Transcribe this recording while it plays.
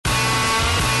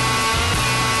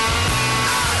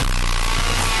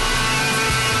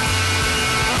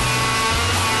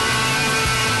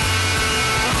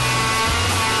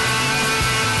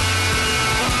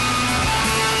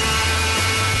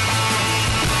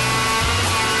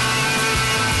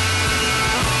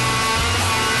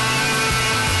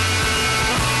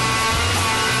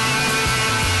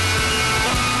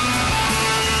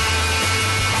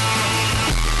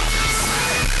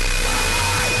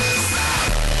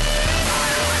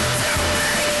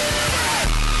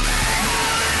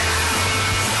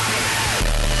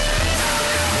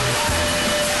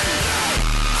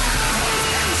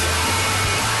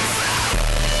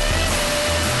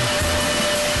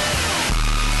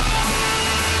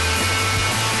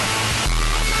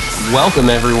Welcome,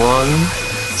 everyone,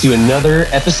 to another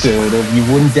episode of You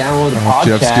Wouldn't Download a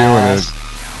Podcast. Jeff's doing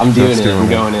it. I'm doing it. I'm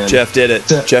going in. Jeff did it.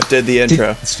 Jeff did the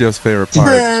intro. It's Jeff's favorite part.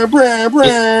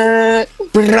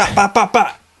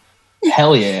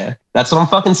 Hell yeah. That's what I'm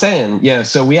fucking saying. Yeah,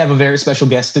 so we have a very special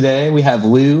guest today. We have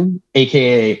Lou,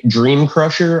 a.k.a. Dream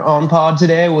Crusher, on pod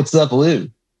today. What's up, Lou?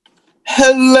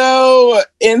 Hello,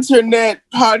 internet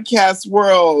podcast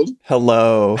world.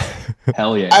 Hello.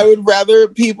 Hell yeah. I would rather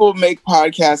people make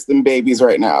podcasts than babies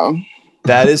right now.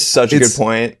 That is such a good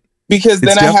point. Because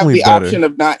then I have the better. option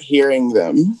of not hearing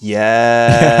them.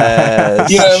 Yes.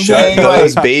 You know what I'm Shut saying?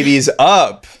 those Like- babies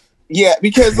up. Yeah,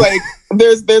 because like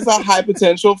there's a high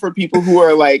potential for people who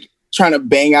are like trying to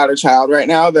bang out a child right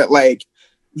now that like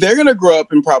they're gonna grow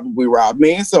up and probably rob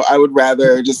me. So I would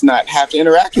rather just not have to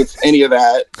interact with any of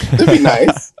that. It'd be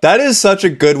nice. That is such a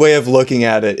good way of looking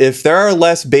at it. If there are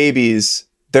less babies,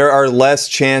 there are less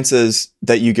chances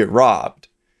that you get robbed.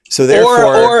 So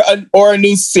therefore, or a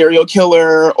new serial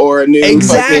killer or a new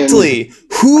exactly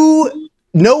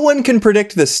no one can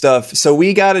predict this stuff. So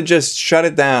we got to just shut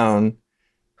it down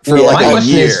for Yeah, like my a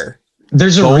question is, year.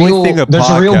 There's The a only real thing a there's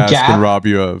a real podcast gap. can rob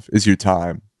you of is your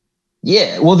time.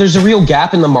 Yeah, well, there's a real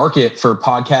gap in the market for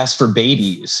podcasts for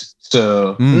babies.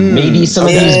 So maybe some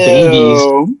of these babies.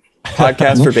 Ew.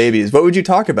 Podcast for babies. What would you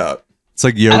talk about? It's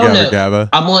like Yo I don't Gabba know.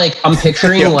 Gabba. I'm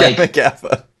picturing Yo, like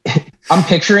Gabba. I'm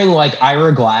picturing like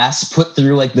Ira Glass put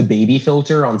through like the baby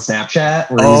filter on Snapchat.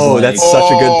 Where Oh, he's like, that's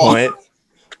such a good point.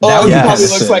 That Oh, would he be probably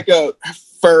kinda looks sick. like a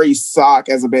furry sock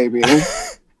as a baby.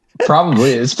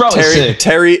 Probably it's probably sick.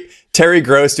 Terry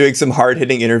Gross doing some hard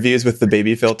hitting interviews with the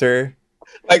baby filter.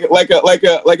 like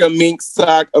a mink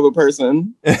sock of a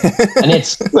person. And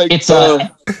it's Like it's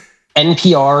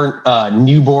NPR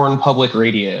newborn public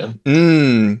radio.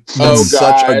 That's Oh,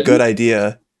 such a God. good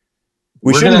idea.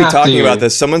 We We're shouldn't gonna be have talking to- about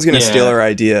this. Someone's going to yeah. steal our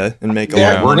idea and make a lot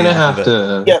Yeah, of We're money gonna off have of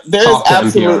it. to Yeah,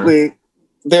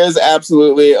 there's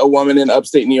absolutely a woman in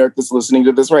upstate New York that's listening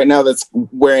to this right now that's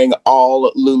wearing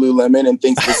all Lululemon and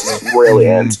thinks this is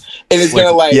brilliant. And it's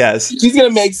gonna like Yes. she's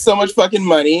gonna make so much fucking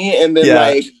money and then Yeah.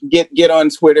 like get on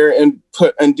Twitter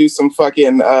and do some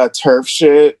fucking turf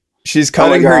shit. She's Oh my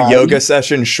cutting her God. yoga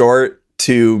session short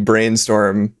to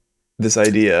brainstorm this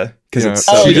idea because Yeah. it's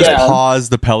Oh, so She good. just yeah.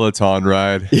 paused the Peloton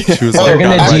ride. Yeah. She was Oh, like, they're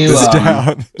gonna "Gotta write do, this um,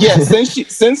 down." Yeah,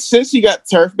 since she got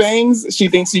turf bangs, she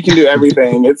thinks she can do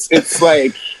everything. It's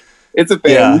like it's a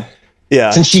thing. Yeah. Yeah.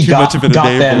 Since she Too got much of an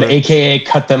them, enabler. aka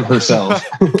cut them herself.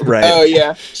 Right. Oh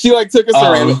yeah, she like took a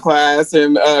ceramic class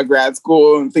in grad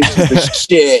school and thinks she's the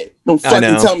shit. Don't I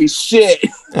fucking know. tell me shit.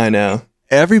 I know.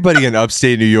 Everybody in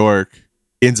upstate New York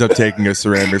ends up taking a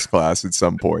ceramics class at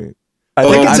some point. I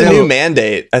think it's I a know. new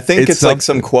mandate. I think It's it's like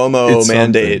some Cuomo it's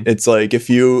mandate. something. It's like if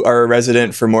you are a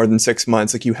resident for more than 6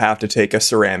 months, like you have to take a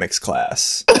ceramics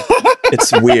class.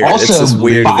 It's weird. It's Also, this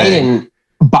weird thing.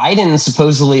 Biden's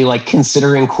supposedly like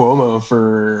considering Cuomo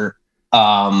for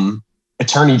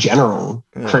attorney general.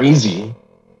 Crazy.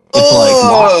 It's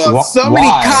Ugh, like so many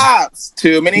cops.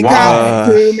 Too many Why? cops.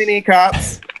 Too many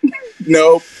cops.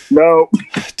 Nope.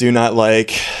 Do not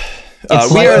like.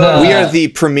 It's we like are the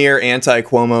premier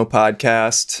anti-Cuomo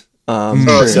podcast.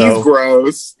 Oh, So he's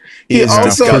gross. he He is also-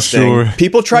 disgusting. For sure.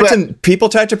 People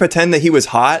tried to pretend that he was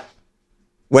hot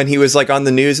when he was like on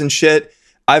the news and shit.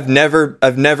 I've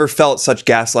never felt such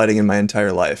gaslighting in my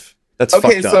entire life. That's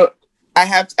Okay, fucked up. so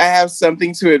I have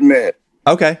something to admit.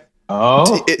 Okay.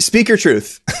 Oh, Speak your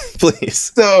truth,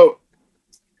 please. So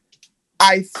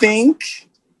I think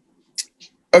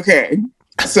okay.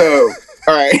 So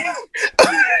all right.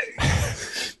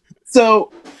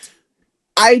 So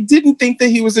I didn't think that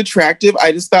he was attractive.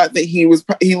 I just thought that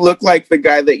he looked like the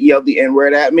guy that yelled the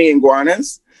N-word at me in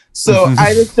Guanas. So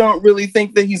I just don't really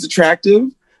think that he's attractive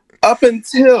up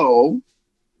until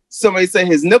somebody said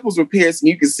his nipples were pierced and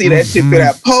you can see that shit through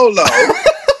that polo.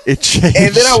 It changed.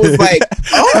 And then I was like,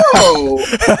 oh.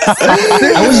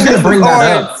 I was gonna bring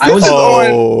that up. I was.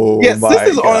 This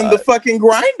is on the fucking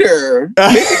grinder.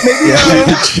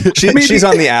 Maybe She's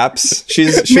on the apps.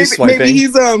 She's swiping.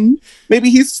 Maybe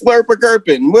he's slurper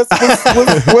gerping.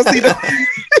 What's he doing?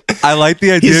 I like the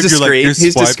idea. He's of discreet.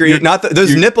 He's discreet. Not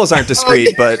those nipples aren't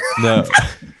discreet, but No.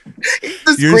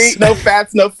 Discreet, no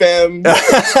fats, no femme.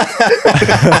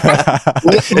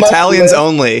 Italians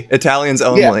only. Italians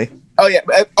only. Oh yeah.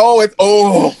 Oh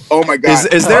my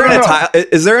god. Is there No.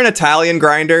 is there an Italian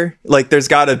grinder? Like there's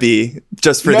got to be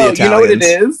just for the Italians. You know what it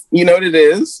is? You know what it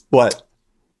is? What?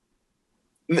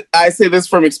 I say this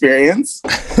from experience.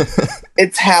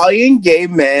 Italian gay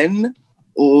men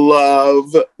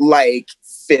love like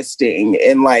fisting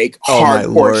and like Oh, my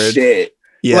hardcore Lord. shit.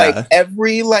 Yeah. Like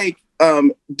every like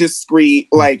discreet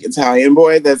like Italian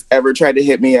boy that's ever tried to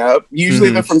hit me up.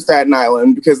 Usually they're from Staten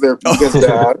Island because they're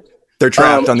they're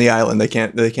trapped on the island. They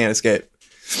can't escape.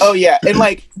 Oh yeah, and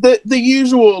like the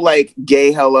usual like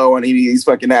gay hello on any of these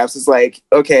fucking apps is like,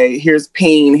 okay, here's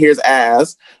peen, here's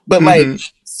ass, but like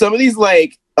some of these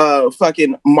like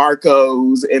fucking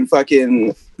Marcos and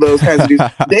fucking those kinds of dudes,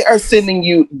 they are sending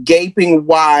you gaping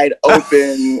wide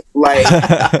open like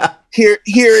here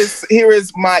is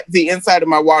the inside of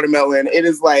my watermelon. It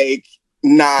is like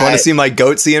not. Want to see my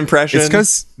goatsy impression? It's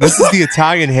because this is the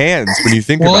Italian hands when you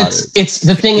think about it. It's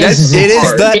the thing is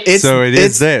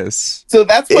this. So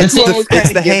that's what Sloan was kind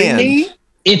it's the of giving hand. me.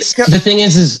 It's the thing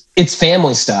is it's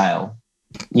family style.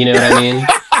 You know what I mean?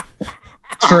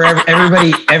 For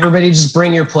everybody just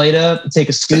bring your plate up and take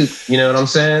a scoop. You know what I'm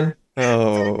saying?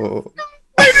 Oh.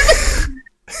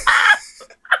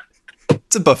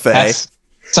 It's a buffet. That's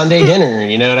Sunday dinner,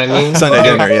 you know what I mean? Sunday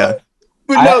dinner, yeah.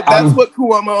 But no, that's what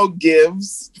Cuomo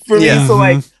gives for me. So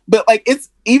like, but like, it's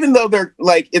even though they're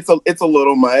like, it's a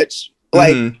little much.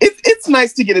 Like, it's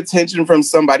nice to get attention from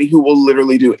somebody who will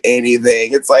literally do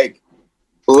anything. It's like,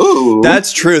 ooh,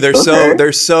 that's true.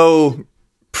 They're so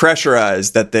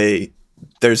pressurized that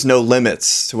there's no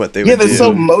limits to what they would do. Yeah, they're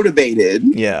so motivated.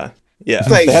 Yeah. It's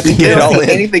like they have to get it all in.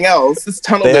 Anything else? It's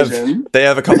tunnel vision. They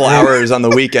have a couple hours on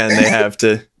the weekend. They have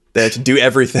to do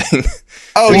everything.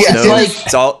 Oh yeah,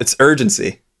 it's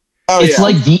urgency. Oh, it's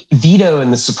like Vito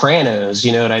in The Sopranos.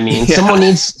 You know what I mean? Yeah. Someone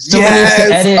needs to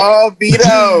edit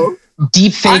Vito.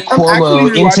 deep fake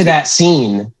Cuomo into that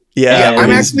scene. Yeah,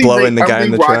 I'm actually blowing the guy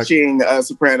in the truck. Watching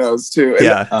Sopranos too. And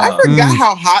yeah, I forgot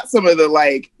how hot some of the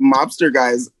like mobster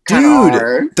guys kind of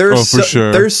are. For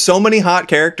sure. There's so many hot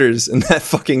characters in that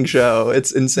fucking show.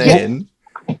 It's insane.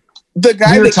 Yeah. The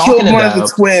guy that killed one of the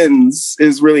twins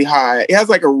is really hot. He has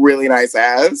like a really nice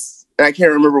ass. And I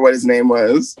can't remember what his name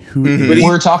was. But we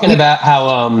were talking about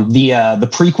how the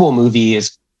prequel movie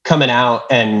is coming out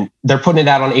and they're putting it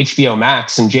out on HBO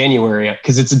Max in January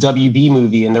because it's a WB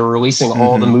movie and they're releasing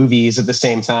all the movies at the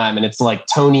same time. And it's like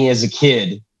Tony as a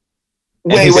kid.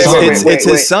 Wait, it's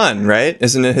his son, right?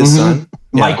 Isn't it his son?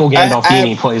 Michael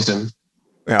Gandolfini plays him.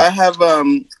 Yeah.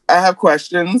 I have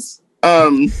questions.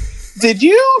 Did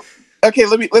you? Okay,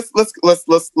 let's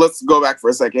go back for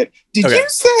a second. Did you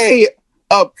say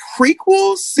a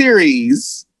prequel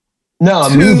series? No,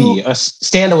 a movie, a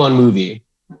standalone movie.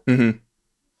 Mm-hmm.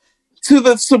 To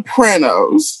The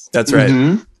Sopranos. That's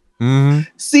right.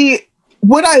 See,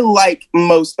 what I like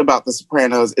most about The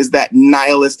Sopranos is that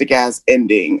nihilistic ass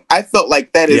ending. I felt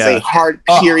like that is a hard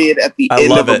period at the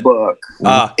end of a book.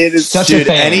 It is such a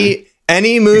fan.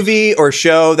 Any movie or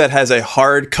show that has a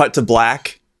hard cut to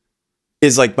black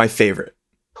is like my favorite.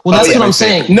 Well, that's what I'm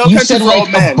saying. No, you said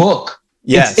like a book.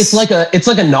 Yes, it's like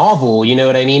a novel. You know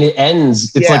what I mean? It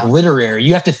ends. It's like literary.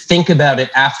 You have to think about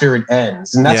it after it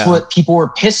ends, and that's what people were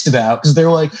pissed about because they're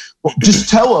like, well, "Just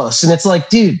tell us." And it's like,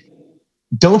 dude,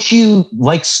 don't you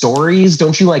like stories?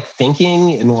 Don't you like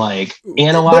thinking and like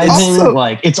analyzing? Also,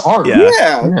 like it's art.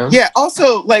 Yeah. You know? Yeah.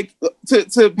 Also, like to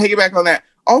piggyback on that.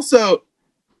 Also,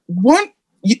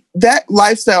 that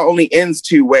lifestyle only ends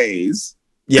two ways.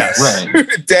 Yes, right.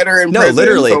 Dead or in prison.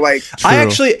 Literally. So like,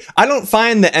 I don't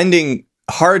find the ending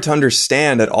hard to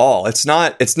understand at all. It's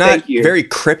not very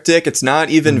cryptic. It's not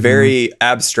even very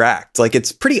abstract. Like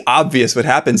it's pretty obvious what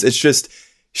happens. It's just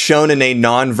shown in a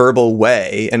non-verbal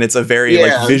way, and it's a very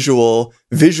like visual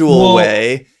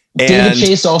way. And David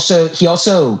Chase also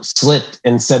slipped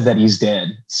and said that he's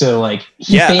dead. So like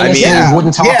he famously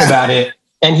wouldn't talk about it,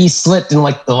 and he slipped in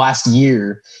like the last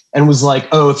year and was like,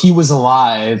 "Oh, if he was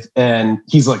alive," and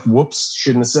he's like, "Whoops,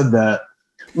 shouldn't have said that."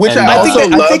 Which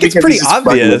I think it's pretty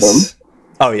obvious.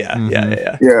 Oh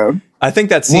yeah, yeah. I think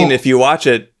that scene, if you watch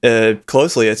it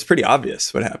closely, it's pretty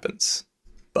obvious what happens.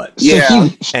 But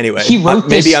anyway, he wrote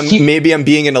maybe I'm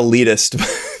being an elitist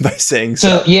by saying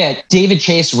so. So yeah, David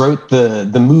Chase wrote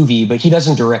the movie, but he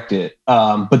doesn't direct it.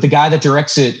 But the guy that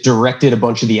directs it directed a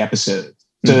bunch of the episodes.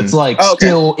 So it's like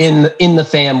still in the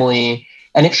family,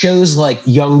 and it shows like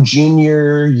young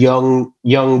Junior, young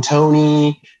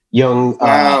Tony, young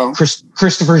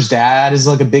Christopher's dad is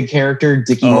like a big character,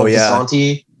 Dickie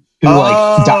Moltisanti, who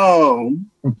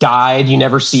died. You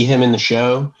never see him in the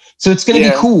show, so it's gonna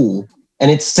be cool. And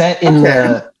it's set in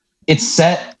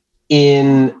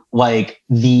like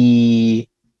I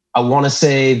want to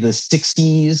say the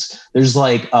 60s. There's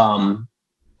like a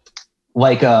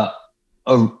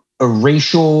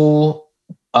racial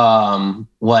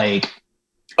like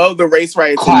the race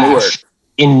riots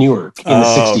in Newark in the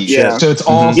 60s. Yeah. So it's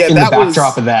all in the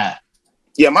backdrop of that.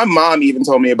 Yeah, my mom even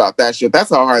told me about that shit.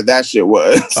 That's how hard that shit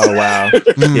was. Oh wow.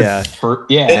 Yeah.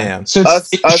 Yeah. So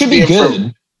it should be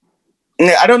good.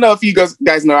 I don't know if you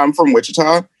guys know, I'm from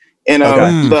Wichita, and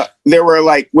there were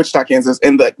like Wichita, Kansas,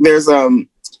 and there's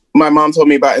my mom told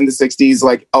me about in the 60s,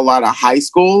 like a lot of high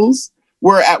schools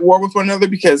were at war with one another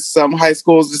because some high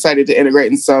schools decided to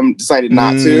integrate and some decided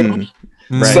not to.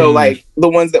 Right. So like the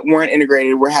ones that weren't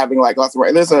integrated were having like lots of,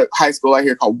 there's a high school out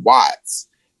here called Watts,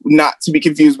 not to be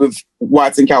confused with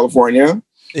Watts in California.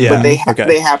 Yeah, but they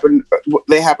happened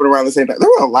around the same time. There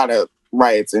were a lot of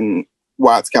riots in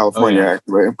Watts, California,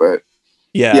 actually, but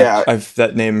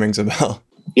that name rings a bell.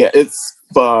 Yeah, it's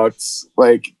fucked.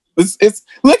 Like it's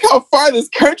look how far this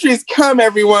country's come,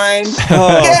 everyone.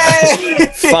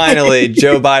 Finally,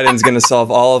 Joe Biden's gonna solve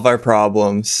all of our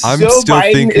problems. I'm Joe still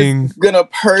Biden thinking is gonna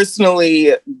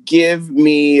personally give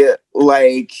me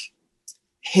like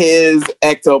his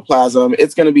ectoplasm.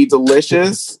 It's gonna be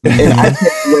delicious, and I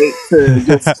can't wait to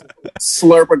just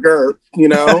slurp a gurp. You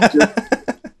know,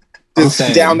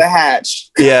 just down the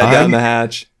hatch. Yeah, down the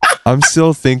hatch. I'm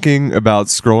still thinking about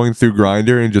scrolling through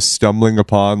Grindr and just stumbling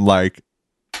upon like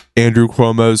Andrew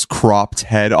Cuomo's cropped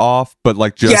head off, but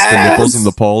like just the nipples and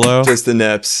the polo. Just the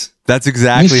nips. That's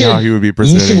exactly how he would be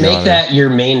presenting. You should make that your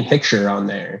main picture on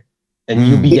there, and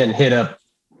you'll be getting hit up.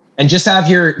 And just have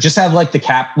like the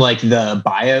cap, like the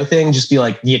bio thing, just be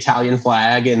like the Italian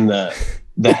flag and the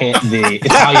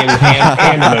Italian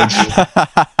hand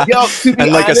emoji. Yo, to be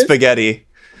and like honest, a spaghetti.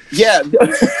 Yeah,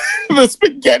 the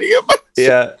spaghetti emoji.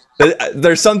 Yeah,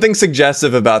 there's something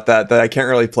suggestive about that I can't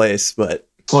really place, but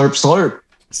slurp.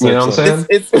 You know what I'm saying?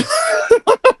 It's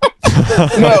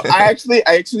no, I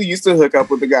actually used to hook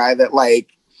up with a guy that like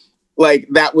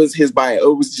that was his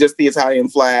bio. It was just the Italian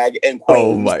flag and Queens.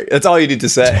 Oh my! That's all you need to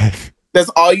say. That's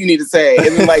all you need to say.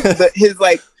 And then like his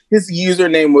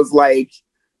username was like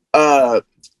a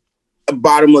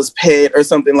bottomless pit or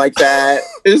something like that.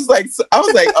 It was like I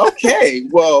was like, okay,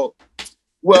 well,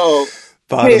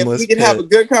 hey, if we can have a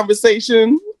good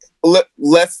conversation, let's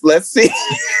see.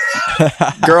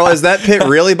 Girl, is that pit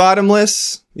really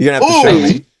bottomless? You're gonna have to show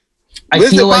me.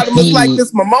 Is it bottomless like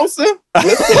this mimosa?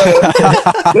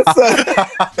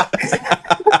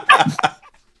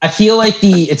 I feel like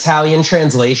the Italian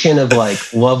translation of like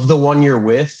love the one you're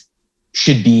with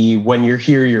should be when you're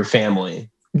here, your family.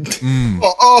 You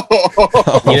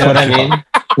know what I mean?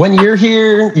 When you're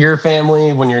here, your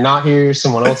family. When you're not here,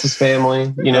 someone else's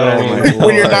family. You know what I mean?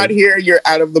 When you're not here, you're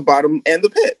out of the bottom and the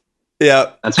pit.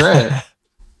 Yeah, that's right.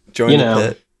 Join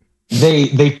the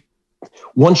pit. They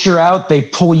once you're out, they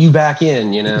pull you back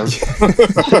in. You know. those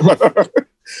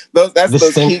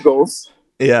Kegels.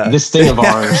 Yeah, this thing of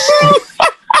ours.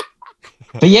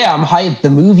 But yeah, I'm hyped. The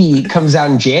movie comes out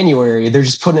in January. They're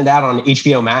just putting it out on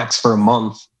HBO Max for a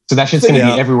month. So that shit's going to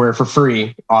be everywhere for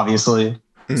free, obviously.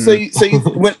 So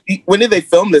when did they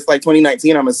film this? Like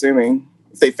 2019, I'm assuming.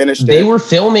 If they finished it. They were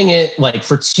filming it like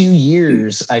for 2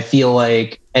 years, I feel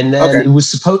like. And then it was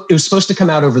supposed to come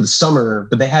out over the summer,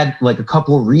 but they had like a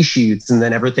couple of reshoots and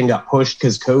then everything got pushed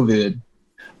because COVID.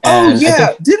 And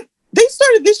they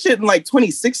started this shit in like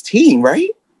 2016, right?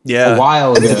 Yeah. A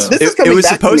while ago. It was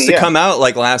supposed to come out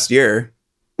like last year.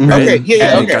 Right? Okay,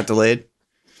 it got delayed.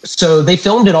 So they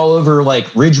filmed it all over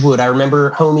like Ridgewood. I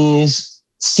remember homies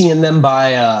seeing them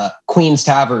by Queen's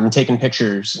Tavern and taking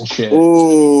pictures and shit.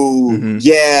 Ooh,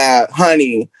 yeah,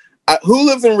 honey. Who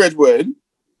lives in Ridgewood?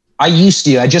 I used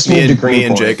to. I just moved to Greenpoint. Me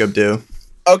and Jacob do.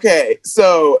 Okay,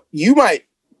 so you might.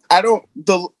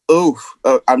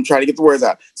 I'm trying to get the words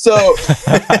out. So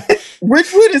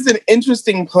Ridgewood is an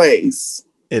interesting place.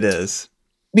 It is.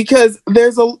 Because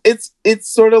it's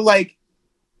sort of like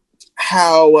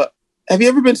how. Have you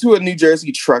ever been to a New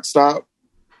Jersey truck stop?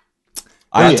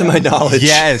 Not to my knowledge.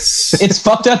 Yes. It's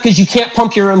fucked up because you can't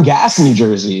pump your own gas in New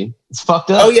Jersey. It's fucked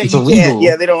up. Oh yeah, it's you illegal. can't.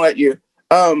 Yeah, they don't let you.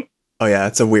 Oh yeah,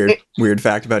 it's a weird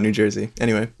fact about New Jersey.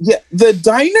 Anyway. Yeah, the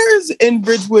diners in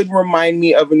Ridgewood remind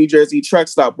me of a New Jersey truck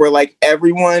stop where like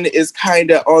everyone is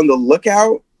kind of on the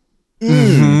lookout.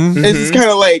 Mm-hmm. It's kind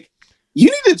of like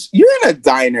you're in a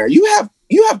diner. You have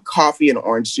coffee and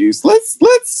orange juice. Let's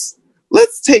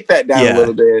take that down a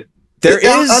little bit.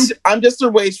 I'm just a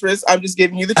waitress. I'm just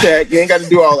giving you the check. You ain't got to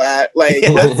do all that. Like,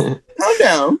 calm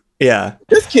down. Yeah.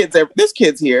 There's kids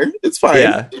here. It's fine.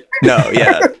 Yeah. No,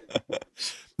 yeah.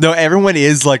 No, everyone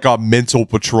is like on mental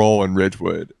patrol in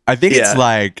Ridgewood. I think it's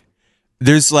like,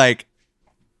 there's like,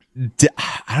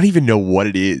 I don't even know what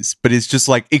it is, but it's just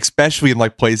like, especially in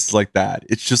like places like that,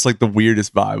 it's just like the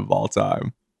weirdest vibe of all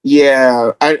time.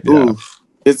 Yeah.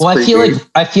 It's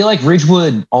I feel like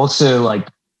Ridgewood also like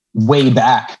way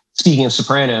back, speaking of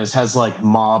Sopranos, has like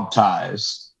mob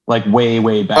ties, like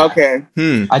way back. Okay.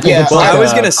 I think I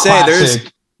was gonna say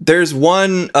there's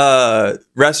one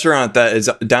restaurant that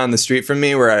is down the street from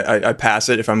me where I pass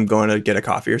it if I'm going to get a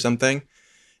coffee or something,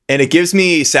 And it gives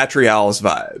me Satrial's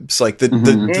vibes. Like the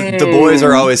boys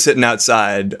are always sitting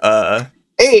outside.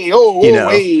 Hey. So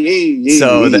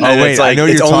it's like,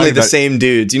 it's only the same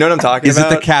dudes. You know what I'm talking about?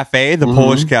 Is it the cafe, the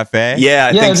Polish cafe?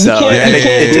 Yeah, I think so. And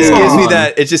it just gives me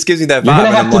that. It just gives me that vibe. You're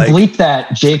gonna have to bleep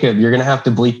that, Jacob. You're gonna have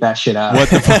to bleep that shit out. What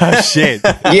the fuck? Shit.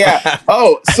 Yeah.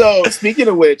 Oh, so speaking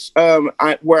of which,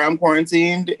 where I'm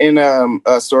quarantined in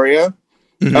Astoria,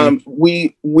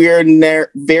 we're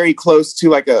very close to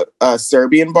like a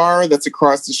Serbian bar that's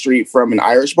across the street from an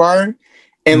Irish bar.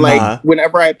 And like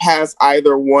whenever I pass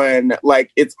either one, like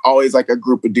it's always like a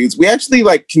group of dudes. We actually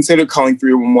like considered calling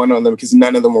 311 on them because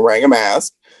none of them were wearing a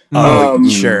mask.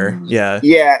 Sure. Yeah.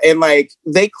 Yeah. And like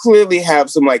they clearly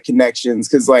have some like connections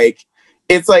because like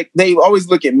it's like they always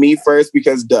look at me first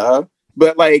because duh.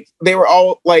 But like they were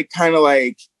all like kind of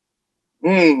like,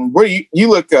 where you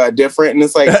look different. And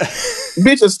it's like,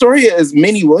 bitch, Astoria is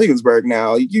mini Williamsburg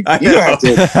now. You don't have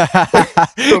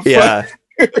to. Yeah.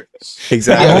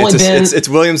 Exactly. It's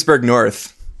Williamsburg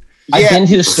North. I've been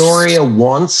to Astoria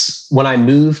once when I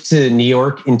moved to New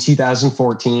York in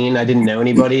 2014. I didn't know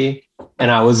anybody.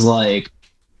 And I was like,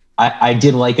 I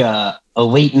did like a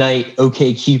late night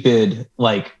OkCupid,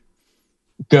 like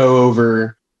go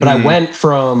over. But I went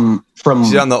from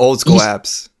she's on the old school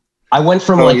apps. I went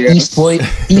from East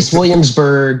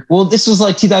Williamsburg. Well, this was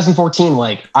like 2014.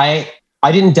 Like I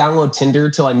didn't download Tinder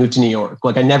till I moved to New York.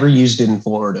 Like I never used it in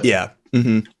Florida. Yeah.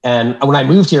 Mm-hmm. And when I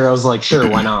moved here, I was like, sure,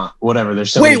 why not? Whatever.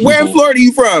 There's so Wait, where in Florida are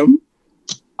you from?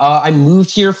 I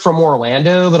moved here from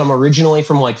Orlando, but I'm originally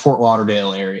from like Fort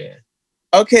Lauderdale area.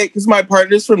 Okay, because my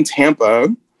partner's from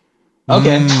Tampa.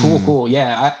 Okay, cool.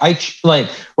 Yeah, I like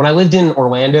when I lived in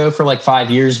Orlando for like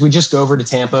 5 years, we just go over to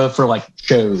Tampa for like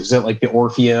shows at like the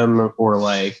Orpheum or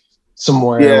like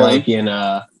somewhere like in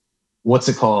what's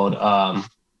it called?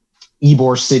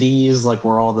 Ybor City is like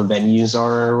where all the venues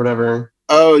are or whatever.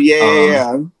 Oh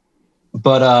yeah.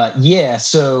 But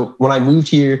so when I moved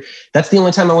here, that's the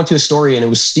only time I went to Astoria, and it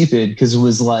was stupid because it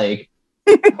was like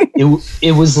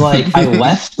it was like I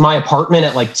left my apartment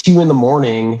at like 2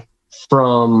 a.m.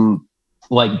 from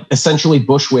like essentially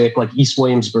Bushwick, like East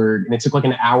Williamsburg, and it took like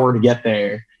an hour to get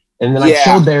there. And then I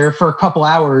chilled there for a couple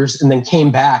hours and then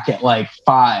came back at like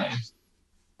 5.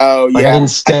 Oh yeah. Like I didn't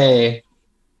stay.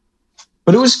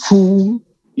 But it was cool.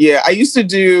 Yeah, I used to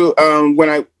do when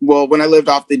I lived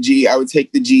off the G, I would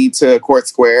take the G to Court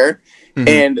Square,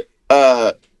 and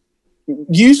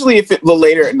usually if the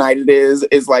later at night it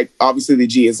is like obviously the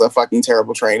G is a fucking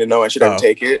terrible train and no one should ever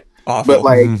take it. Awful. But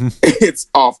like it's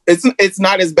awful. It's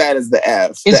not as bad as the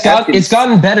F. It's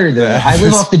gotten better though. I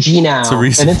live off the G now,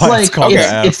 and it's like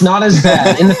it's not as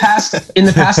bad. In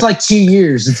the past like 2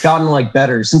 years, it's gotten like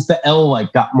better since the L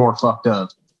like got more fucked up.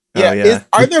 Yeah.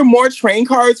 Are there more train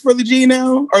cards for the G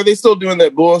now? Or are they still doing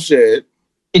that bullshit?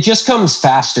 It just comes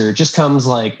faster. It just comes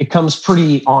it comes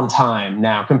pretty on time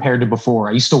now compared to before.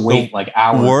 I used to wait like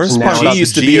hours. Worst part G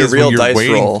used to be a real dice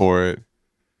roll for it.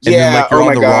 And then like you're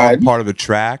on the wrong part of the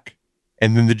track,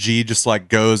 and then the G just like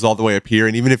goes all the way up here,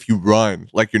 and even if you run,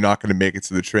 like you're not going to make it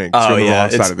to the train. You're on the wrong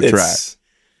side of the track.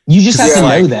 You just have to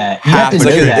know that. You have to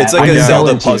know that. It's like a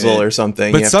Zelda puzzle or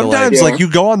something. But sometimes like you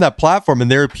go on that platform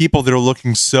and there are people that are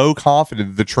looking so confident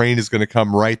that the train is going to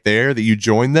come right there that you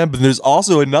join them. But there's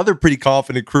also another pretty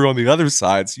confident crew on the other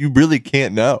side. So you really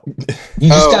can't know. You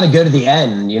just got to go to the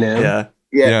end, you know?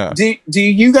 Yeah. Do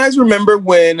you guys remember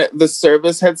when the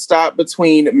service had stopped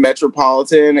between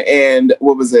Metropolitan and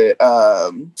what was it?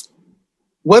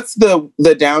 What's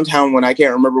the downtown one? I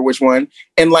can't remember which one.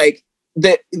 And like,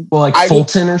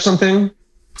 Fulton or something.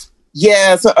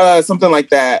 Yeah, something like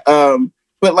that.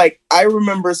 But like I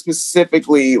remember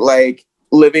specifically like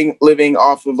living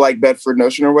off of like Bedford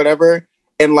Notion or whatever,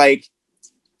 and like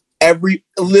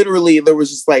literally there was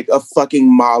just like a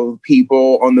fucking mob of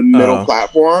people on the middle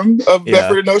platform of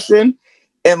Bedford Notion,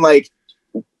 and like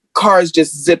cars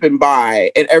just zipping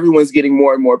by, and everyone's getting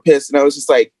more and more pissed, and I was just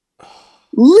like,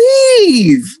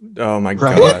 leave! Oh my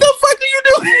god! What the fuck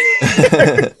are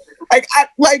you doing?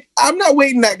 I'm not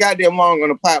waiting that goddamn long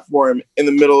on a platform in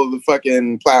the middle of the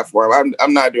fucking platform.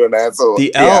 I'm not doing that. So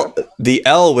the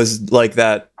L was like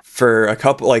that for a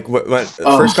couple, like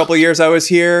first couple of years I was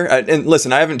here. And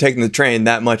listen, I haven't taken the train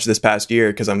that much this past year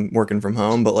because I'm working from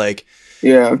home. But like,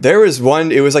 there was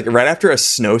one. It was like right after a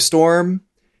snowstorm,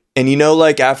 and you know,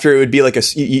 like after it would be like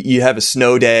you have a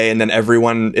snow day, and then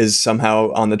everyone is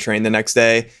somehow on the train the next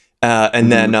day.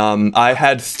 And then I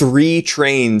had 3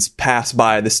 trains pass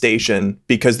by the station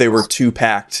because they were too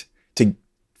packed to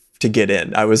get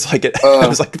in. I was like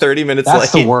 30 minutes late.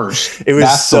 That's the worst. It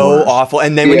was so awful.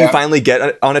 And then when you finally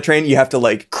get on a train, you have to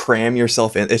like cram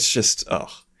yourself in. It's just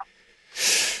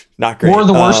Not great. Or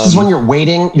the worst is when you're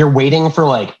waiting for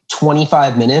like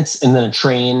 25 minutes and then a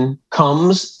train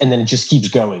comes and then it just keeps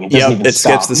going. It doesn't even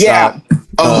stop. Skips the stop.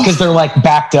 Because they're like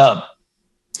backed up.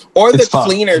 Or the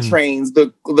cleaner trains,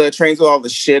 the trains with all the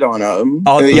shit on them.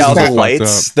 All the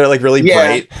lights. They're like really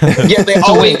bright. Yeah, they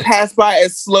always pass by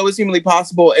as slow as humanly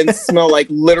possible and smell like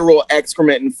literal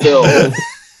excrement and filth.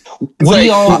 What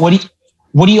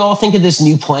do y'all think of this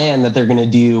new plan that they're going to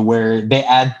do where they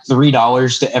add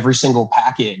 $3 to every single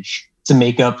package to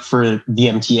make up for the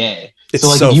MTA? It's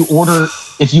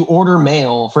if you order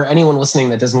mail, for anyone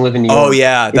listening that doesn't live in New York. Oh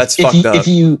yeah, that's fucked up.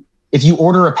 If you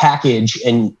order a package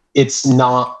and it's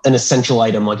not an essential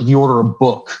item, like if you order a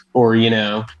book or,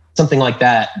 something like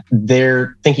that,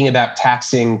 they're thinking about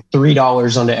taxing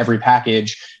 $3 onto every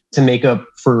package to make up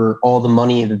for all the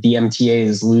money that the MTA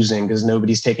is losing because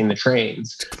nobody's taking the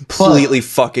trains. Completely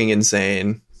fucking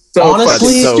insane. So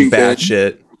honestly, so bad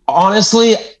shit.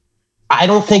 Honestly, I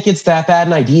don't think it's that bad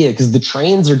an idea because the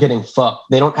trains are getting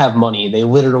fucked. They don't have money. They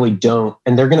literally don't.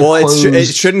 And they're going to close. It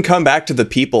shouldn't come back to the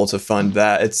people to fund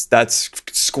that. That's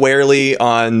squarely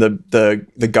on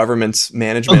the government's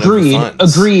management.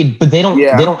 Agreed. But they don't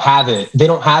have it. They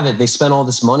don't have it. They spent all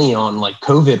this money on like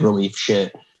COVID relief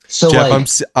shit. So Jeff,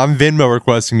 I'm Venmo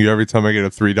requesting you every time I get a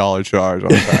 $3 charge on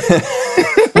the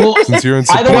back. Well, since you're in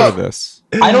support of this.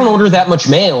 I don't order that much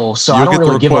mail, so I don't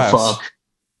really give a fuck.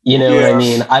 You know what I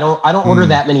mean? I don't order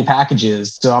that many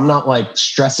packages, so I'm not like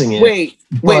stressing it. Wait,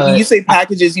 when you say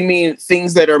packages, you mean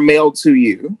things that are mailed to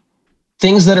you?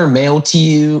 Things that are mailed to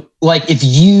you, like if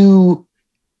you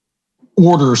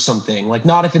order something, like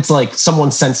not if it's like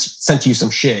someone sent you some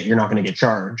shit, you're not going to get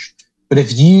charged. But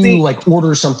if you like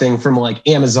order something from like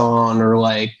Amazon or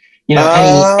like, any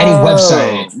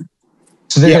website,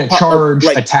 so they're going to charge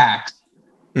a tax.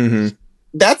 Mm-hmm.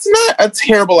 That's not a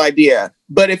terrible idea.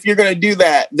 But if you're going to do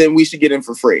that, then we should get in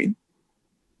for free.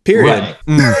 Period.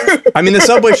 Right. I mean, the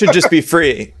subway should just be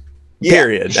free.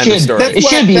 Period. End of story. It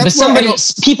should be,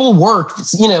 but people work,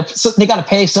 so they got to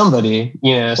pay somebody,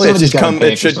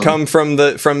 it should come from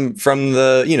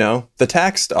the the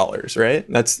tax dollars, right?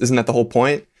 Isn't that the whole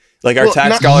point? Like our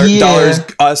tax dollars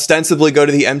ostensibly go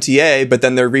to the MTA, but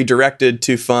then they're redirected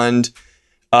to fund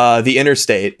the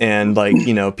interstate and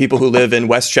people who live in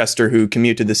Westchester who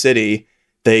commute to the city.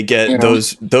 They get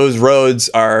those roads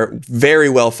are very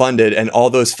well funded, and all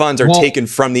those funds are taken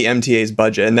from the MTA's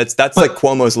budget, and that's like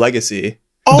Cuomo's legacy.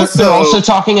 They're also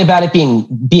talking about it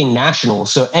being national,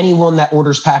 so anyone that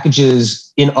orders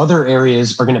packages in other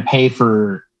areas are going to pay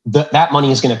for that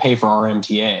money is going to pay for our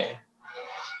MTA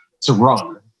to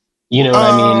run. You know what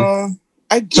I mean?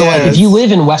 I guess. So like if you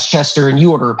live in Westchester and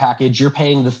you order a package, you're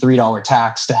paying the $3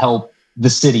 tax to help the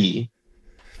city.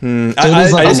 So I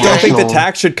just don't think the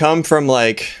tax should come from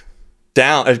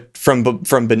down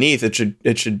from beneath. It should be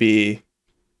it should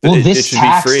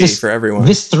be free for everyone.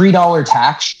 This $3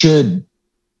 tax should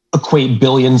equate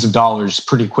billions of dollars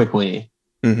pretty quickly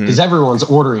because everyone's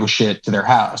ordering shit to their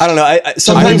house. I don't know.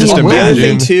 Sometimes the weird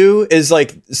thing too is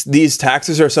these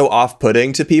taxes are so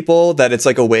off-putting to people that it's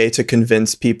like a way to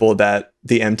convince people that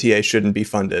the MTA shouldn't be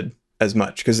funded as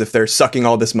much because if they're sucking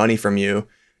all this money from you.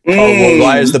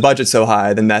 Why is the budget so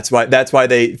high? Then that's why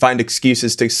they find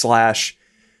excuses to slash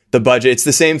the budget. It's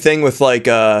the same thing with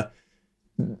they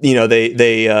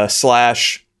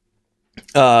slash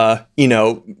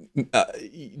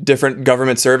different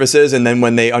government services, and then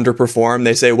when they underperform,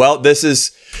 they say, well,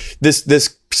 this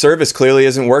service clearly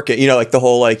isn't working. Like the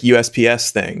whole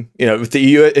USPS thing. If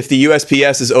the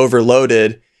USPS is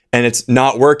overloaded and it's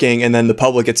not working, and then the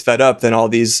public gets fed up, then all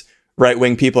these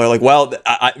right-wing people are like, well,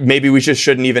 maybe we just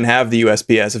shouldn't even have the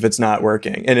USPS if it's not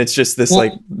working. And it's just this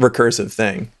recursive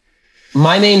thing.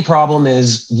 My main problem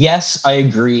is, yes, I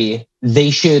agree.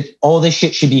 All this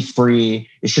shit should be free.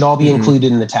 It should all be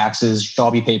included in the taxes, should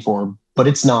all be paid for, but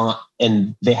it's not.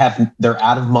 And they're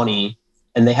out of money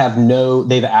and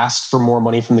they've asked for more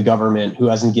money from the government who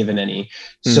hasn't given any.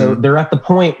 So they're at the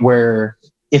point where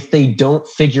if they don't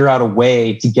figure out a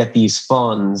way to get these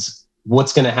funds,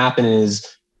 what's going to happen is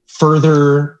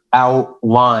further out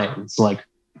lines like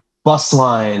bus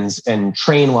lines and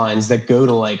train lines that go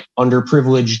to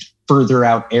underprivileged further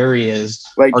out areas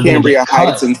like Cambria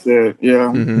Heights and shit.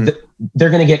 Yeah.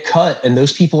 They're going to get cut and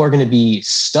those people are going to be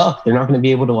stuck. They're not going to be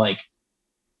able to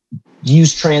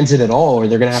use transit at all, or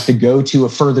they're going to have to go to a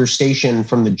further station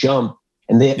from the jump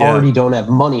and they already don't have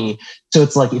money. So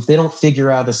it's if they don't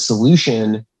figure out a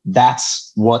solution,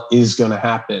 that's what is going to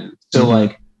happen. So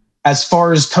as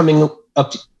far as coming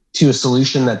up to a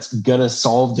solution that's gonna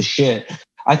solve the shit,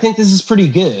 I think this is pretty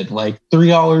good.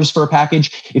 $3 for a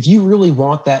package. If you really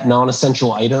want that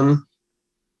non-essential item,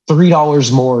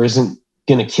 $3 more isn't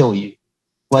gonna kill you.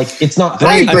 Like, it's not.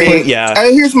 I agree.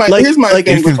 Here's my thing.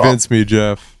 You convinced me,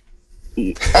 Jeff.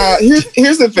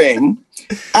 Here's the thing.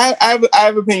 I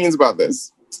have opinions about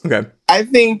this. Okay. I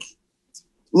think,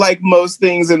 like most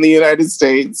things in the United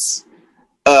States,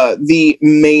 the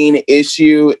main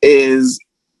issue is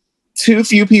too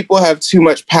few people have too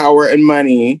much power and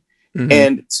money,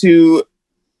 and too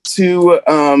few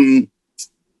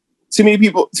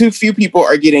people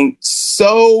are getting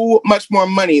so much more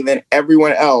money than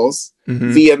everyone else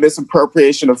via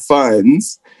misappropriation of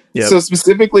funds. Yep. So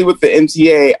specifically with the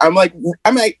MTA,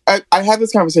 I have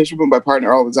this conversation with my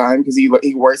partner all the time because he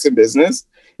works in business,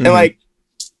 and like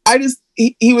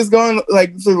he was going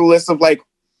like through the list of like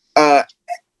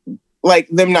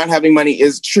them not having money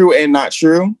is true and not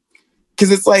true,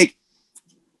 because it's like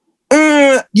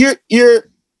they're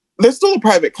still a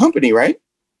private company, right?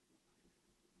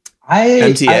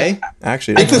 MTA?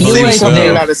 Actually, I believe so.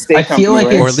 Not a state company,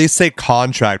 right? Or at least say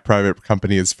contract private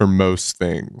companies for most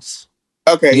things.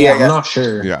 Okay, yeah, I'm not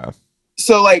sure. Yeah.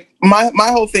 So like my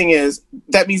whole thing is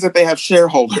that means that they have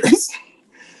shareholders.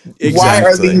 Exactly. Why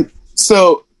are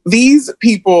these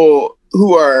people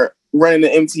who are running the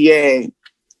MTA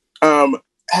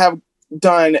have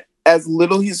done as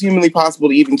little as humanly possible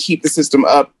to even keep the system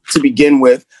up to begin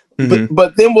with.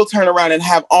 But then we'll turn around and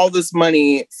have all this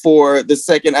money for the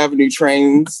Second Avenue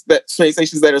train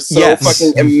stations that are so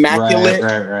fucking immaculate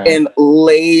and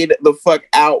laid the fuck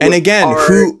out. And again,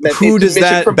 who does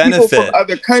that benefit? People from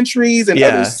other countries and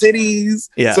other cities.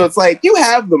 Yeah. So it's like, you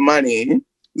have the money.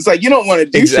 It's like, you don't want to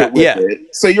do shit with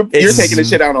it. So you're taking the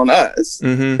shit out on us.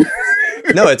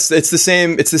 No, it's the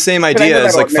same. It's the same idea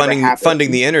as like funding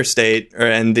the interstate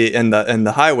and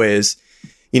the highways.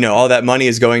 You know, all that money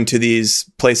is going to these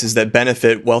places that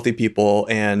benefit wealthy people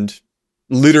and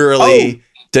literally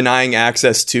denying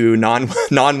access to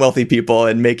non-wealthy people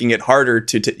and making it harder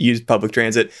to use public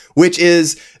transit, which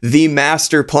is the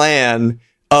master plan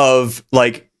of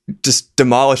like just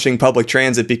demolishing public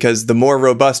transit, because the more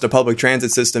robust a public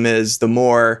transit system is, the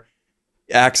more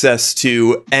access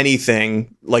to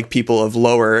anything like people of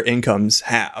lower incomes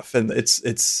have. And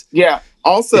it's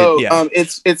also,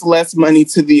 it's less money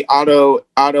to the auto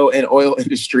and oil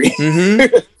industry.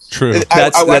 True.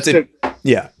 I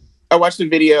watched a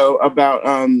video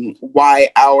about why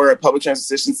our public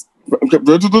transportation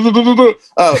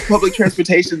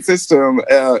system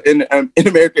in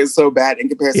America is so bad in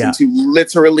comparison to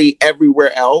literally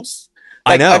everywhere else.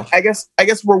 Like, I know. I guess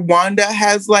Rwanda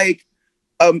has like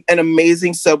an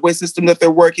amazing subway system that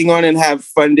they're working on and have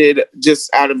funded just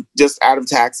out of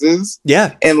taxes.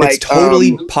 Yeah, and like it's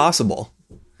totally possible.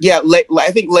 Yeah, I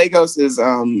think Lagos is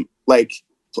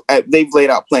they've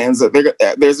laid out plans that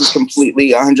there's this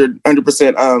completely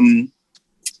 100%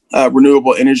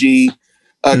 renewable energy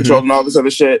control and all this other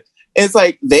shit. And it's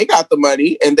like they got the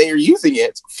money and they are using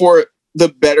it for the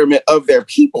betterment of their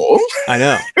people. I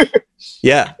know.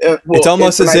 Yeah, it's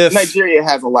almost as if Nigeria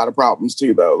has a lot of problems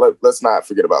too, though. Let's not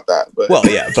forget about that. But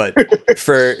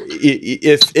for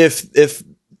if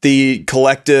the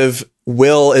collective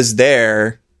will is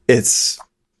there, it's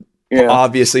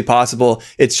obviously possible.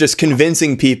 It's just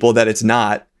convincing people that it's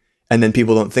not, and then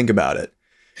people don't think about it.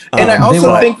 And I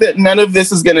also think that none of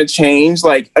this is going to change.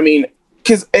 Like, I mean,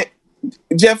 because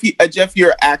Jeff,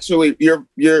 you're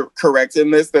correct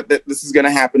in this that this is going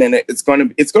to happen and it's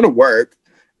going to work.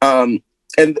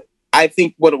 And I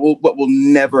think what will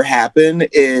never happen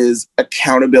is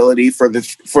accountability for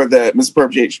the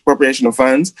misappropriation of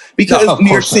funds, because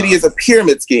New York City is a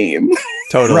pyramid scheme.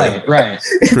 Totally. Right.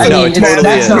 That's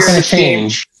not going to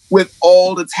change with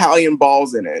old Italian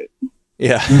balls in it.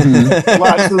 Yeah.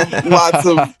 Lots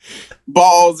of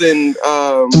balls and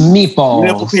meatballs,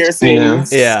 nipple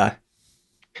piercings. Yeah.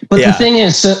 But the thing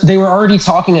is, so they were already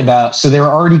going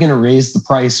to raise the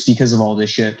price because of all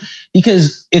this shit.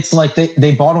 Because it's like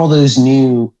they bought all those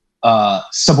new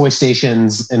subway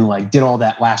stations and like did all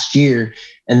that last year.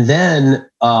 And then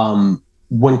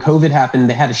when COVID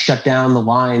happened, they had to shut down the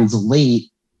lines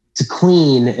late to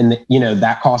clean. And,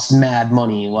 that costs mad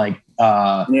money. Like,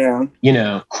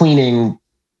 cleaning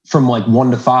from like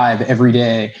 1 to 5 every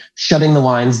day, shutting the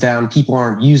lines down. People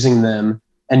aren't using them.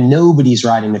 And nobody's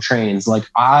riding the trains. Like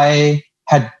I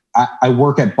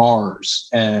work at bars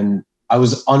and I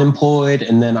was unemployed.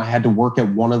 And then I had to work at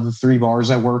one of the 3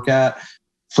 bars I work at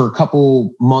for a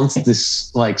couple months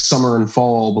this like summer and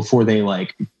fall before they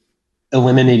like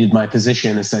eliminated my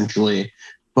position essentially.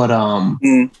 But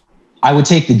I would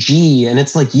take the G and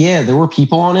it's like, there were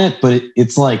people on it, but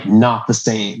it's like not the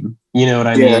same. You know what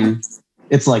I mean?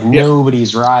 It's like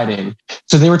nobody's riding.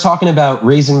 So they were talking about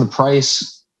raising the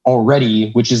price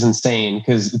already, which is insane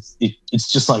because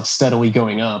it's just like steadily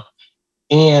going up.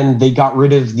 and they got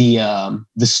rid of the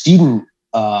student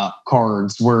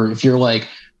cards, where if you're like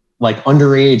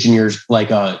underage and you're like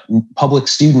a public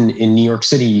student in New York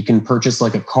City, you can purchase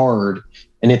like a card,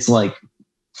 and it's like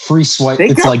free swipe.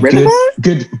 It's like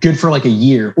good for like a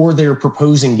year, or they're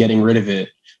proposing getting rid of it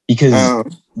because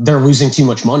they're losing too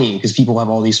much money because people have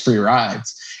all these free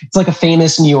rides. It's like a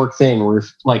famous New York thing where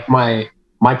like my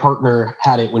partner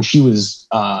had it when she was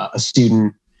a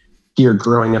student here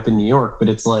growing up in New York, but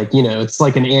it's like, you know, it's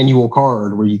like an annual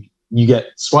card where you get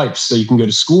swipes so you can go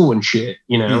to school and shit,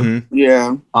 you know? Mm-hmm.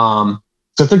 Yeah.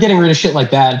 So if they're getting rid of shit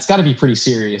like that, it's got to be pretty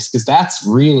serious, because that's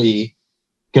really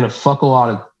going to fuck a lot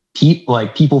of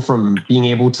people from being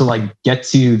able to like get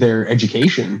to their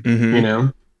education, you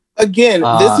know? Again,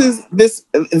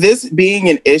 this being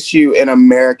an issue in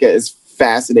America is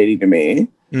fascinating to me.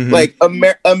 Mm-hmm. Like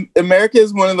America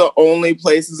is one of the only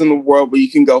places in the world where you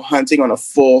can go hunting on a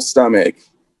full stomach.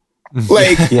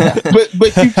 Like,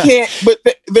 but you can't. But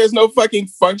there's no fucking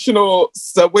functional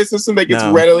subway system that gets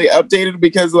readily updated,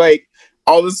 because like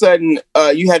all of a sudden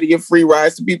you had to give free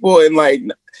rides to people, and like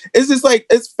it's just like,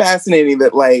 it's fascinating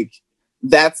that like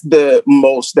that's the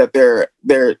mulch that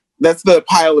that's the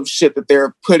pile of shit that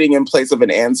they're putting in place of an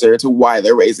answer to why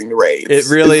they're raising the rates. It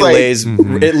really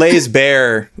lays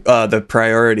bare the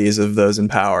priorities of those in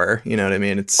power. You know what I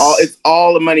mean? It's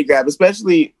all a money grab,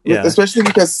 especially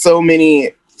because so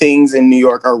many things in New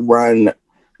York are run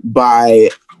by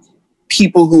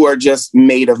people who are just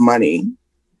made of money.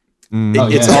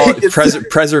 It's all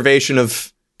preservation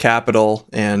of capital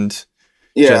and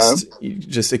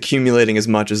just accumulating as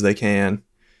much as they can.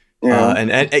 Yeah.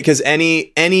 And because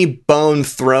any bone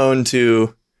thrown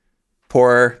to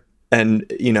poor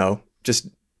and, you know, just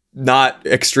not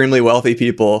extremely wealthy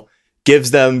people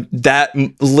gives them that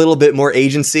little bit more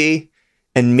agency,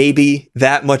 and maybe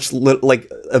that much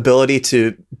like ability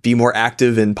to be more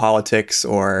active in politics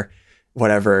or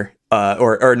whatever,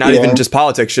 or not even just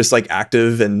politics, just like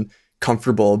active and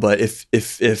comfortable. But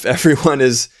if everyone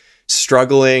is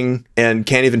struggling and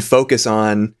can't even focus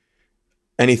on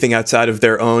anything outside of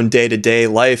their own day-to-day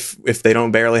life, if they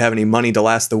don't barely have any money to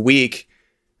last the week,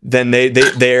 then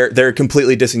they're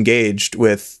completely disengaged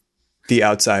with the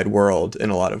outside world in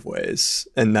a lot of ways.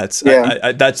 And that's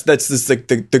just like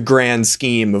the grand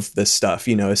scheme of this stuff.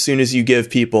 You know, as soon as you give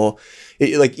people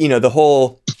like, you know, the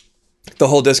whole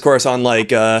discourse on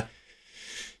like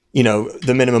you know,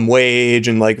 the minimum wage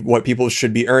and like what people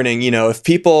should be earning, you know, if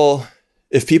people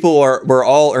were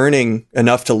all earning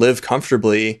enough to live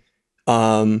comfortably,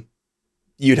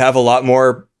 you'd have a lot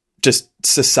more just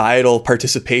societal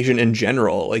participation in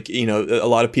general. Like, you know, a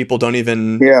lot of people don't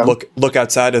even look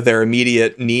outside of their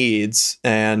immediate needs,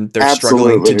 and they're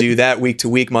struggling to do that week to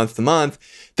week, month to month.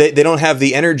 They don't have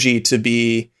the energy to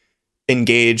be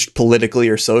engaged politically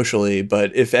or socially.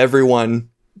 But if everyone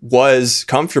was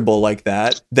comfortable like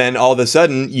that, then all of a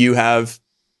sudden you have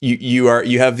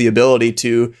the ability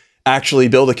to actually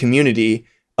build a community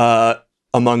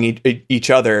among each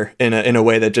other in a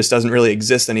way that just doesn't really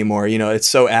exist anymore. You know, it's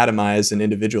so atomized and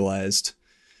individualized.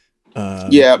 My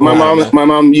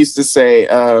mom used to say,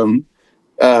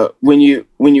 when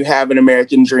you have an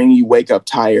American dream, you wake up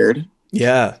tired.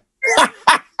 Yeah.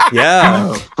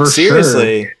 Yeah.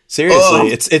 Seriously. Sure.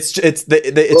 Seriously.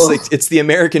 It's the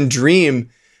American dream,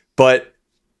 but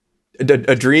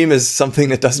a dream is something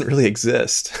that doesn't really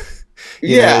exist.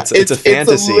 You know, it's a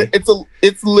fantasy.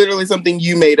 It's literally something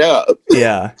you made up.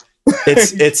 Yeah.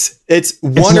 It's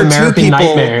one or two people.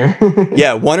 Nightmare.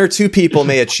 Yeah, one or two people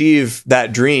may achieve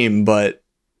that dream, but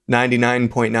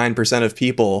 99.9% of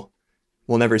people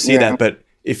will never see that. But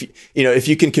if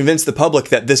you can convince the public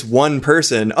that this one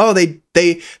person,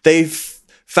 they've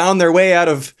found their way out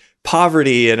of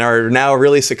poverty and are now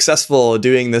really successful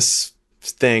doing this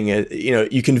thing, you know,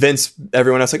 you convince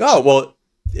everyone else like, oh, well,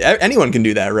 anyone can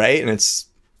do that, right? And it's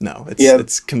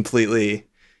completely,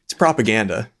 it's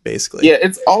propaganda, basically. Yeah,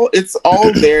 it's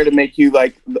all there to make you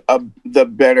like the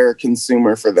better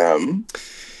consumer for them,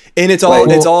 and it's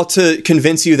all to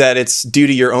convince you that it's due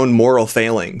to your own moral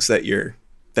failings that you're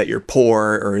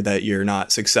poor or that you're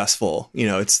not successful. You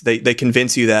know, it's they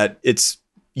convince you that it's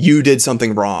you did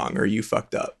something wrong or you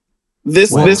fucked up.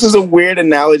 This is a weird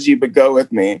analogy, but go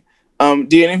with me.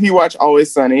 Do any of you watch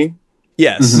Always Sunny?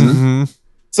 Yes. Mm-hmm.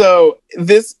 So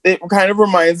it kind of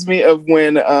reminds me of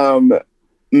when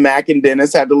Mac and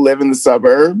Dennis had to live in the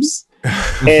suburbs,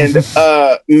 and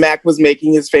Mac was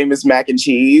making his famous mac and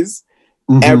cheese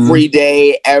every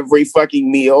day, every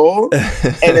fucking meal.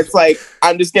 And it's like,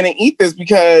 I'm just going to eat this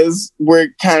because we're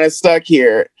kind of stuck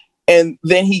here. And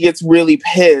then he gets really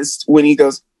pissed when he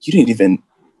goes, you didn't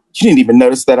even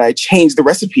notice that I changed the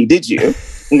recipe, did you?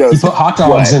 He goes, he put hot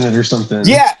dogs in it or something.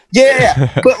 Yeah.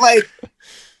 But like,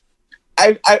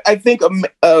 I think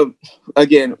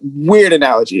again, weird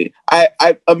analogy.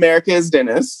 America is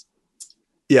Dennis.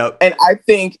 Yep. And I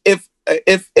think if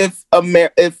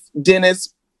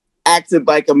Dennis acted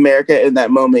like America in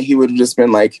that moment, he would have just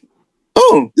been like,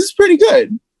 "Oh, this is pretty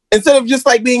good." Instead of just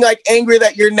like being like angry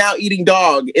that you're now eating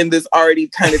dog in this already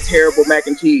kind of terrible mac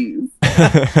and cheese.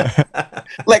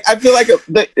 Like, I feel like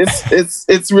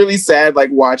it's really sad, like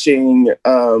watching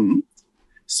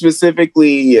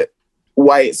specifically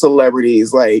white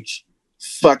celebrities like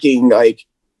fucking like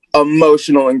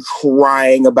emotional and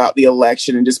crying about the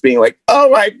election and just being like, "Oh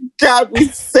my God, we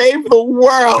saved the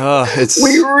world.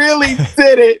 We really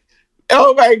did it.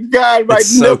 Oh my God, my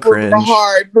nipples are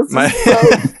hard. This is so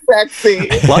sexy."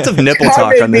 Lots of nipple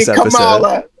talk on this episode.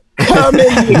 Kamala. Come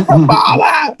in me,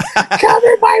 Kamala. Come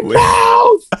in my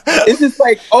mouth. It's just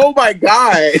like, oh my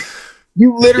God.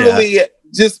 You literally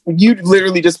just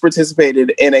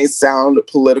participated in a sound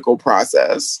political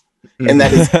process. And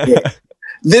that is it.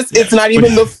 It's not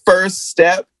even the first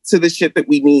step to the shit that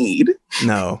we need.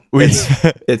 No.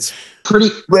 It's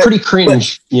pretty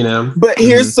cringe, you know. But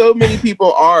here's so many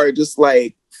people are just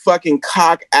like fucking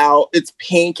cock out. It's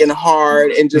pink and hard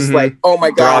and just like, oh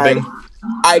my God. Throbbing.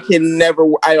 I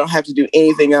don't have to do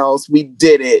anything else. We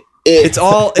did it. It's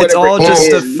all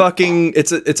just a fucking,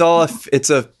 it's a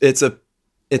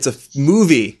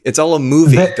movie. It's all a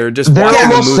movie. They're just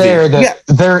watching a movie.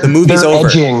 There. The movie's over.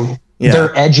 Edging. Yeah.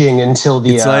 They're edging until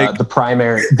the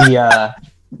primary,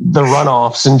 the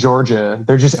runoffs in Georgia.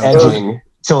 They're just edging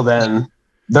till then.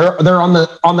 They're on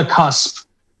the cusp.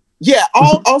 Yeah.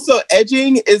 Also,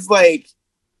 edging is like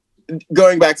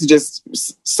going back to just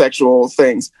sexual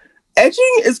things.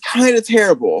 Edging is kind of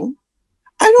terrible.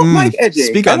 I don't like edging.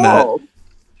 Speak on that.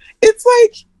 It's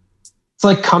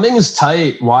like coming is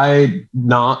tight. Why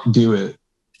not do it?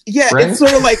 Yeah, right? It's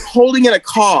sort of like holding in a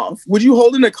cough. Would you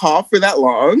hold in a cough for that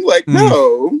long? Like,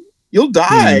 no, you'll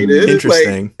die, dude.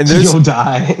 Interesting. Like, and you'll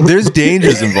die. There's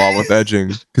dangers involved with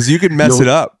edging because you could mess it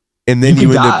up. And then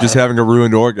you end up just having a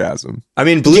ruined orgasm. I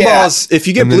mean, blue balls, if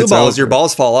you get blue balls, your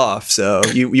balls fall off. So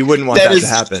you wouldn't want that to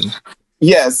happen.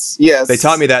 Yes. They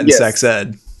taught me that in sex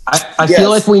ed. I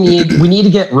feel like we need to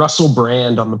get Russell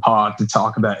Brand on the pod to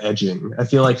talk about edging. I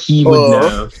feel like he would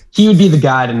know. He would be the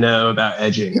guy to know about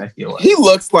edging, I feel like. He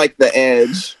looks like the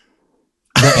Edge.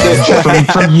 The Edge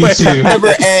from YouTube.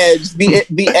 Never Edge.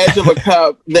 The edge of a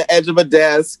cup. The edge of a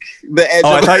desk. The edge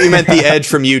I thought you meant the Edge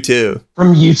from U2.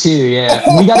 From U2,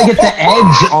 yeah. We got to get the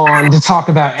Edge on to talk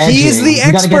about edging. He's the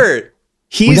expert.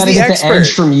 He's the expert. The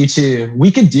Edge from U2.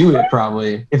 We could do it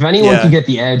probably. If anyone could get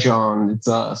the Edge on, it's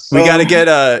us. We got to get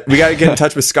in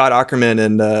touch with Scott Aukerman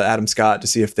and Adam Scott to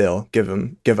see if they'll give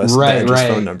us the Edge's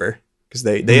phone number because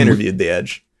they interviewed the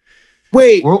Edge.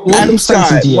 Wait, Adam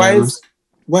Scott.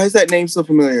 Why is that name so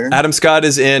familiar? Adam Scott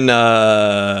is in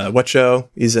what show?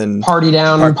 He's in Party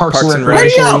Down, Parks and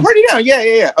Recreation. Party Down.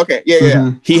 Yeah. Okay. Yeah.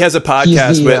 Mm-hmm. He has a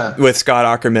podcast with Scott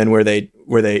Aukerman where they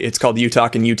it's called You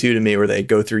Talking U2 to Me, where they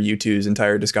go through U2's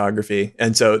entire discography.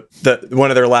 And so one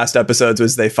of their last episodes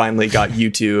was they finally got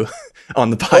U2 on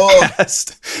the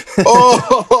podcast.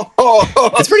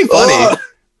 It's pretty funny.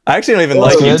 I actually don't even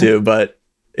like U2, but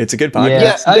it's a good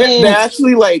podcast. Yeah, they're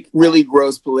actually like really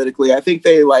gross politically. I think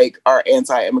they like are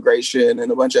anti-immigration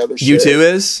and a bunch of other shit.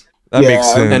 U2 is? That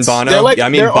makes sense. And Bono? Like,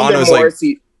 Bono's like...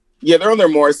 they're on their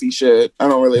Morrissey shit. I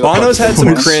don't really Bono's had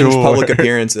some cringe public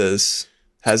appearances.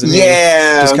 Hasn't he?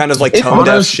 Yeah. Just kind of like tone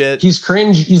deaf shit. He's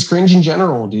cringe. He's cringe in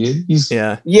general, dude.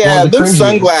 Yeah, them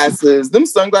sunglasses. Them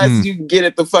sunglasses you can get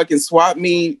at the fucking swap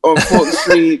meet on Fulton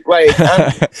Street. Like,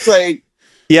 it's like...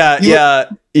 Yeah.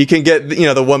 You can get,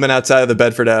 the woman outside of the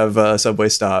Bedford Ave subway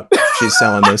stop. She's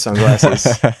selling those sunglasses.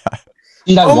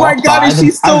 Dude, oh my God, is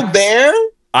she still there?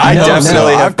 I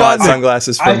definitely have bought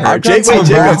sunglasses from her. Jacob,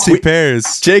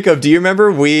 do you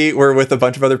remember we were with a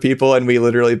bunch of other people and we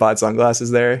literally bought sunglasses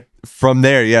there? From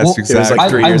there, yes, exactly. It was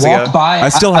like 3 years ago.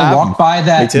 I walked by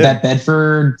that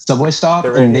Bedford subway stop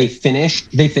and they finished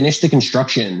the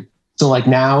construction. So like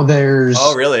now there's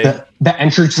the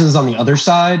entrances on the other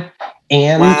side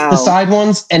and the side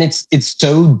ones, and it's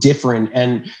so different.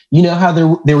 And you know how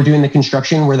they were doing the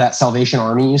construction where that Salvation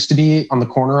Army used to be on the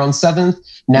corner on 7th?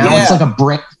 Now it's like a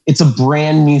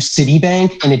brand new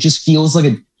Citibank, and it just feels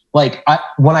like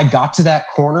when I got to that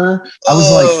corner, I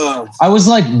was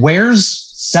like, where's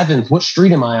 7th? What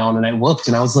street am I on? And I looked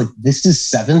and I was like, this is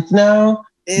 7th now?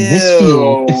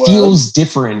 It feels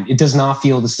different. It does not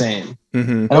feel the same.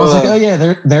 Mm-hmm. And I was like, oh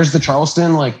yeah, there's the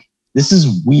Charleston. Like this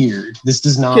is weird. This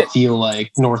does not feel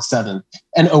like North 7th.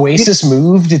 And Oasis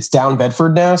moved. It's down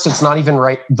Bedford now, so it's not even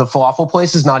right. The falafel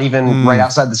place is not even right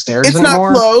outside the stairs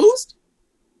anymore. It's not closed?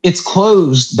 It's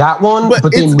closed, that one,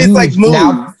 but they moved. Like moved.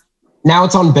 Now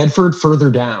it's on Bedford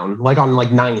further down, like on like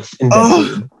 9th in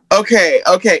Bedford. Okay.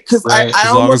 Because I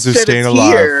almost said it's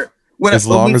here. As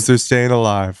long as they're staying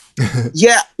alive.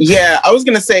 Yeah. I was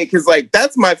gonna say because like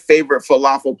that's my favorite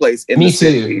falafel place in the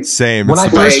city. Too. Same. When I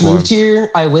first moved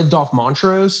here, I lived off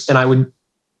Montrose, and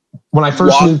when I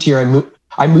first moved here,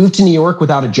 I moved to New York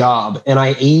without a job, and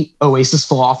I ate Oasis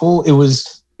falafel. It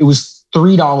was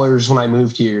 $3 when I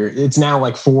moved here. It's now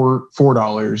like $4 or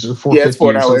 $4.50. Yeah, it's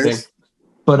 $4.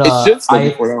 But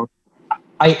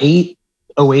I ate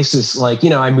Oasis, like,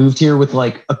 I moved here with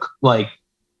like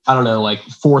I don't know, like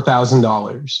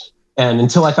 $4,000. And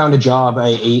until I found a job,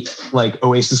 I ate like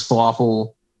Oasis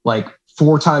falafel like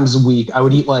 4 times a week. I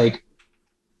would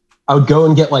go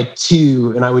and get like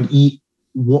 2, and I would eat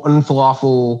 1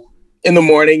 falafel in the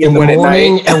morning and one at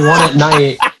night. And one at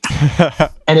night.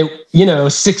 And it,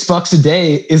 $6 a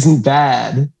day isn't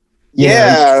bad. You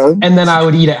know? And then I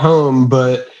would eat at home,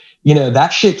 but that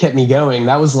shit kept me going.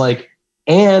 That was like,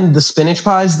 and the spinach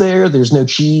pies there's no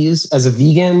cheese. As a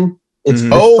vegan, it's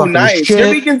nice. Shit.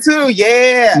 You're vegan too,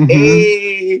 yeah.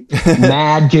 Hey.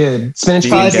 Mad good spinach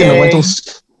pies and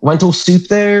the lentil soup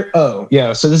there. Oh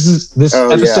yeah. So this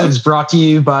episode is brought to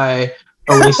you by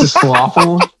Oasis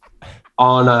Falafel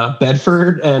on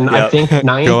Bedford, and I think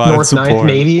North 9th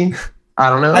maybe. I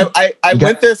don't know. I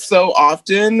went there so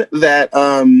often that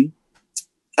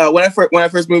when I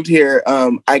first moved here,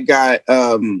 I got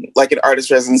like an artist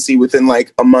residency within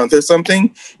like a month or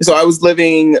something. So I was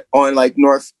living on like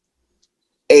North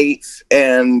 8th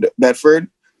and Bedford.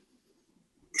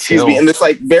 Excuse me, and this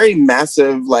like very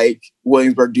massive like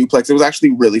Williamsburg duplex. It was actually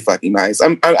really fucking nice.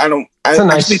 It's a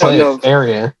nice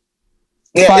area.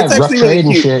 Yeah, it's actually really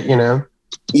cute. And shit,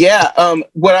 Yeah.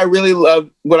 What I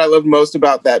loved most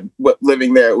about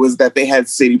living there was that they had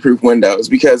city-proof windows,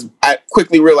 because I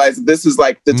quickly realized that this is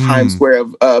like the Times Square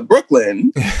of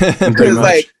Brooklyn. Because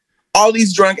like all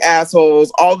these drunk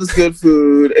assholes, all this good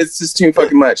food, it's just too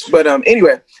fucking much. But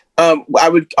anyway, I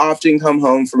would often come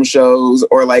home from shows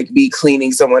or like be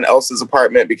cleaning someone else's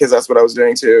apartment, because that's what I was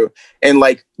doing too. And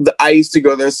like I used to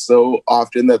go there so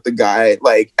often that the guy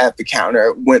like at the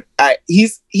counter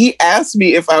he asked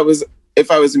me if I was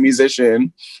a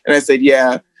musician, and I said,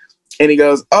 yeah. And he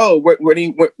goes, oh, when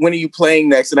are you playing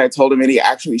next? And I told him, and he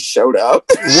actually showed up.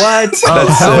 What?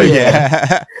 That's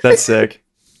sick. That's sick.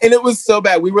 And it was so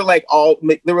bad. We were like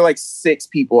there were like 6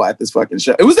 people at this fucking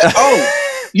show. It was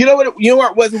you know what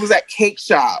it was? It was at Cake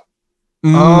Shop.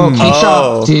 Cake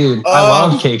Shop, dude. I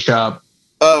love Cake Shop.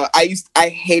 I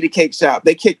hated Cake Shop.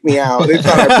 They kicked me out. They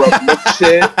thought I broke the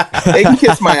shit. They can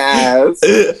kiss my ass.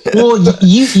 Well,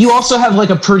 you also have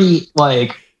like a pretty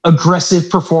like aggressive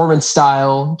performance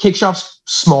style. Cake Shop's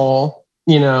small,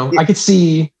 I could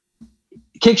see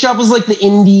Cake Shop was like the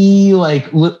indie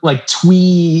like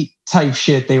twee type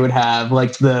shit they would have,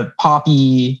 like the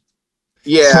poppy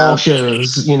small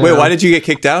shows. Wait, why did you get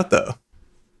kicked out though?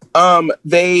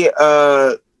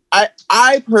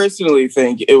 I personally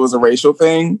think it was a racial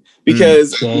thing,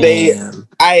 because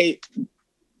I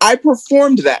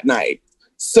performed that night,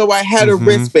 so I had a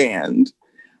wristband.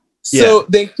 So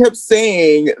they kept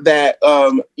saying that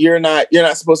you're not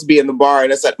supposed to be in the bar,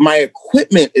 and it's like my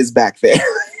equipment is back there.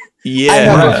 I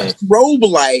have a strobe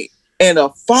light and a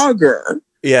fogger.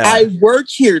 Yeah, I work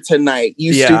here tonight.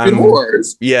 You stupid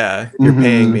whores. Yeah, you're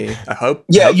paying me. I hope.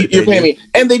 Yeah, you're paying me,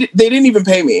 and they didn't even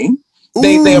pay me.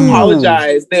 They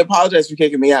apologized. They apologized for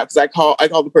kicking me out, because I called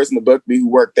the person that booked me who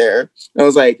worked there. And I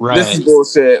was like, this is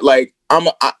bullshit. Like,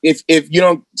 if you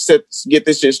don't get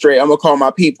this shit straight, I'm gonna call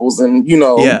my peoples, and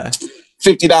 $50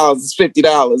 is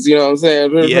 $50. You know what I'm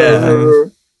saying?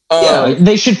 Yeah,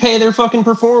 they should pay their fucking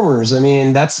performers. I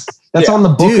mean, that's on the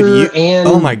booker and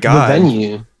the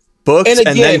venue. Booked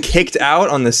and then kicked out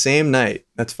on the same night.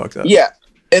 That's fucked up. Yeah.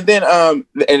 And then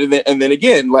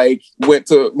again, like went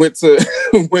to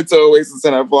Oasis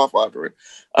and I flop opera.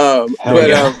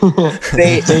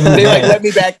 They like let me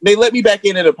back. They let me back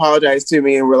in and apologized to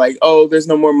me, and were like, "Oh, there's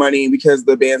no more money because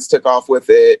the bands took off with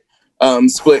it.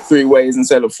 Split 3 ways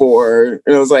instead of 4."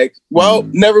 And I was like, "Well,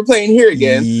 never playing here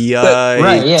again."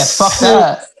 Yikes. Fuck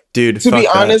that, dude. To be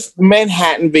honest,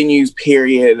 Manhattan venues,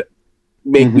 period,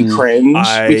 make me cringe,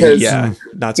 because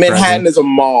Manhattan is a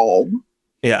mall.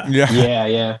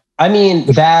 Yeah. I mean,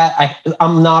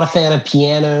 I'm not a fan of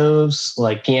pianos.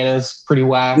 Like, pianos pretty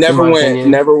whack. Never went.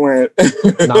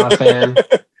 Not a fan.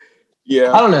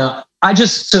 Yeah. I don't know.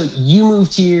 So you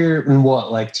moved here in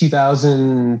what, like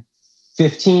 2000?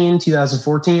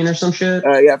 2014 or some shit.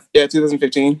 Yeah,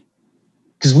 2015.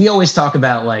 Because we always talk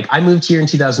about like I moved here in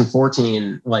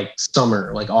 2014, like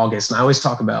summer, like August, and I always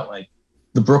talk about like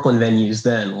the Brooklyn venues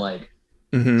then, like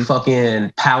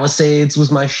fucking Palisades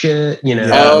was my shit, you know.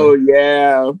 Oh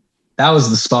yeah, that was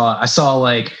the spot. I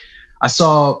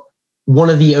saw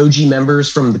one of the OG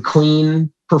members from the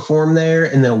Queen perform there,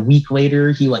 and then a week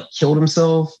later he like killed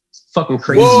himself. It's fucking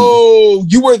crazy. Whoa,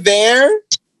 you were there?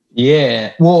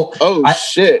 Yeah. Well,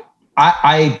 shit.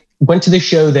 I went to the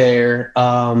show there.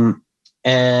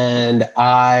 And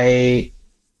I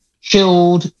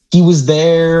chilled. He was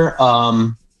there.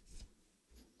 I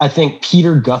think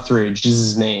Peter Guthridge is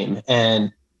his name.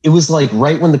 And it was like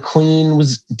right when the Queen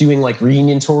was doing like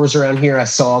reunion tours around here. I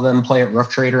saw them play at Rough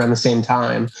Trade around the same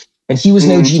time. And he was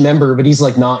an OG member, but he's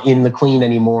like not in the Queen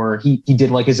anymore. He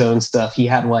did like his own stuff. He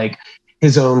had like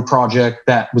his own project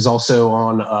that was also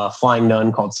on Flying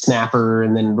Nun called Snapper,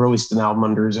 and then released an album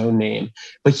under his own name.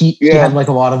 But he had like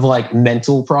a lot of like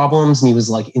mental problems, and he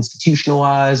was like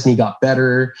institutionalized, and he got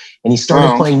better, and he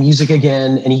started playing music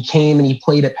again. And he came and he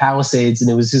played at Palisades,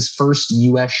 and it was his first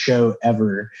US show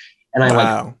ever. And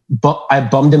I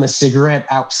bummed him a cigarette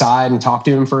outside and talked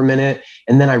to him for a minute.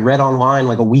 And then I read online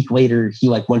like a week later, he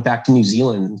like went back to New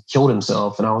Zealand and killed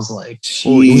himself. And I was like, it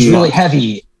was really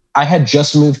heavy. I had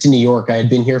just moved to New York. I had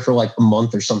been here for like a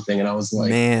month or something. And I was like,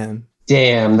 man,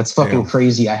 damn, that's fucking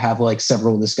crazy. I have like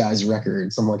several of this guy's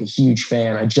records. I'm like a huge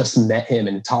fan. I just met him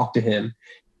and talked to him.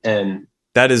 And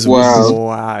that is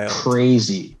wild.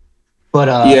 Crazy. But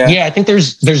I think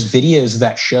there's videos of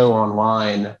that show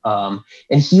online.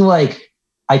 And he like,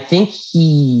 I think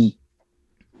he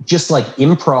just like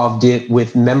improv'd it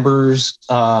with members.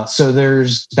 So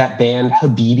there's that band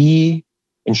Habibi,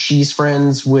 and she's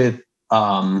friends with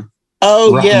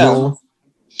Raheel.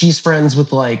 She's friends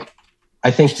with like,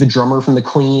 I think the drummer from the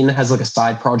Queen has like a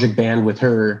side project band with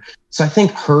her. So I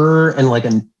think her and like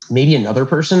maybe another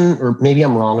person, or maybe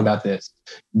I'm wrong about this,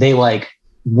 they like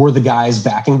were the guys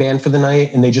backing band for the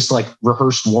night, and they just like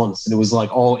rehearsed once, and it was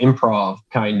like all improv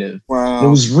kind of. Wow. It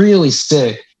was really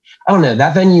sick. I don't know.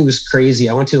 That venue was crazy.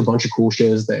 I went to a bunch of cool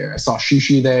shows there. I saw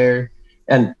Shushu there,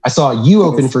 and I saw you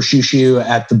open for Shushu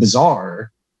at the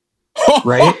Bazaar.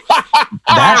 Right?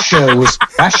 that show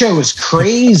was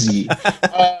crazy.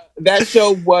 That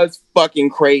show was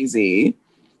fucking crazy.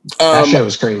 That show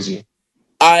was crazy.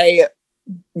 I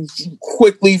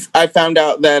found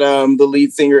out that the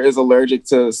lead singer is allergic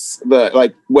to the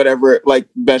like whatever, like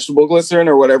vegetable glycerin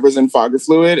or whatever's in fogger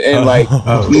fluid, and like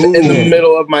in the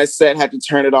middle of my set had to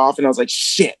turn it off, and I was like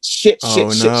shit.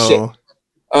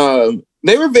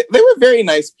 They were very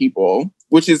nice people,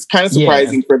 which is kind of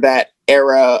surprising for that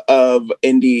era of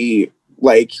indie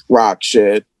like rock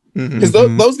shit, because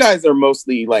those guys are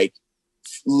mostly like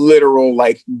literal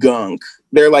like gunk.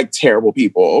 They're like terrible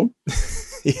people.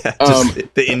 Yeah, just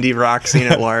the indie rock scene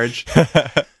at large.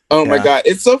 My god,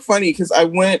 it's so funny because I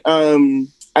went. I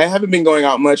haven't been going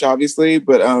out much, obviously,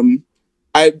 but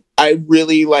I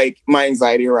really like my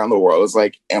anxiety around the world is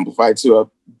like amplified to a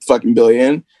fucking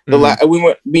billion.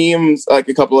 Me and like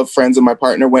a couple of friends and my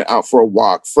partner went out for a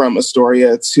walk from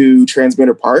Astoria to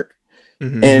Transmitter Park,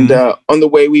 and on the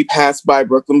way we passed by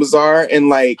Brooklyn Bazaar, and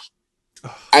like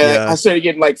I started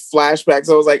getting like flashbacks.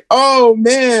 I was like, oh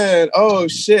man, oh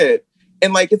shit.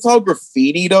 And like it's all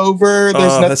graffitied over.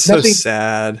 There's that's nothing so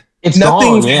sad. It's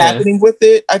nothing's happening with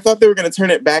it. I thought they were going to turn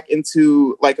it back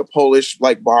into like a Polish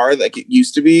like bar like it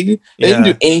used to be. They didn't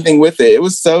do anything with it. It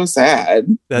was so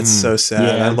sad. That's so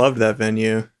sad. Yeah. I loved that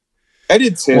venue. I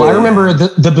did too. Well, I remember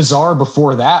the Bazaar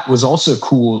before that was also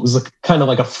cool. It was like kind of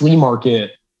like a flea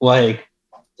market. Like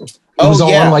it was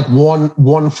all on like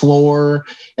one floor,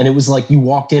 and it was like you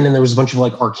walked in and there was a bunch of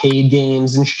like arcade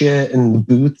games and shit, and the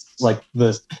booths, like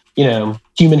the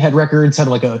Human Head Records had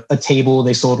like a table.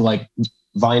 They sold like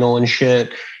vinyl and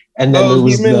shit. And then there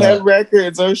was Human Head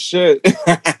Records. Oh shit.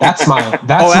 that's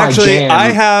my jam. I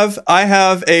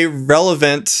have a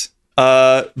relevant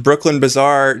Brooklyn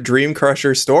Bazaar Dream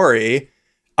Crusher story.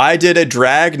 I did a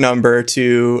drag number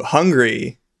to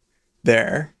Hungry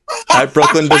there at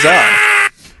Brooklyn Bazaar.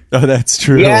 Oh, that's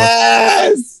true.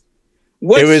 Yes.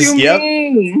 What you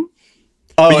mean?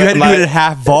 But you had to do it at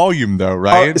half volume, though,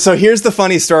 right? So here's the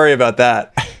funny story about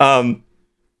that.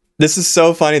 This is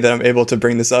so funny that I'm able to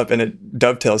bring this up, and it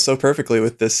dovetails so perfectly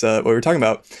with this what we were talking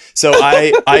about. So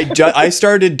I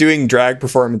started doing drag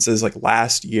performances like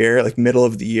last year, like middle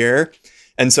of the year,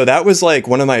 and so that was like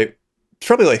one of my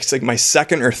probably like my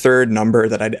second or third number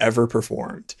that I'd ever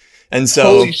performed. And so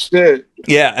holy shit,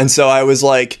 yeah. And so I was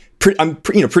like, I'm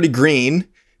pretty green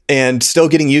and still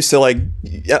getting used to like,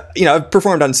 I've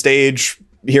performed on stage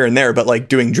here and there, but like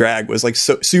doing drag was like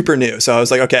so super new. So I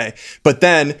was like, okay. But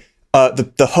then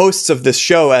the hosts of this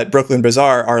show at Brooklyn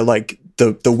Bazaar are like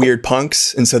the weird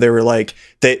punks, and so they were like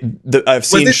I've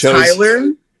seen shows.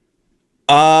 Tyler?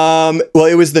 Well,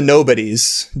 it was the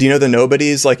Nobodies. Do you know the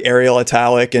Nobodies, like Ariel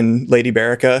Italic and Lady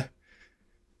Berica?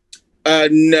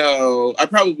 No, I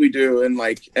probably do, and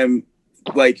like am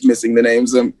like missing the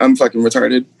names. I'm fucking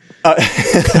retarded.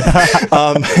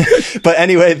 But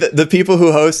anyway, the people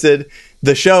who hosted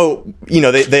the show, you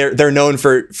know, they're known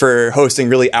for hosting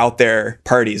really out there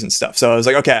parties and stuff. So I was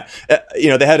like, okay, you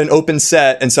know, they had an open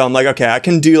set, and so I'm like, okay, I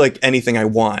can do like anything I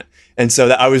want. And so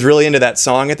I was really into that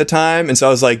song at the time, and so I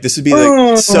was like, this would be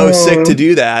like so sick to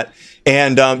do that.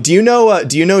 And do you know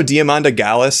Diamanda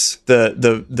Gallus?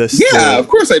 Of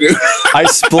course I do. I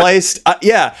spliced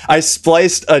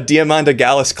a Diamanda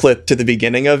Gallus clip to the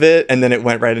beginning of it, and then it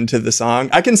went right into the song.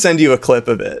 I can send you a clip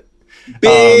of it.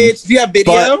 Bitch, do you have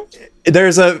video?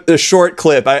 There's a short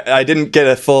clip. I didn't get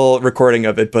a full recording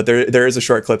of it, but there is a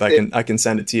short clip. I can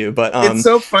send it to you. But it's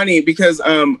so funny because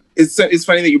it's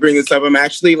funny that you bring this up. I'm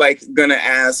actually like gonna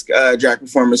ask drag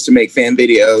performers to make fan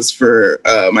videos for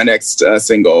my next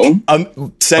single.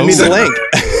 Send me the link.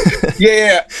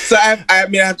 Yeah. So I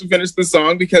mean I have to finish the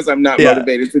song because I'm not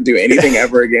motivated to do anything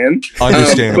ever again.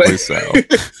 Understandably so.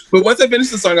 But once I finish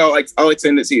the song, I'll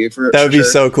send it to you for. That would be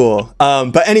so cool.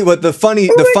 But anyway, the funny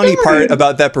part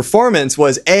about that performance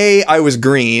was I was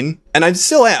green, and I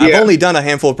still am. I've only done a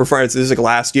handful of performances like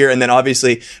last year, and then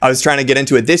obviously I was trying to get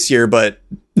into it this year, but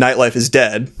nightlife is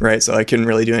dead, right? So I couldn't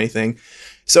really do anything.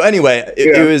 So anyway,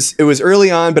 it was early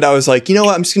on, but I was like, you know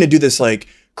what? I'm just gonna do this like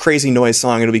crazy noise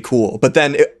song. It'll be cool. But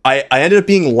then I ended up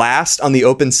being last on the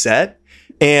open set.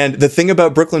 And the thing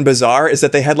about Brooklyn Bazaar is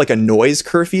that they had like a noise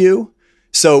curfew.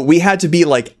 So we had to be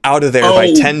like out of there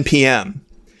by 10 p.m.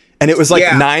 And it was like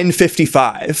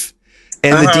 9:55.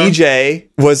 And the DJ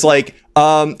was like,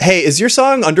 hey, is your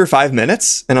song under 5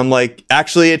 minutes? And I'm like,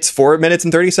 actually, it's 4 minutes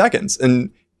and 30 seconds.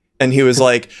 And he was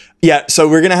like, yeah, so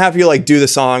we're going to have you like do the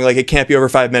song. Like it can't be over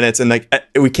 5 minutes. And like,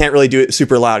 we can't really do it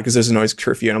super loud because there's a noise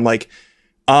curfew. And I'm like,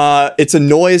 it's a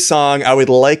noise song. I would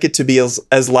like it to be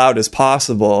as loud as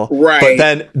possible. Right.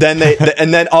 But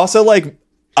then also like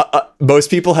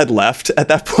most people had left at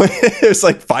that point. It was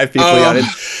like 5 people yelled.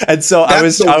 And so I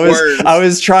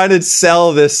was trying to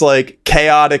sell this like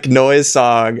chaotic noise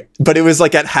song, but it was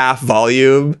like at half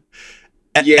volume.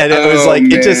 And it was like,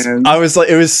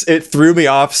 it threw me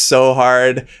off so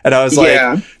hard. And I was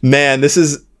like, man, this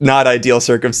is not ideal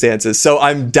circumstances. So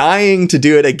I'm dying to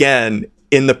do it again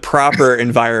in the proper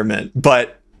environment.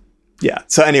 But yeah.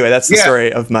 So anyway, that's the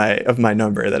story of my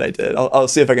number that I did. I'll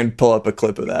see if I can pull up a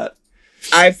clip of that.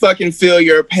 I fucking feel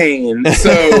your pain.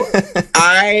 So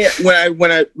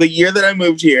when the year that I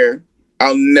moved here,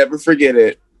 I'll never forget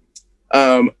it.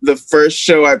 The first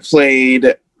show I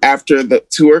played after the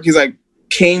tour, because I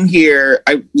came here,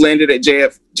 I landed at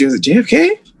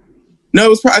JFK?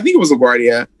 No, I think it was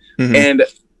LaGuardia. Mm-hmm. And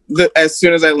as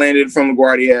soon as I landed from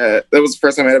LaGuardia, that was the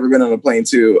first time I'd ever been on a plane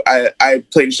too. I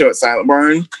played a show at Silent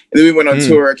Barn, and then we went on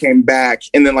tour, came back,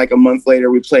 and then like a month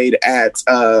later we played at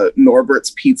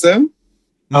Norbert's Pizza.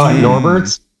 Oh, at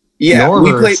Norbert's? Yeah.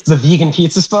 Norbert's, we played the vegan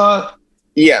pizza spot?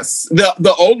 Yes.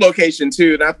 The old location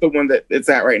too, not the one that it's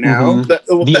at right now.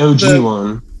 Mm-hmm. The OG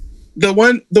one.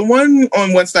 The one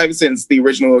on West Stuyvesant's the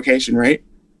original location, right?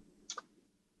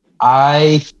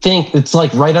 I think it's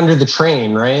like right under the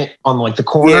train, right? On like the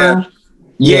corner.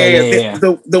 Yeah.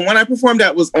 The one I performed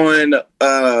at was on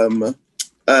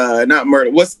not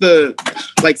Myrtle. What's the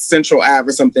like Central Ave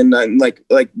or something? Like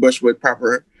Bushwood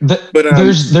proper. But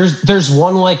there's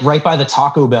one like right by the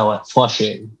Taco Bell at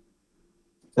Flushing.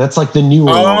 That's like the new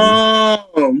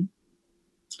one.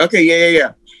 Okay,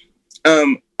 yeah.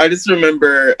 I just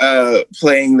remember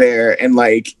playing there, and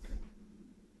like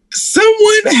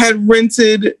someone had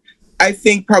rented, I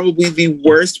think probably the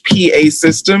worst PA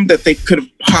system that they could have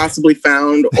possibly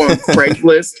found on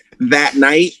Craigslist that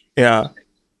night. Yeah.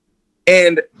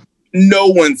 And no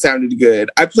one sounded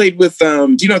good. I played with,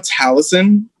 do you know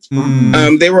Taliesin?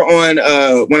 Mm. They were on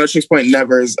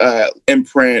 106.Never's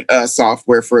imprint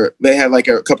software they had like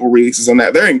a couple releases on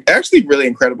that. They're actually really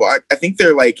incredible. I think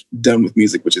they're like done with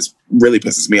music, which is really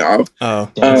pisses me off.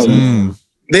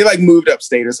 They like moved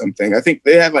upstate or something. I think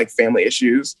they had like family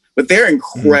issues, but they're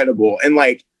incredible. And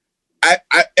like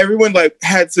everyone like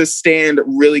had to stand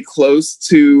really close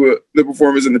to the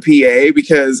performers in the PA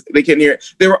because they couldn't hear it.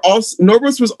 They were also,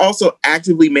 Norbert's was also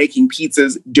actively making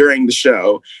pizzas during the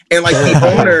show. And like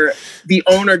the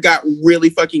owner got really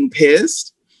fucking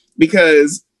pissed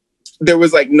because there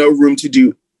was like no room to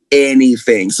do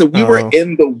anything. So we were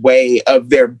in the way of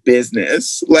their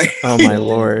business. Like, oh my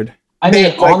Lord. I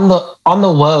mean, on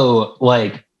the low,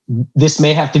 like this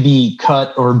may have to be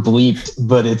cut or bleeped,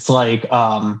 but it's like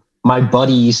my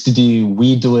buddy used to do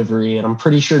weed delivery, and I'm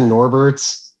pretty sure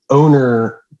Norbert's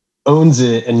owner owns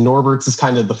it, and Norbert's is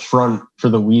kind of the front for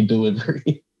the weed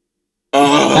delivery.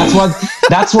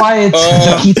 That's why it's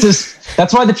the pizza's.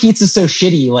 That's why the pizza's so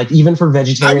shitty. Like even for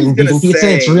vegetarian and vegan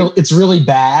pizza, it's really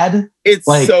bad. It's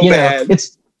like, so bad.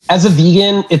 It's as a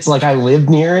vegan, it's like I live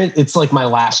near it. It's like my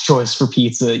last choice for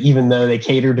pizza, even though they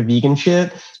cater to vegan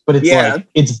shit. But it's like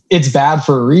it's bad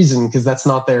for a reason because that's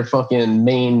not their fucking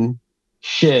main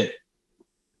shit.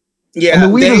 Yeah, and the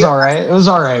weed was all right. It was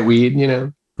all right weed, you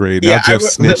know. Great. Now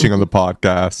just snitching on the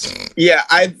podcast. Yeah,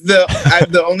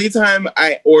 the only time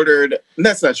I ordered,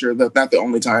 that's not true, that's not the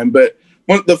only time, but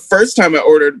the first time I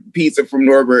ordered pizza from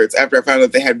Norbert's after I found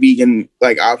out they had vegan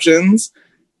like options,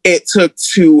 it took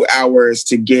 2 hours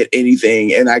to get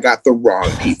anything, and I got the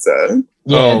wrong pizza.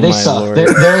 Yeah, they suck.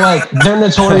 They're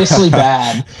notoriously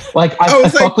bad. Like I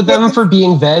fuck with them for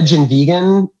being veg and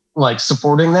vegan, like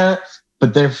supporting that.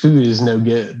 But their food is no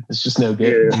good. It's just no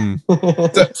good. Yeah.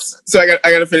 so I got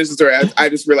to finish the story. I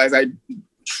just realized I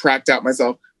tracked out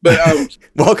myself. But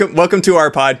welcome to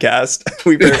our podcast.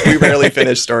 We barely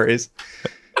finish stories.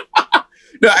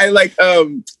 No, I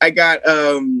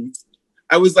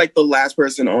was like the last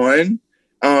person on.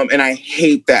 And I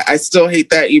hate that. I still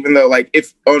hate that, even though like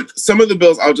if on some of the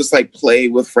bills I'll just like play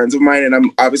with friends of mine, and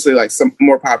I'm obviously like some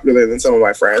more popular than some of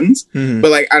my friends. Mm-hmm. But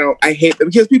like I hate them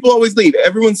because people always leave.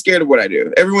 Everyone's scared of what I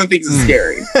do. Everyone thinks it's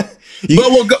scary. You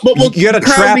gotta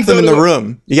trap them in the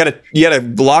room. You gotta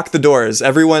lock the doors.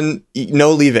 Everyone,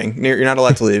 no leaving. You're not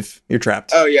allowed to leave. You're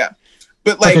trapped. Oh yeah.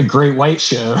 But like a Great White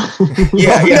show.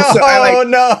 Yeah.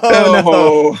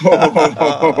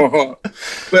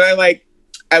 But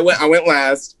I went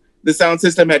last. The sound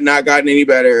system had not gotten any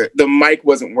better. The mic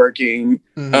wasn't working.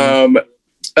 Mm-hmm.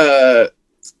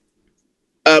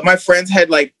 My friends had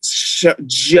like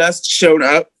just shown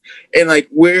up, and like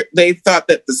they thought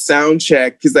that the sound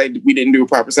check, because we didn't do a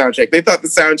proper sound check. They thought the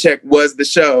sound check was the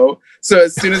show. So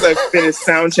as soon as I finished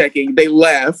sound checking, they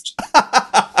left.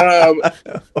 Then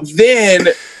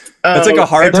it's like a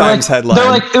Hard Times headline. They're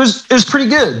like, it was pretty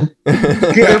good.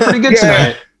 They were pretty good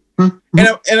tonight.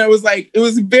 And I was like, it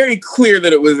was very clear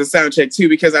that it was a sound check too,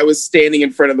 because I was standing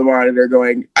in front of the monitor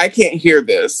going, I can't hear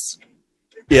this.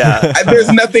 Yeah.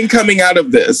 There's nothing coming out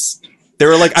of this. They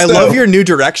were like, I love your new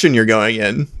direction you're going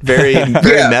in. Very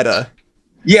meta.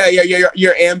 Yeah.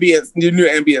 Your ambient, your new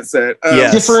ambient set.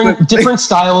 Different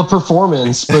style of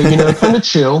performance, but kind of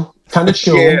chill.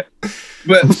 Yeah.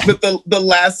 But the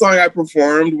last song I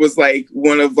performed was like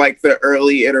one of like the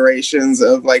early iterations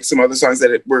of like some other songs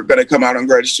that were going to come out on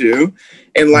Grudge 2.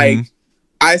 And like,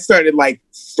 I started like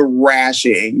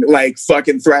thrashing, like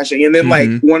fucking thrashing. And then like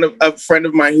a friend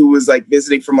of mine who was like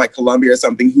visiting from like Colombia or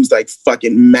something, who's like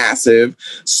fucking massive,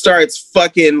 starts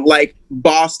fucking like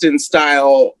Boston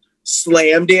style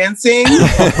slam dancing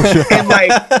and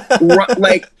like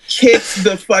kicks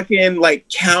the fucking like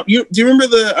count. Do you remember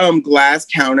the glass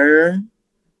counter?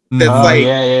 That's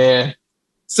yeah.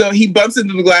 So he bumps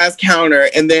into the glass counter,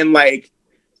 and then like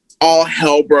all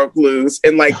hell broke loose.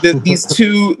 And like these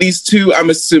two, I'm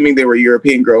assuming they were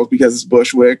European girls because it's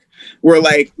Bushwick, were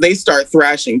like they start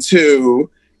thrashing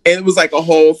too, and it was like a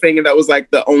whole thing. And that was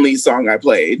like the only song I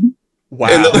played. Wow.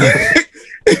 And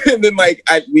then like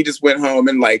we just went home,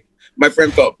 and like my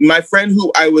friend who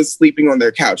I was sleeping on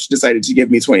their couch decided to give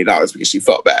me $20 because she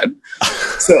felt bad.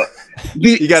 So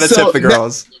you got to tip the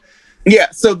girls.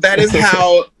 So that is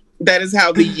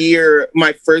how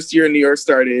my first year in New York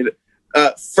started.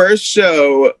 First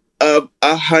show of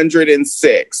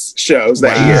 106 shows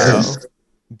that year.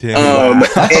 Damn.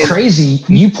 That's crazy.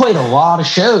 You played a lot of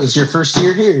shows your first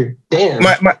year here. Damn.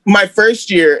 My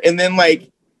first year, and then like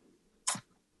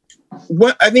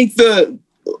what I think the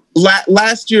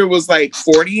last year was like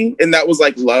 40, and that was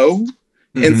like low.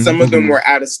 And some of them were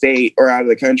out of state or out of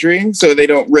the country, so they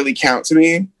don't really count to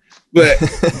me. But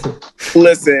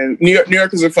listen, New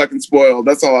Yorkers are fucking spoiled.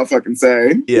 That's all I'll fucking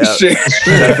say. Yeah,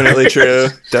 definitely true.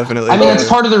 Definitely. I mean, that's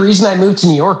part of the reason I moved to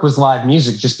New York was live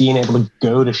music, just being able to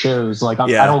go to shows. Like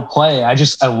I don't play. I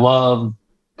love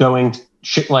going to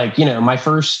like, when I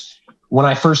first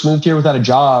moved here without a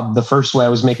job, the first way I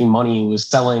was making money was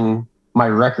selling my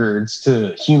records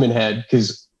to Human Head,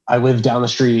 because I lived down the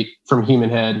street from Human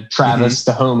Head. Travis,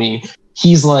 the homie,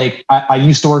 he's like, I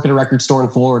used to work at a record store in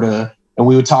Florida. And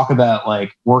we would talk about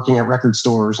like working at record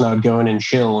stores, and I would go in and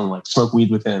chill and like smoke weed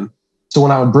with him. So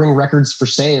when I would bring records for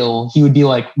sale, he would be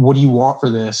like, what do you want for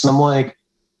this? And I'm like,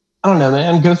 I don't know,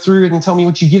 man, go through it and tell me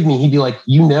what you give me. He'd be like,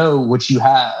 you know what you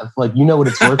have. Like, you know what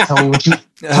it's worth. Tell me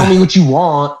what you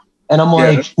want. And I'm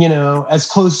like, you know, as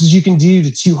close as you can do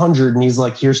to 200. And he's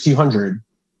like, here's 200.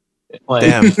 Like,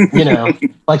 damn. You know,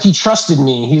 like he trusted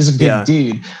me. He's a good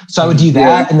dude. So I would do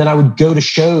that. And then I would go to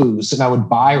shows and I would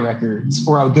buy records,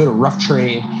 or I would go to Rough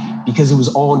Trade because it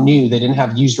was all new. They didn't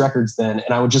have used records then.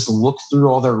 And I would just look through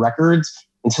all their records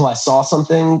until I saw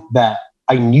something that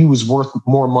I knew was worth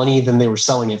more money than they were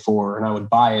selling it for. And I would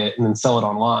buy it and then sell it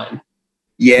online.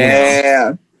 Yeah. You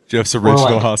know? Jeff's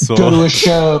original hustle. Go to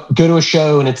a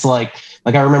show and it's like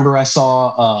I remember I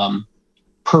saw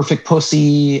Perfect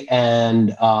Pussy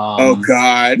and oh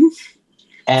god,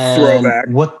 and throwback.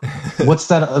 What's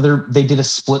that other? They did a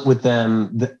split with them,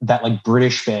 that like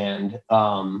British band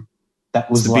that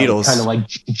was the like Beatles. kind of like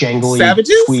jangly,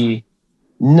 Savages? twee.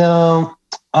 No,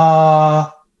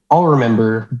 I'll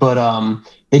remember, but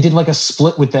they did like a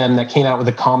split with them that came out with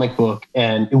a comic book,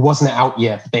 and it wasn't out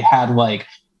yet. But they had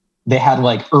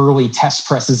like early test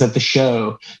presses at the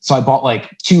show, so I bought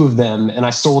like 2 of them, and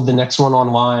I sold the next one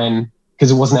online because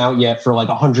it wasn't out yet for like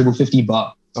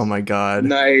 $150. Oh my god,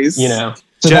 nice. You know,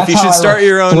 so Jeff, you should start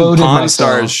your own Pawn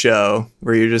Stars myself. show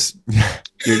where you're just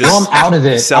Well, I'm out of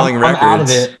it. Selling records. I'm out of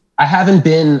it. I haven't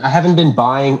been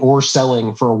buying or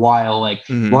selling for a while. Like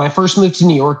when I first moved to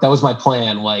New York, that was my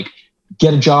plan. Like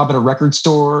get a job at a record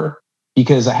store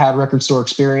because I had record store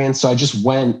experience. So I just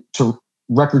went to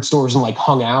record stores and like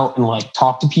hung out and like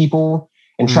talked to people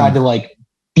and tried to like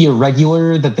be a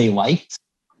regular that they liked,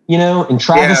 you know. And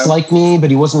Travis liked me,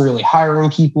 but he wasn't really hiring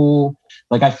people.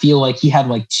 Like I feel like he had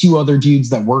like 2 other dudes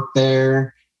that worked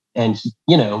there, and he,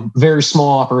 you know, very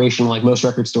small operation. Like most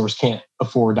record stores can't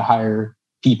afford to hire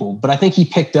people. But I think he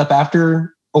picked up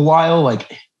after a while.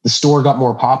 Like the store got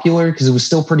more popular because it was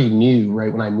still pretty new,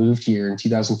 right? When I moved here in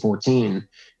 2014,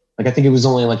 like I think it was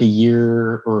only like a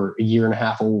year or a year and a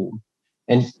half old.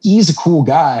 And he's a cool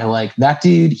guy. Like that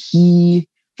dude, he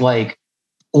like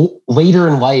later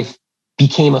in life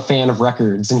became a fan of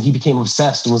records, and he became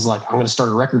obsessed and was like, I'm going to start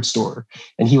a record store.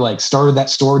 And he like started that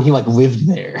store and he like lived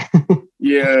there.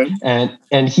 Yeah.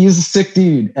 And he's a sick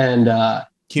dude. And I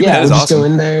would just go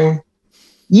in there.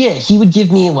 Yeah. He would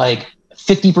give me like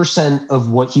 50%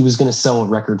 of what he was going to sell a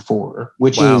record for,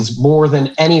 which is more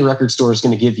than any record store is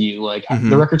going to give you. Like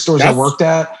the record stores I worked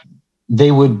at,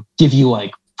 they would give you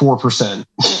like 4%,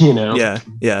 you know? Yeah.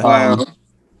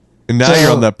 And now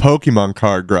you're on that Pokemon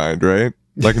card grind, right?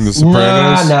 Like in The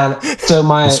Sopranos? Nah. So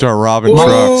you start robbing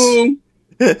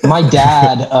trucks. My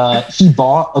dad, he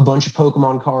bought a bunch of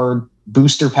Pokemon card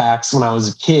booster packs when I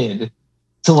was a kid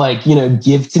to like, you know,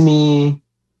 give to me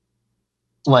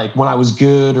like when I was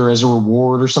good or as a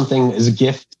reward or something as a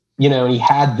gift, you know, and he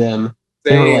had them.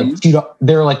 They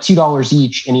were like $2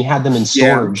 each, and he had them in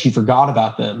storage. He forgot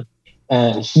about them,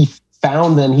 and he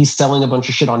found them. He's selling a bunch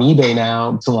of shit on eBay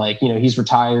now to like, you know, he's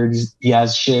retired. He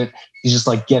has shit. He's just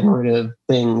like getting rid of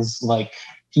things. Like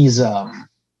he's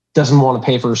doesn't want to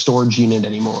pay for a storage unit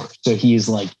anymore. So he's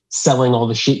like selling all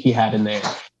the shit he had in there.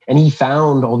 And he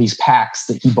found all these packs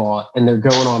that he bought, and they're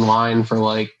going online for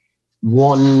like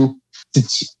 $1,000 to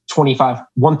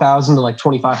like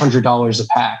 $2,500 a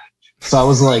pack. So I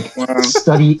was like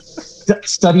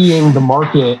studying the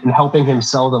market and helping him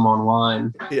sell them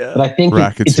online. Yeah. But I think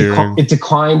it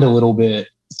declined a little bit,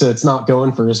 so it's not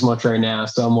going for as much right now.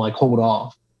 So I'm like, hold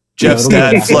off. Jeff's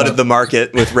dad flooded the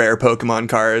market with rare Pokemon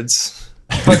cards.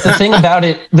 But the thing about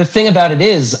it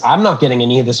is, I'm not getting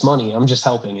any of this money. I'm just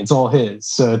helping. It's all his.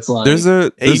 So it's like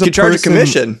you could charge a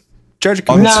commission.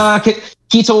 Nah,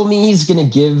 he told me he's gonna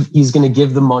give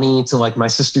the money to like my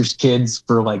sister's kids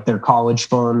for like their college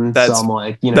fund. So I'm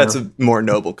like, you know, that's a more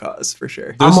noble cause for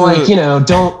sure. I'm like, you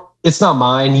know, it's not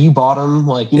mine. You bought them.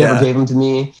 Like you never gave them to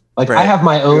me. Like I have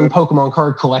my own Pokemon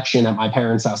card collection at my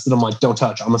parents' house that I'm like, don't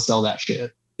touch. I'm gonna sell that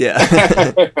shit. Yeah.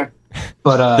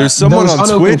 But there's someone on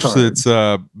Twitch that's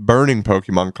burning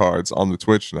Pokemon cards on the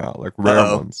Twitch now, like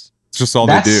rare ones. It's just all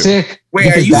that's they do. Sick.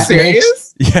 Wait, are you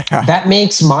serious? That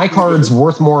makes my cards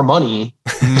worth more money.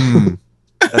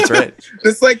 That's right.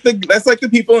 That's like the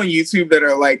people on YouTube that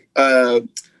are like,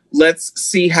 let's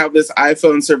see how this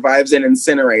iPhone survives an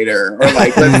incinerator, or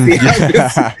like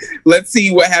let's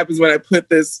see what happens when I put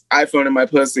this iPhone in my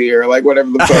pussy, or like whatever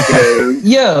the fuck it is.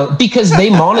 Yeah, because they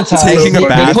monetize taking a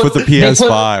bath with the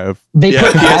PS5. They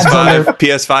put ads on their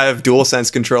PS5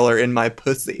 DualSense controller in my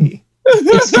pussy.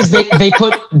 It's because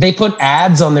they put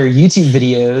ads on their YouTube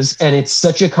videos, and it's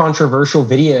such a controversial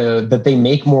video that they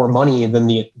make more money than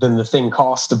the thing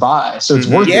costs to buy. So it's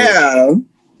worth it. Yeah,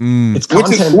 it's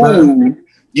content. Bro.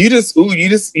 You just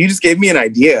gave me an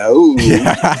idea. Ooh.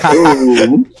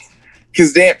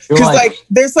 Because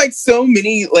there's like so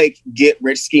many like get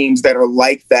rich schemes that are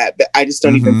like that I just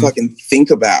don't even fucking think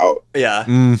about. Yeah.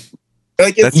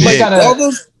 Like it's like all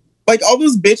like all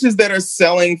those bitches that are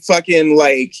selling fucking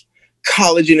like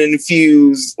collagen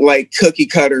infused like cookie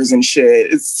cutters and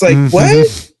shit. It's like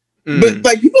what? But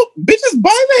like bitches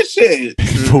buy that shit.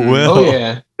 Oh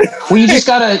yeah. Well, you just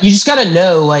gotta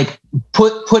know, like,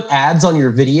 put ads on your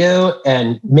video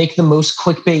and make the most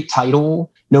clickbait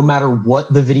title, no matter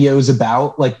what the video is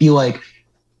about. Like, be like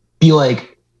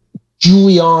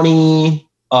Giuliani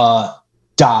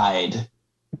died.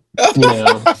 You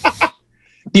know.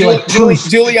 Be like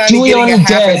Giuliani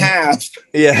dead. Half.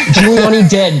 Yeah. Giuliani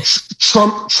dead.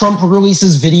 Trump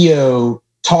releases video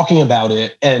talking about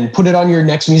it and put it on your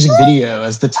next music video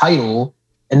as the title,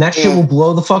 and that shit will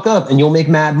blow the fuck up, and you'll make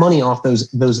mad money off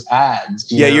those ads.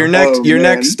 Yeah, your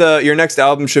next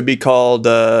album should be called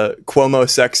Cuomo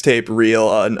Sex Tape Reel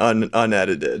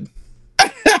Unedited.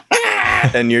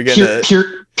 And you're gonna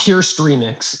pure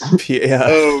streamix. Yeah.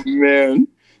 Oh man.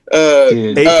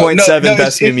 8.7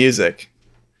 best new music.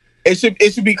 It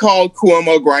should be called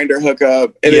Cuomo Grindr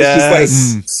Hookup, and it's just like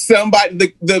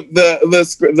somebody. The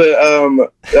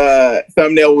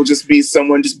thumbnail will just be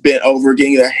someone just bent over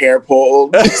getting their hair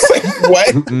pulled. It's like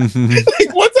what?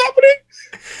 Like what's happening?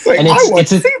 It's like, I want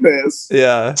to see this.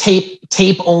 Yeah.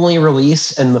 Tape only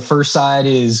release, and the first side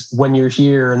is when you're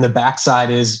here, and the back side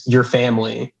is your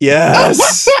family.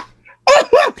 Yes.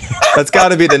 That's got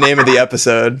to be the name of the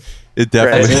episode. It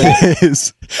definitely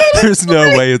is. There's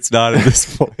no way it's not at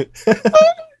this point. Oh my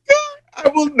God. I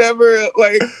will never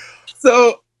like.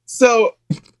 So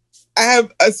I have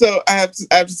to.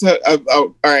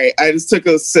 All right. I just took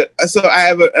a sip. So I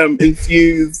have a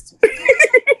infused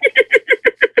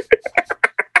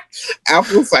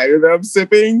apple cider that I'm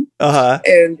sipping,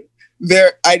 and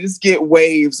I just get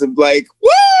waves of like, woo!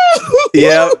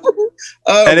 Yeah,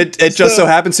 and it just so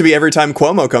happens to be every time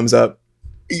Cuomo comes up.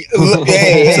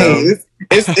 Hey,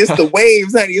 it's the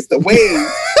waves, honey. It's the waves.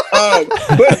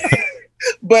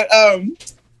 But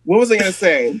what was I gonna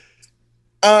say?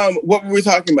 What were we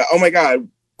talking about? Oh my God,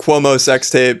 Cuomo Sex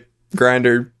Tape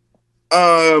Grindr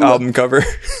album cover.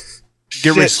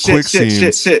 Get rich quick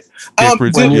scene. Shit.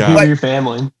 When you hear your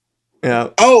family.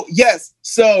 Yeah. Oh yes.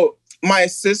 So my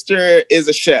sister is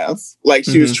a chef. Like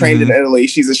she was trained in Italy.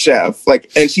 She's a chef. Like,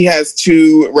 and she has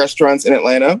 2 restaurants in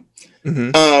Atlanta.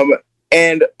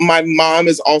 And my mom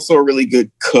is also a really good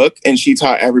cook, and she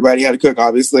taught everybody how to cook.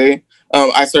 Obviously,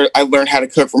 I learned how to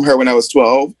cook from her when I was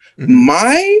 12.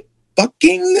 My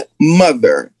fucking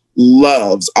mother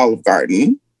loves Olive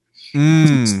Garden.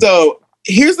 So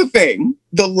here's the thing: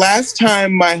 the last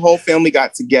time my whole family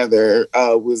got together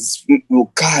was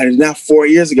now 4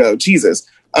 years ago. Jesus,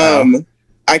 I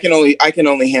can only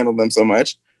handle them so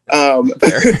much.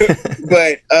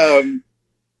 But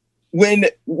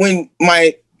when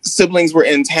my siblings were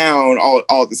in town all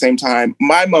at the same time,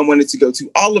 my mom wanted to go to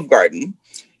Olive Garden,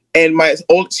 and my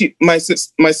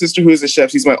sister, who is a chef,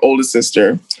 she's my oldest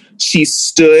sister, she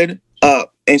stood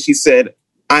up and she said,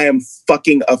 I am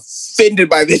fucking offended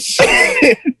by this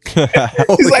shit.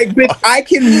 She's like, bitch, I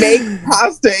can make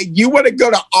pasta and you want to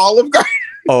go to Olive Garden?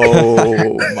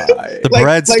 Oh my. The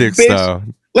breadsticks bitch, though.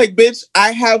 Like, bitch,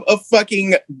 I have a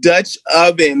fucking Dutch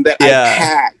oven that I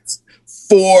packed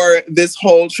for this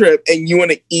whole trip, and you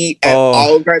want to eat at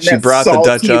Olive Garden? She brought the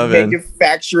Dutch oven,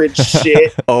 manufactured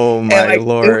shit. Oh my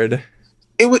Lord!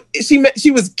 She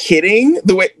was kidding.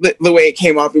 The way it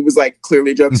came off, it was like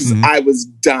clearly a joke. I was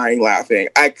dying laughing.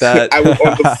 I was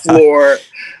on the floor.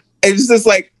 It's just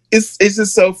like it's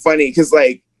just so funny because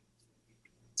like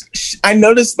I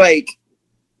noticed, like,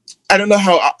 I don't know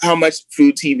how much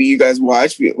food TV you guys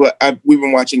watch. We've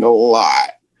been watching a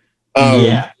lot.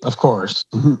 Yeah, of course.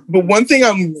 But one thing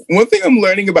I'm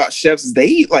learning about chefs is they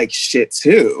eat like shit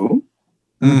too.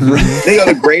 They go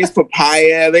to Gray's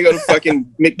Papaya. They go to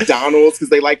fucking McDonald's because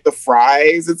they like the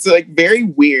fries. It's like very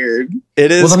weird.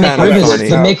 It is kind of funny.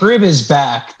 The McRib is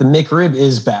back. The McRib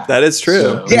is back. That is true.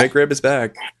 So, the McRib is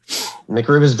back.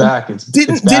 McRib is back.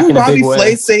 Didn't Bobby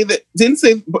Flay say that?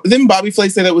 Didn't Bobby Flay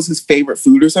say that was his favorite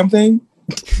food or something?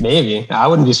 Maybe. I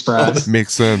wouldn't be surprised. That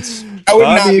makes sense. I would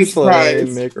not be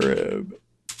surprised. McRib.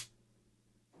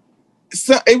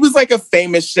 So it was like a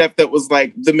famous chef that was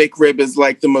like, the McRib is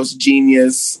like the most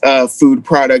genius food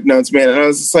product known to man. And I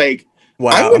was just like,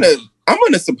 wow. I'm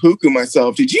gonna seppuku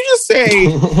myself. Did you just say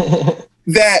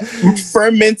that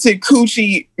fermented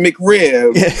coochie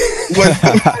McRib was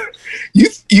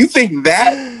you think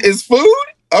that is food?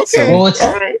 Okay. Well, it's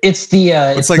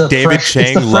like David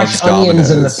Chang loves fresh onions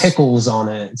and the pickles on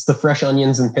it. It's the fresh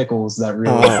onions and pickles that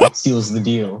really seals the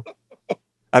deal.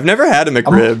 I've never had a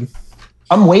McRib.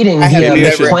 I'm waiting. The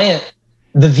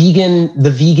vegan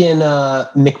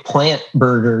McPlant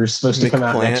burger is supposed to come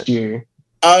out next year.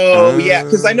 Oh yeah,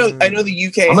 because I know the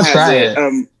UK has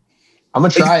it. I'm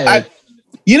gonna try it.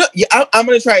 I'm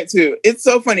gonna try it too. It's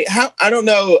so funny. I don't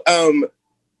know,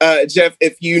 Jeff,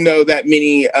 if you know that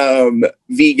many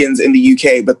vegans in the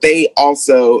UK, but they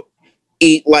also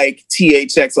eat like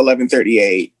THX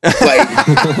 1138. Like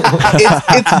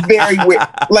it's very weird.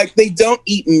 Like they don't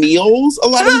eat meals a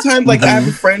lot of the time. Like I have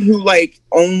a friend who like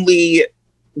only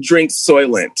drinks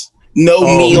Soylent. No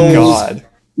meals. God.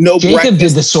 No Jacob breakfast.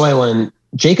 did the Soylent.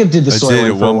 Jacob did the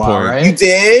Soylent for a while, right? You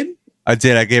did? I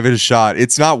did. I gave it a shot.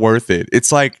 It's not worth it.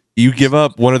 It's like you give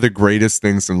up one of the greatest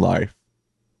things in life.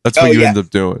 That's what you end up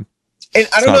doing. And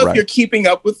I don't know if you're keeping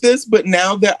up with this, but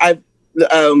now that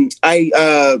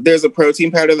there's a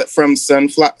protein powder that from Sun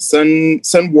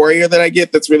Warrior that I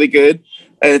get that's really good.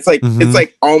 And it's like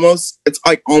it's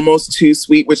almost too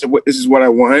sweet, which is what I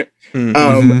want.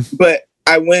 But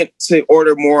I went to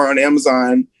order more on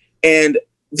Amazon, and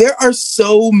there are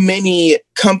so many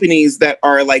companies that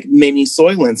are like mini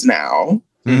Soylents now.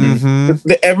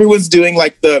 Everyone's doing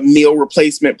like the meal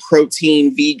replacement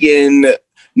protein, vegan,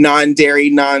 non-dairy,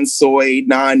 non-soy,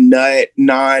 non-nut,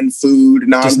 non-food,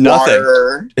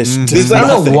 non-water.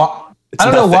 I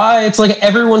don't know why. It's like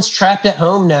everyone's trapped at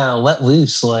home now, let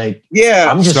loose. Like,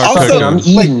 I'm just I'm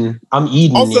eating.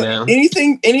 Also,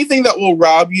 anything that will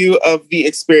rob you of the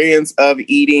experience of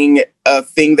eating a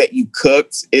thing that you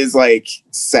cooked is like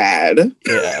sad.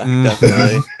 Yeah,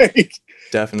 definitely.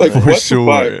 Definitely. Like, what the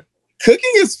fuck?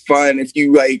 Cooking is fun if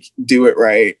you like do it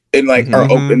right and like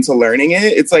are open to learning it.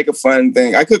 It's like a fun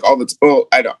thing. I cook all the time. Well,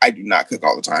 I do not cook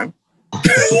all the time.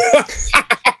 I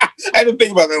had to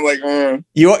think about that. I'm like,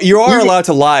 you are allowed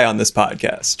to lie on this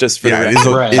podcast. Just for the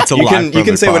record. It's a you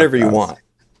can say podcast. Whatever you want.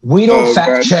 We don't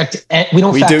fact check. We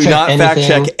do not fact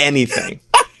check anything.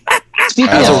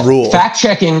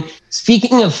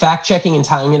 Speaking of fact checking and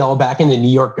tying it all back into New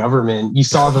York government, you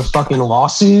saw the fucking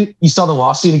lawsuit. You saw the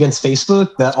lawsuit against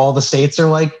Facebook that all the states are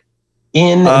like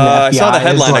in. I saw the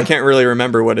headline. I can't really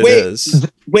remember what it is.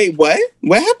 Wait, what?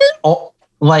 What happened?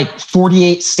 Like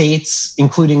 48 states,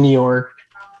 including New York,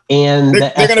 and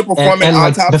they're going to perform an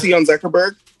autopsy on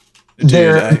Zuckerberg.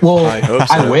 I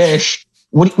wish.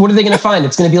 What are they going to find?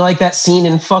 It's going to be like that scene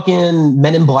in fucking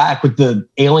Men in Black with the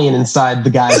alien inside the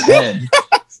guy's head.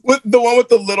 With the one with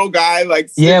the little guy, like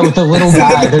with the little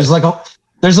guy. There's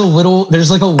a little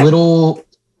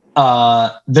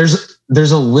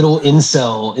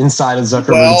incel inside of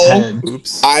Zuckerberg's head.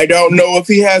 Oops. I don't know if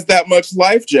he has that much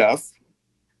life, Jeff.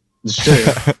 It's true.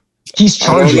 He's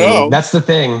charging. That's the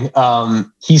thing.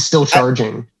 He's still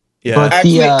charging. But I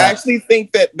actually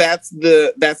think that's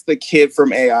the kid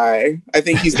from AI. I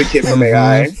think he's the kid from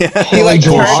AI. He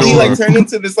turned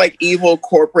into this like evil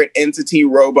corporate entity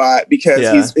robot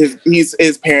because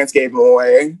his parents gave him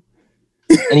away.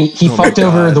 And he fucked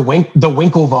over the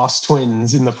Winklevoss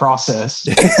twins in the process.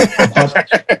 The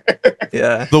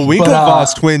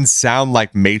Winklevoss twins sound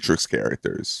like Matrix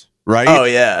characters, right? Oh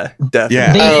yeah,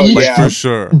 definitely. For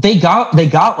sure. They got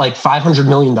like $500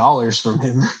 million from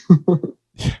him.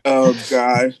 Oh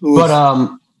god. Oof.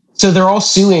 But so they're all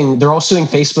suing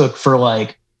Facebook for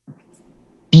like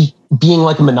being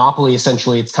like a monopoly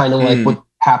essentially. It's kind of like what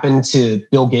happened to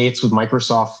Bill Gates with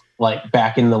Microsoft like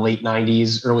back in the late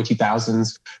 90s, early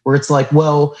 2000s, where it's like,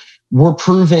 well, we're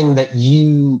proving that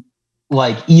you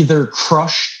like either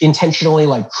intentionally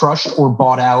crushed or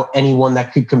bought out anyone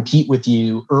that could compete with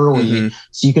you early.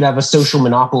 So you could have a social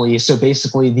monopoly. So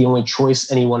basically the only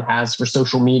choice anyone has for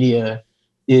social media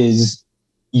is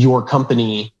your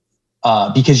company,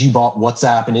 because you bought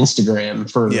WhatsApp and Instagram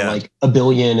for like $1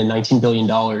 billion and $19 billion,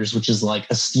 which is like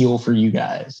a steal for you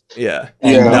guys.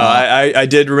 I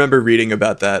did remember reading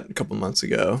about that a couple months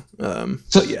ago.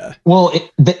 Well,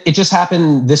 it just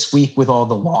happened this week with all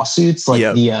the lawsuits. Like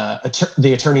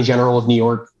the Attorney General of New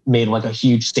York made like a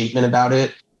huge statement about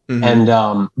it,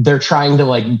 and they're trying to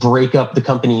like break up the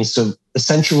companies. So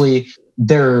essentially,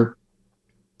 they're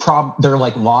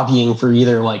like lobbying for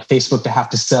either like Facebook to have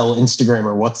to sell Instagram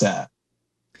or WhatsApp.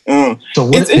 So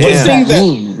what does that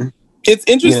mean? It's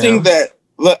interesting that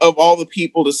of all the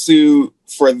people to sue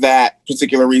for that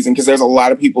particular reason, because there's a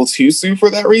lot of people to sue for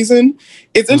that reason.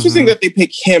 It's interesting that they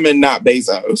pick him and not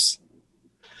Bezos.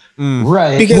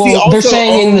 Right. Because they're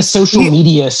saying in the social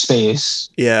media space.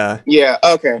 Yeah.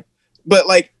 Okay. But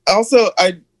like, also,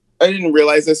 I didn't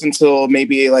realize this until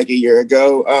maybe like a year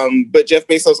ago. But Jeff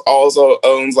Bezos also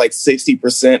owns like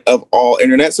 60% of all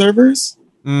internet servers.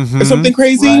 Or something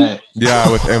crazy. Right.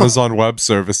 Yeah, with Amazon Web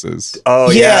Services.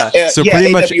 Oh yeah. So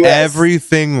pretty much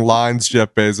everything lines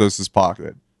Jeff Bezos'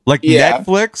 pocket. Like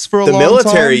Netflix for a long time. The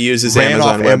military uses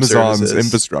Amazon Web Amazon's Services.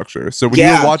 infrastructure. So when you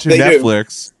were watching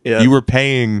Netflix, you were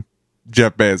paying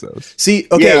Jeff Bezos. See,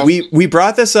 we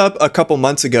brought this up a couple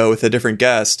months ago with a different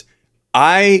guest.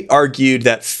 I argued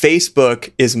that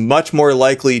Facebook is much more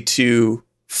likely to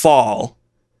fall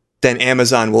than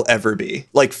Amazon will ever be.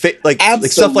 Like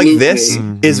stuff like this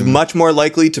is much more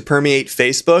likely to permeate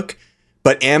Facebook,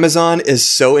 but Amazon is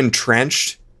so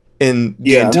entrenched in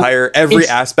the every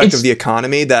aspect of the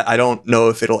economy that I don't know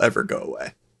if it'll ever go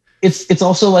away. It's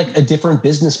also like a different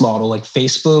business model. Like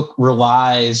Facebook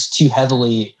relies too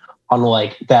heavily on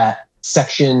like that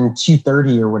Section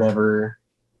 230 or whatever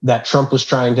that Trump was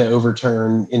trying to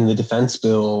overturn in the defense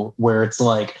bill, where it's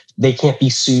like they can't be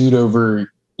sued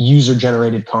over user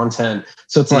generated content.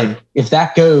 So it's like, if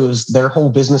that goes, their whole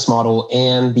business model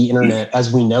and the internet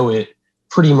as we know it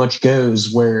pretty much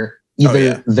goes, where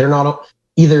either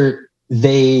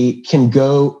they can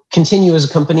continue as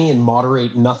a company and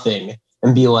moderate nothing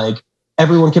and be like,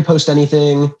 everyone can post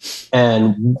anything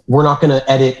and we're not going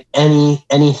to edit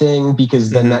anything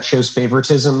because then that shows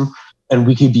favoritism and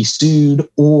we could be sued,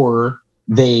 or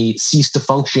they cease to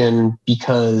function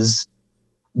because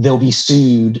they'll be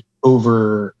sued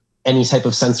over any type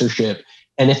of censorship.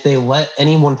 And if they let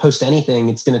anyone post anything,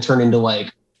 it's going to turn into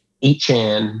like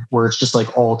 8chan, where it's just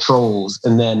like all trolls,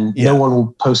 and then no one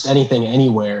will post anything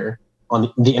anywhere.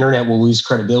 On the internet will lose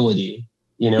credibility.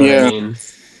 You know what I mean?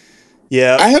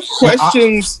 Yeah. I have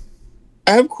questions.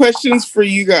 I have questions for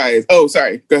you guys. Oh,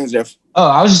 sorry. Go ahead, Jeff. Oh,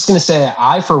 I was just going to say,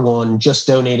 I, for one, just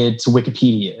donated to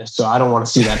Wikipedia, so I don't want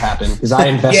to see that happen because I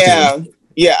invested.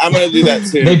 Yeah, I'm going to do that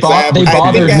too. They bothered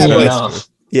me enough.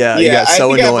 Yeah, you got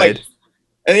so annoyed.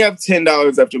 I think I have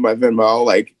 $10 after my Venmo. I'll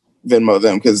like Venmo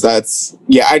them because that's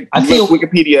I feel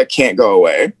Wikipedia can't go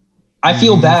away. I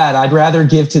feel bad. I'd rather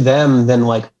give to them than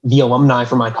like the alumni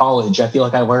from my college. I feel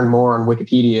like I learned more on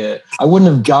Wikipedia. I wouldn't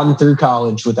have gotten through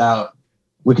college without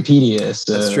Wikipedia.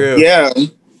 So. That's true. Yeah.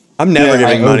 I'm never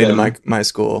giving money to my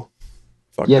school.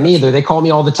 Fuck me either. They call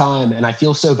me all the time and I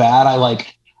feel so bad.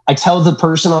 I tell the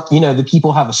person, the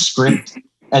people have a script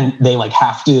and they like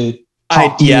have to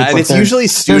and it's usually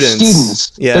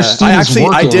students. Yeah, they're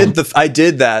students I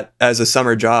did that as a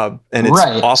summer job, and it's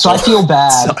awful. So I feel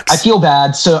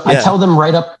bad. So I tell them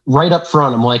right up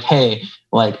front. I'm like, hey,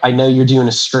 like I know you're doing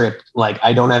a script. Like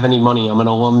I don't have any money. I'm an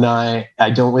alumni. I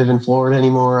don't live in Florida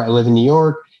anymore. I live in New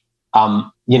York.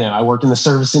 I work in the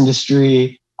service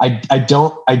industry. I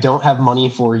don't have money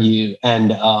for you,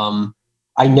 and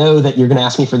I know that you're going to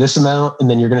ask me for this amount, and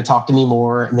then you're going to talk to me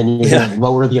more, and then you're going to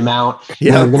lower the amount, and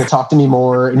then you're going to talk to me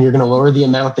more, and you're going to lower the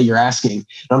amount that you're asking.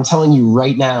 And I'm telling you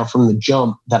right now from the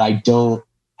jump that I don't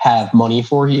have money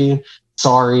for you.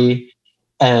 Sorry.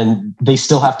 And they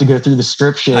still have to go through the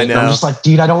script shit. And I'm just like,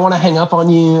 dude, I don't want to hang up on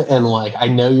you. And like, I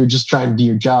know you're just trying to do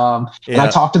your job. Yeah. And I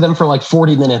talk to them for like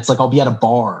 40 minutes. Like I'll be at a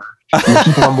bar. And the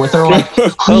people I'm with are like,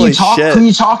 who are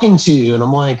you talking to? And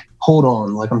I'm like, hold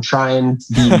on, like I'm trying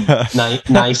to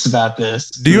be nice about this.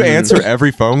 Do you answer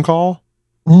every phone call?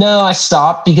 No, I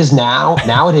stopped because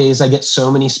nowadays I get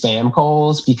so many spam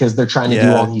calls because they're trying to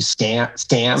do all these scams.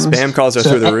 Spam calls are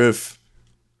through the roof.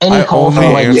 Any call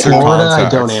from like Florida, I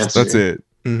don't answer. That's it.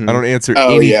 Mm-hmm. I don't answer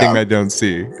anything I don't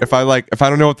see. If I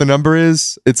don't know what the number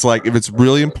is, it's like if it's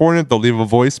really important, they'll leave a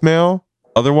voicemail.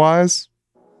 Otherwise,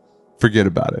 forget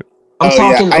about it.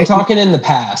 I'm talking in the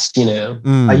past,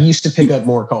 I used to pick up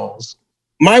more calls.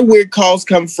 My weird calls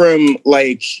come from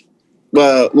like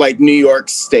New York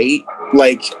State,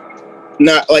 like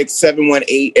not like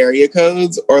 718 area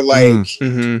codes or like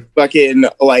fucking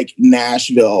like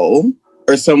Nashville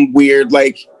or some weird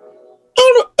like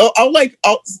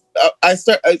I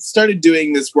started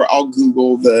doing this where I'll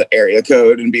Google the area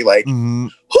code and be like, who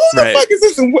the fuck is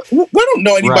this? And I don't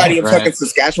know anybody in fucking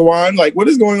Saskatchewan. Like, what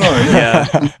is going on?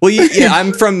 Yeah. Well,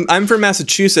 I'm from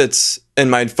Massachusetts, and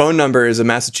my phone number is a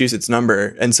Massachusetts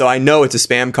number, and so I know it's a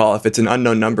spam call if it's an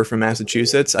unknown number from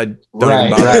Massachusetts. I don't even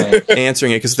bother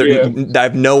answering it because I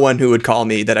have no one who would call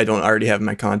me that I don't already have in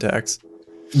my contacts.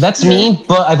 That's me,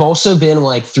 but I've also been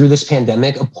like through this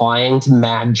pandemic applying to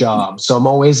mad jobs. So I'm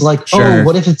always like,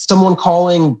 what if it's someone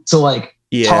calling to like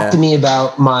talk to me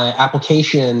about my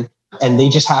application and they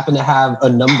just happen to have a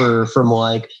number from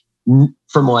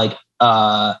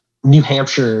New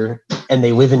Hampshire and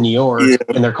they live in New York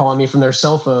and they're calling me from their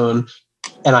cell phone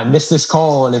and I miss this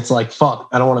call and it's like, fuck,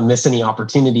 I don't want to miss any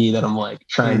opportunity that I'm like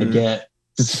trying to get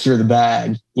to secure the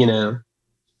bag,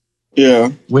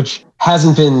 Yeah. Which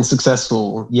hasn't been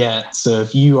successful yet. So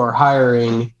if you are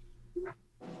hiring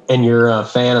and you're a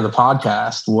fan of the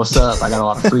podcast, what's up? I got a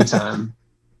lot of free time.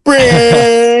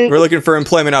 We're looking for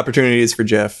employment opportunities for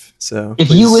Jeff. So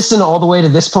if you listen all the way to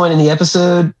this point in the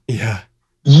episode,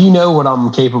 you know what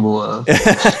I'm capable of.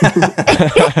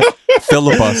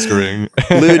 Filibustering.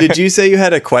 Lou, did you say you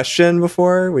had a question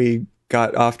before we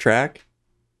got off track?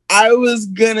 I was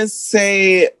gonna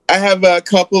say I have a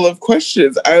couple of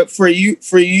questions for you,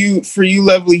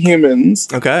 lovely humans.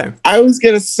 Okay. I was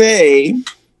gonna say,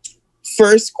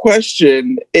 first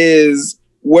question is,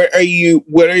 what are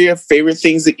your favorite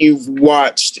things that you've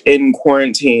watched in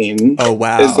quarantine? Oh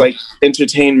wow. Is like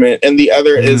entertainment, and the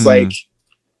other is like,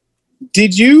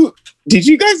 did you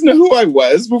guys know who I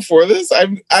was before this?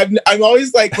 I'm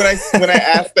always like, when I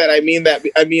ask that, I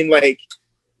mean like,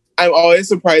 I'm always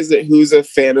surprised at who's a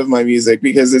fan of my music,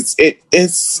 because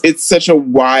it's such a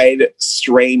wide,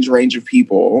 strange range of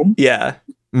people. Yeah,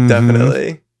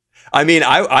 definitely. I mean,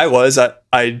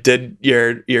 I did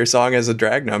your song as a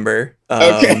drag number.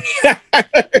 Okay.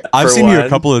 I've seen you a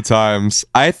couple of times.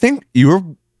 I think you were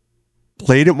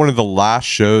played at one of the last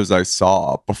shows I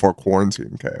saw before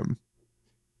quarantine came.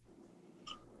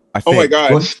 Oh my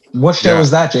god! What show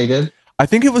was that, Jacob? I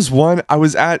think it was one I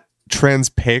was at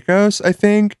Transpecos, I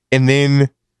think, and then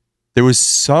there was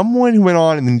someone who went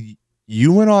on, and then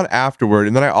you went on afterward,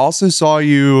 and then I also saw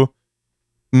you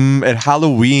at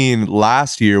Halloween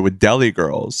last year with Deli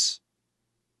Girls.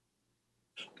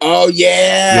 Oh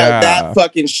yeah, that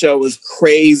fucking show was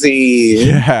crazy.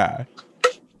 Yeah.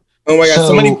 Oh my god!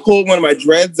 Somebody pulled one of my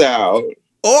dreads out.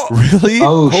 Oh really?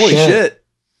 Oh holy shit!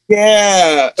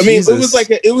 Yeah, I mean,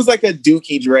 it was like a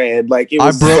dookie dread. Like it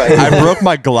was. I broke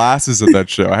my glasses at that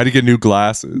show. I had to get new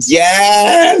glasses.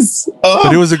 Yes,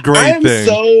 but it was a great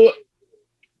thing.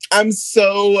 I'm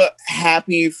so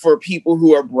happy for people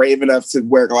who are brave enough to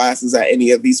wear glasses at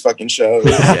any of these fucking shows.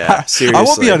 Yeah, seriously. I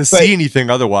won't be able to see anything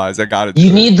otherwise. I got it.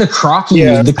 You need the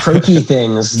croaky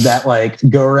things that like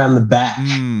go around the back.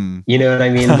 You know what I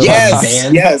mean?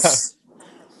 Yes.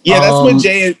 Yeah, that's what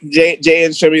Jay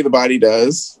and Show Me the Body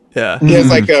does. Yeah, he has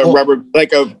like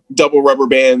a double rubber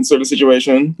band sort of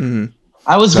situation. Mm-hmm.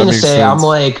 I was gonna say,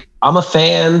 I'm a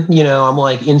fan. You know, I'm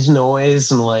like into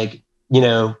noise and like. You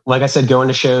know, like I said, going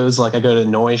to shows, like I go to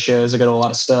noise shows, I go to a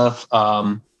lot of stuff.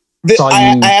 I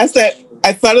asked that.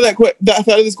 I thought of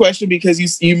this question because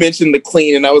you mentioned the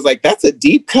clean, and I was like, "That's a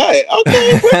deep cut."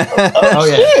 Okay.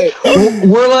 Yeah.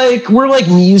 We're like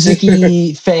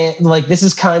music-y fan. Like this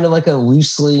is kind of like a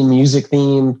loosely music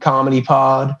themed comedy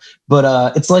pod,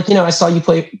 but it's like, you know, I saw you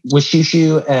play with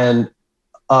Shushu, and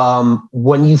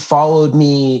when you followed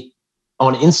me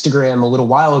on Instagram a little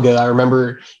while ago, I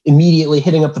remember immediately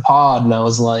hitting up the pod, and I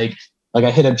was like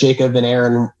I hit up Jacob and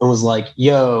Aaron and was like,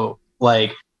 yo,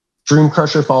 like Dream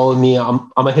Crusher followed me. I'm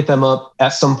gonna hit them up at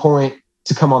some point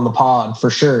to come on the pod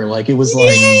for sure. Like it was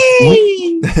like,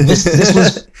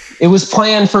 it was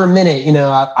planned for a minute. You know,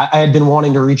 I had been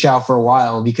wanting to reach out for a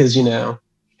while because, you know,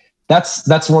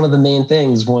 that's one of the main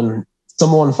things when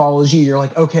someone follows you, you're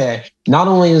like, okay, not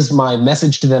only is my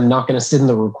message to them not going to sit in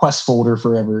the request folder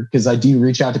forever, because I do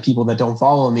reach out to people that don't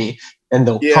follow me and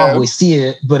they'll probably see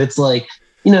it, but it's like,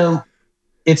 you know,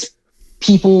 it's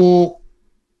people,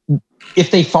 if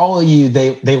they follow you,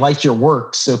 they like your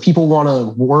work. So people want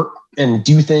to work and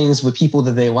do things with people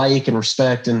that they like and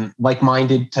respect and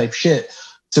like-minded type shit.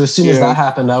 So as soon as that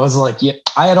happened, I was like, yeah,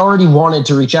 I had already wanted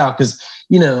to reach out because,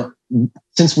 you know,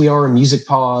 since we are a music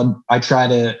pod, I try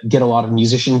to get a lot of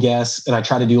musician guests and I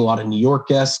try to do a lot of New York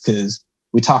guests because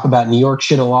we talk about New York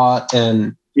shit a lot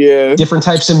and different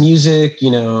types of music.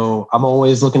 You know, I'm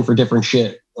always looking for different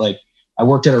shit. Like I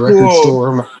worked at a record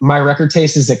store. My record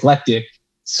taste is eclectic.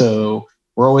 So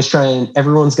we're always trying,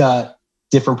 everyone's got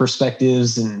different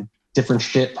perspectives and different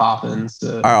shit popping.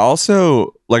 So I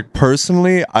also like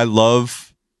personally, I love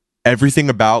everything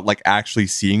about like actually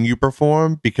seeing you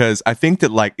perform, because I think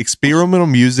that like experimental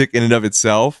music in and of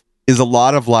itself is a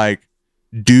lot of like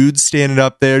dudes standing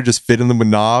up there just fiddling them with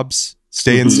knobs,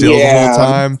 staying still the whole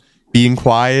time, being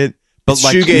quiet. But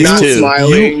it's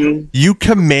like you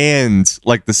command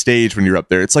like the stage when you're up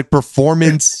there. It's like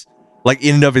performance like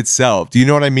in and of itself. Do you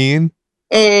know what I mean?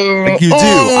 Like you do.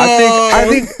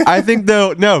 I think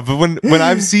though, no, but when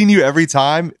I've seen you every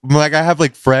time, like I have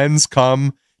like friends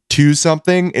come to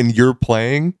something and you're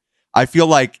playing, I feel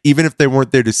like even if they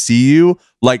weren't there to see you,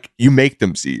 like you make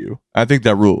them see you. I think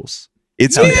that rules.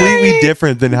 It's completely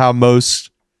different than how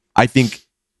most, I think,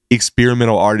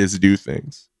 experimental artists do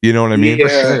things. You know what I mean? Yeah,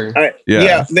 for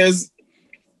sure. There's,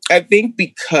 I think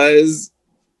because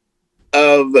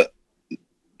of,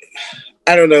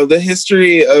 I don't know, the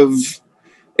history of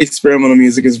experimental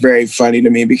music is very funny to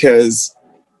me because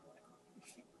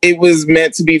it was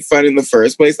meant to be fun in the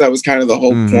first place. That was kind of the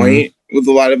whole point with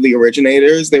a lot of the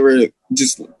originators. They were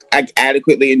just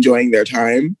adequately enjoying their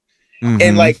time.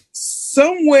 And like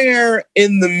somewhere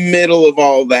in the middle of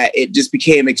all that, it just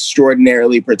became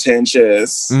extraordinarily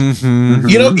pretentious.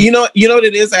 You know what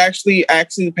it is? Actually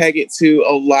peg it to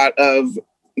a lot of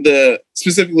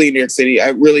specifically in New York City, I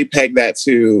really peg that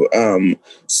to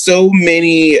so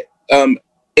many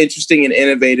interesting and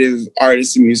innovative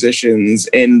artists and musicians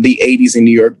in the 80s in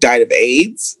New York died of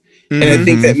AIDS. Mm-hmm. And I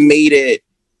think that made it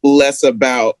less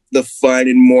about the fun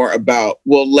and more about,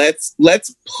 well, let's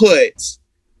put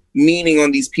meaning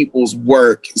on these people's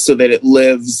work so that it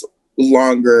lives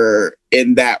longer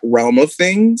in that realm of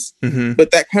things. Mm-hmm.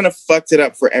 But that kind of fucked it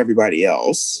up for everybody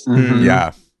else. Mm-hmm.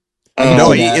 Yeah.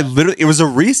 It was a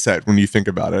reset when you think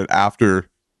about it after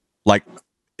like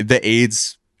the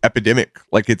AIDS epidemic.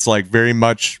 Like it's like very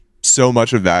much, so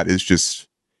much of that is just,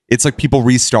 it's like people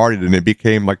restarted and it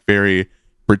became like very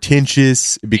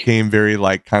pretentious. It became very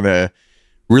like kind of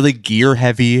really gear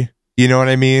heavy. You know what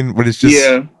I mean? But it's just,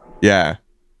 yeah.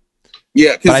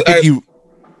 But I think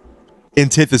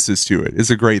antithesis to it is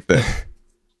a great thing.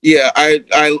 Yeah, I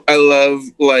love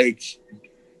like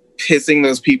pissing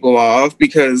those people off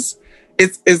because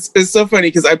it's so funny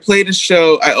because I played a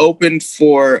show. I opened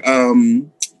for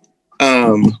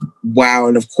wow,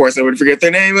 and of course I would forget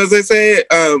their name as I say it.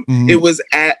 It was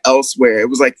at Elsewhere. It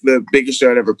was like the biggest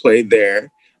show I'd ever played there.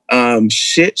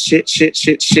 Shit,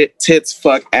 tits,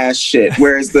 fuck, ass, shit.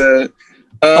 Where's the?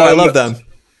 I love them.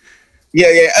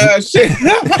 Yeah. Shit.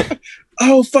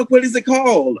 Oh, fuck, what is it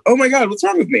called? Oh my God, what's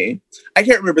wrong with me? I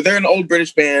can't remember. They're an old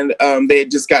British band. They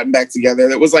had just gotten back together.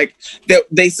 That was like,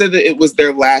 they said that it was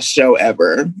their last show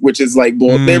ever, which is like,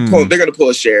 they're going to pull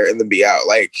a share and then be out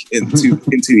like in 2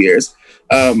 years.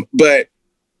 But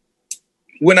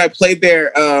when I played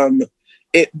there,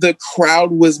 the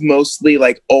crowd was mostly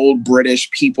like old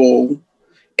British people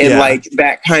and like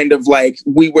that kind of like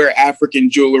we wear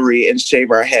African jewelry and shave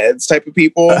our heads type of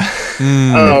people.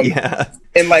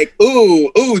 And like,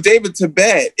 ooh, David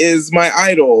Tibet is my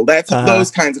idol. That's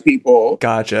those kinds of people.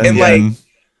 Gotcha.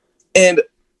 And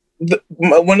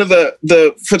one of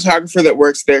the photographer that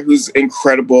works there, who's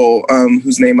incredible,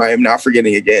 whose name I am now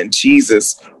forgetting again.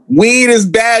 Jesus, weed is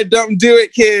bad. Don't do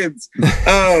it, kids.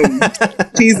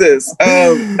 Jesus.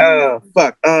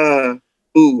 Fuck.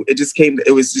 Ooh, it just came.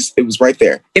 It was right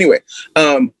there. Anyway,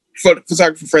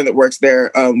 photographer friend that works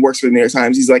there, works for the New York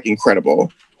Times. He's like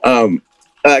incredible.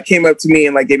 Came up to me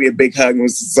and like gave me a big hug and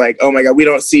was just like, "Oh my God, we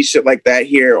don't see shit like that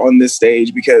here on this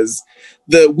stage because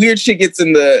the weird shit gets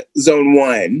in the zone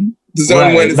 1. The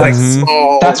zone 1 is like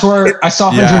small." That's where I saw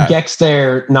 100 Gex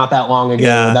there not that long ago.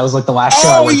 Yeah. That was like the last show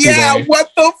I went to there. What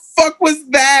the fuck was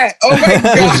that? Oh my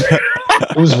God.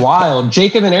 It was wild.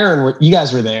 Jacob and Aaron, you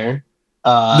guys were there.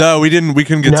 No, we didn't. We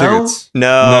couldn't get tickets.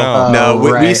 No.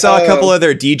 We saw a couple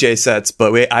other DJ sets,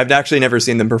 but I've actually never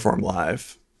seen them perform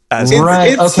live. It's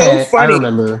so funny. I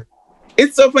remember.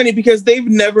 It's so funny because they've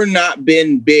never not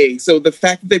been big. So the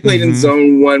fact that they played in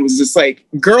Zone 1 was just like,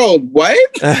 girl, what?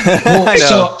 I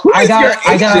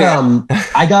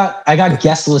got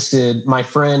guest listed. My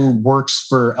friend works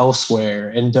for Elsewhere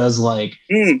and does the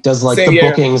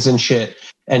bookings and shit.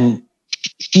 And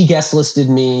she guest listed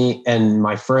me and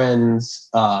my friends.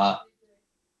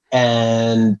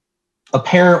 And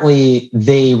apparently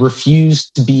they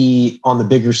refused to be on the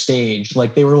bigger stage.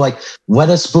 Like they were like, let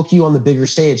us book you on the bigger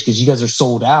stage because you guys are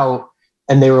sold out.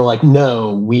 And they were like,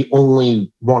 no, we only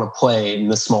want to play in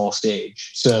the small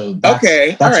stage. So that's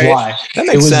why. That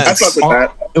makes sense.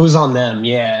 It was on them,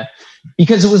 yeah.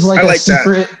 Because it was like a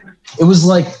secret. It was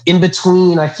like in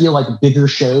between, I feel like bigger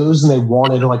shows and they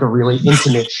wanted like a really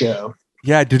intimate show.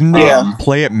 Yeah, didn't they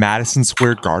play at Madison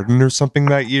Square Garden or something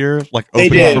that year? Like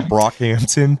opening for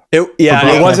Brockhampton?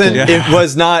 It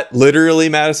was not literally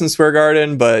Madison Square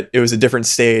Garden, but it was a different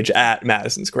stage at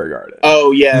Madison Square Garden. Oh,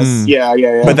 yes. Yeah.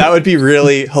 But that would be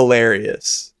really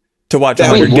hilarious to watch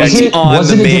 100 Gex on was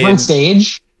the it a main different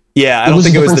stage? Yeah, I don't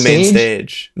think it was the main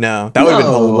stage. No, that would have been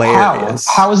hilarious.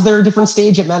 How is there a different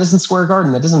stage at Madison Square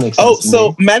Garden? That doesn't make sense. Oh,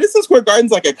 so Madison Square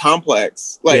Garden's like a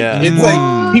complex. Like it's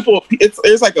like people.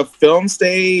 There's like a film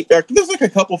stage. There's like a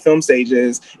couple film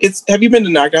stages. Have you been to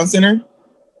Knockdown Center?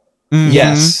 Mm-hmm.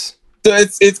 Yes. So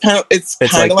it's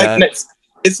kind of like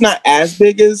it's not as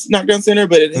big as Knockdown Center,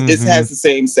 but it has the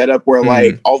same setup where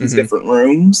like all these different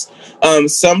rooms.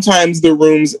 Sometimes the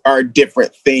rooms are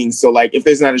different things. So like if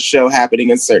there's not a show happening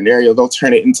in a certain area, they'll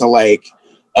turn it into like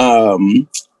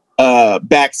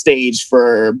backstage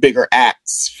for bigger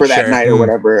acts for that night or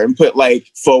whatever, and put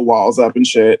like faux walls up and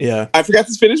shit. Yeah. I forgot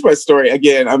to finish my story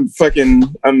again. I'm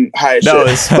high as shit. No,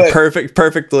 it's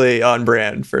perfectly on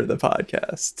brand for the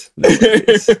podcast. No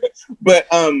but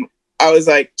I was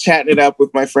like chatting it up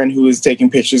with my friend who was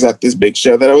taking pictures at this big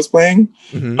show that I was playing.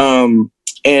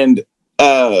 And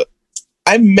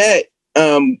I met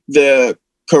the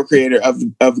co-creator of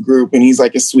the group, and he's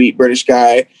like a sweet British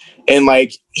guy. And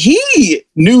like he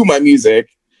knew my music,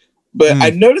 but I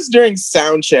noticed during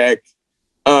sound check,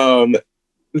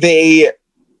 they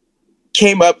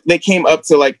came up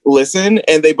to like listen,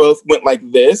 and they both went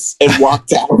like this and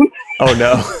walked out. Oh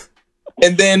no.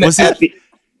 And then was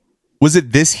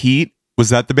it This Heat? Was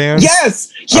that the band?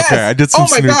 Yes. Okay, I did some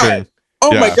snooping.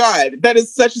 Oh my God. That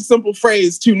is such a simple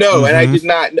phrase to know. And I did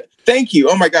not. Thank you.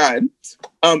 Oh my God.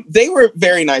 They were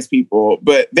very nice people,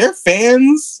 but their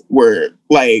fans were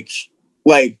like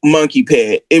monkey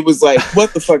pit. It was like,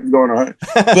 what the fuck is going on?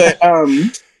 But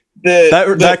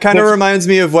that kind of reminds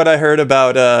me of what I heard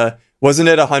about wasn't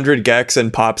it 100 Gex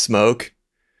and Pop Smoke?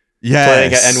 Yeah,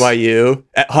 playing at NYU.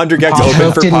 100 Gex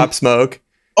open for Pop Smoke.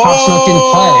 Pop Smoke didn't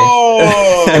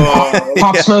play.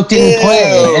 Pop Smoke didn't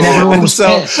play, and everyone was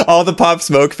pissed. All the Pop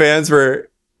Smoke fans were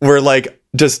like,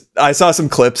 just, I saw some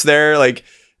clips there, like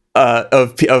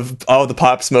of all the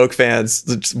Pop Smoke fans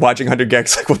just watching 100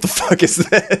 Gex, like, what the fuck is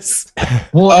this?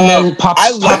 Well, and then Pop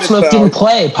Smoke didn't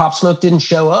play. Pop Smoke didn't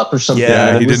show up or something.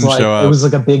 Yeah, he didn't show up. It was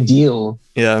like a big deal.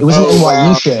 Yeah, it was an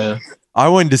NYU show. I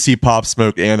wanted to see Pop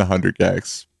Smoke and 100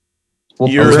 Gex. Well,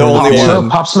 you're the only one.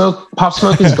 Pop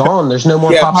Smoke is gone. There's no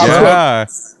more Pop Smoke. Yeah,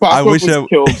 I wish it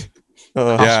killed.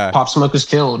 Pop Smoke was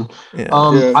killed.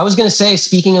 I was gonna say,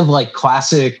 speaking of like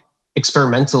classic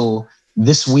experimental,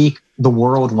 this week the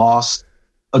world lost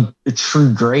a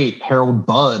true great. Harold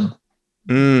Budd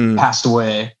passed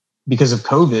away because of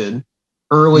COVID.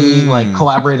 Early like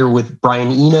collaborator with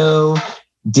Brian Eno,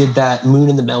 did that Moon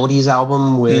and the Melodies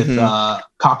album with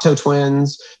Cocteau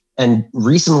Twins, and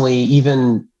recently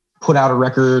even put out a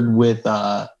record with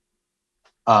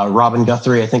Robin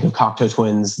Guthrie, I think, of Cocteau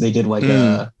Twins. They did like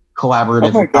a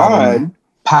collaborative. Oh my God.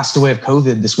 Passed away of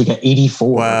COVID this week at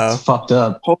 84. Wow. It's fucked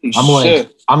up. Holy shit.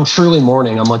 Like, I'm truly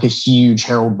mourning. I'm like a huge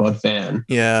Harold Budd fan.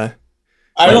 Yeah.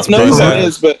 I don't know who that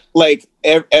is, but like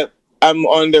I'm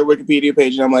on their Wikipedia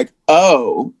page and I'm like,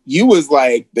 oh, you was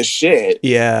like the shit.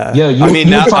 Yeah. Yeah.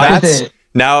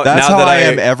 Now that's how I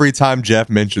am every time Jeff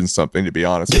mentions something, to be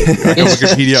honest with you. I got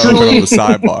Wikipedia open on the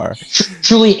sidebar.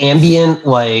 Truly ambient,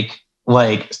 like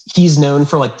he's known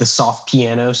for like the soft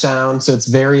piano sound. So it's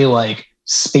very like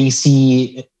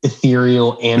spacey,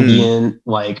 ethereal, ambient,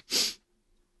 like,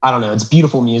 I don't know, it's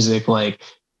beautiful music, like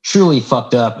truly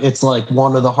fucked up. It's like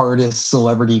one of the hardest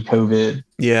celebrity COVID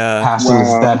passings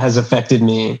that has affected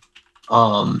me.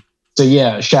 So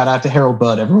yeah, shout out to Harold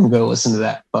Budd. Everyone go listen to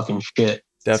that fucking shit.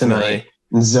 Definitely. Tonight.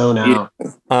 Zone out.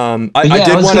 I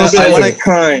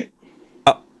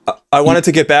wanted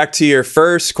to get back to your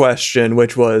first question,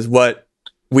 which was what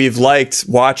we've liked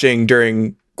watching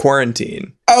during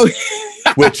quarantine. Oh,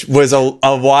 which was a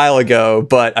while ago,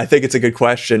 but I think it's a good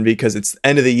question because it's the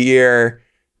end of the year.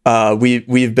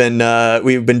 We've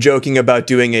been joking about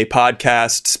doing a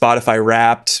podcast, Spotify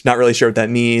Wrapped. Not really sure what that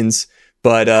means.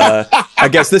 But I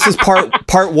guess this is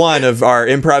part one of our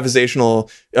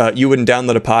improvisational. You wouldn't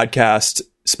download a podcast,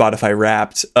 Spotify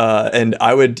Wrapped, and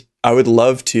I would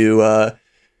love to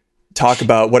talk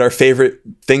about what our favorite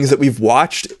things that we've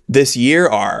watched this year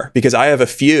are, because I have a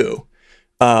few.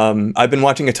 I've been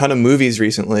watching a ton of movies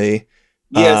recently.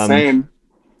 Yeah, same.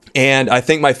 And I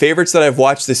think my favorites that I've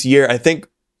watched this year, I think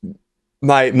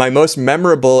my most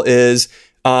memorable is,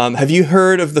 have you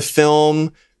heard of the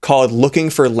film called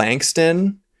Looking for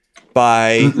Langston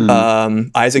by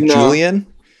Isaac Julian?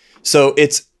 So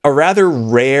it's a rather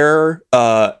rare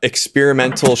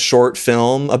experimental short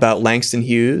film about Langston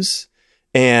Hughes,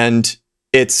 and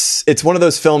it's one of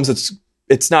those films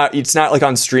it's not like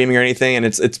on streaming or anything, and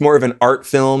it's more of an art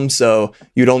film, so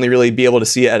you'd only really be able to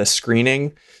see it at a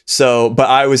screening. So, but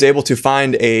I was able to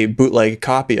find a bootleg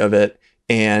copy of it,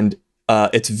 and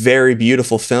it's a very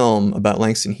beautiful film about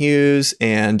Langston Hughes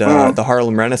and the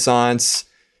Harlem Renaissance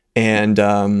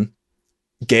and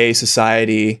gay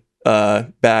society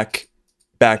back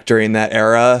during that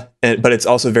era. But it's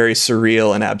also very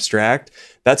surreal and abstract.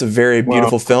 That's a very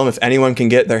beautiful film. If anyone can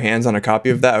get their hands on a copy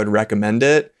of that, I would recommend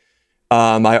it.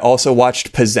 I also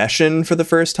watched Possession for the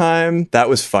first time. That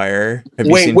was fire. Have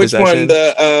you seen which Possession? One?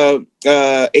 The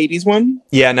 80s one?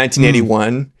 Yeah,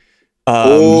 1981.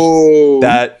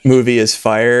 That movie is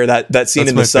fire. That scene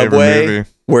in the subway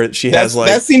where she has like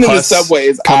that scene in the subway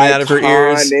is coming iconic. Out of her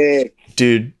ears,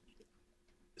 dude.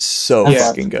 So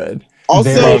fucking good.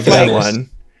 Also, that one.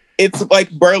 It's like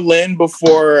Berlin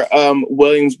before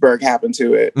Williamsburg happened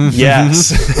to it.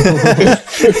 Yes.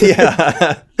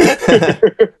 Yeah.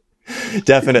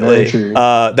 Definitely.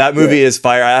 That movie is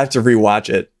fire. I have to rewatch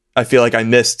it. I feel like I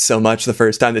missed so much the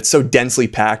first time. It's so densely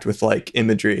packed with like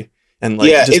imagery and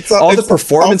like all the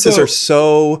performances are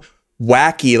so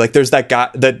wacky. Like there's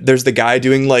the guy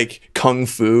doing like kung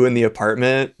fu in the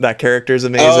apartment. That character's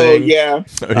amazing. Oh yeah.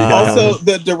 Also,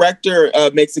 the director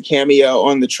makes a cameo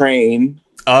on the train.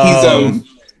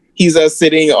 He's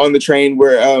sitting on the train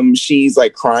where she's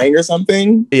like crying or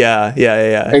something. Yeah.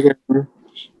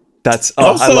 That's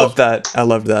also, I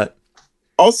love that.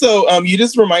 Also, you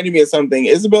just reminded me of something.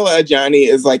 Isabella Adjani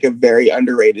is like a very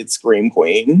underrated scream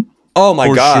queen. Oh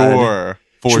my god.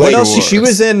 What else? She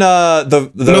was in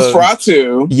the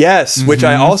Nosferatu. Yes, which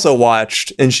I also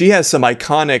watched, and she has some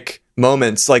iconic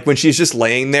moments, like when she's just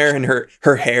laying there and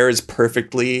her hair is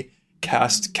perfectly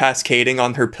cascading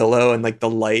on her pillow, and like the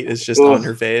light is just on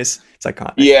her face. It's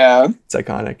iconic. Yeah, it's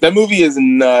iconic. That movie is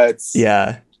nuts.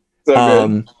 Yeah. So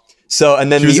good. So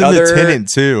and then she was the in other The Tenant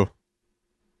too.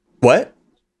 What?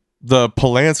 The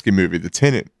Polanski movie, The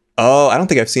Tenant. Oh, I don't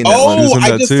think I've seen that one. Oh,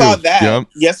 I just saw that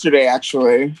yesterday,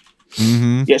 actually.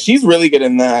 Mm-hmm. Yeah, she's really good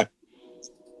in that.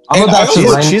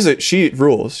 She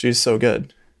rules. She's so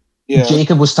good. Yeah.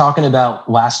 Jacob was talking about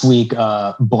last week,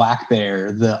 Black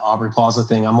Bear, the Aubrey Plaza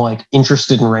thing. I'm like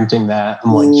interested in renting that.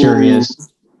 I'm like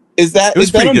curious. Is that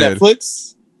on good.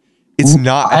 Netflix? It's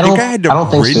not. I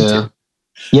don't think so.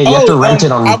 Yeah, you have to rent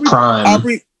it on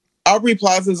Prime. Aubrey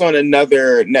Plaza's on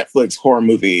another Netflix horror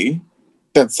movie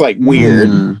that's like weird.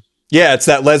 Yeah, it's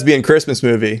that lesbian Christmas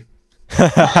movie.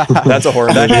 That's a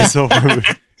horror movie.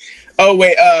 Oh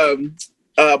wait,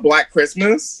 Black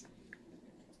Christmas.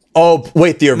 Oh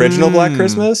wait, the original Black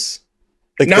Christmas,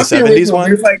 like not the 70s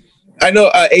one. Like I know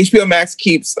HBO Max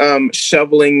keeps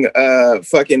shoveling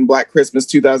fucking Black Christmas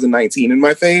 2019 in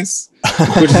my face,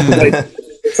 which is like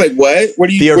it's like what? What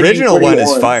do you? The original one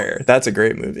is fire. That's a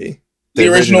great movie. The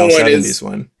original one is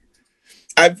one.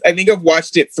 I think I've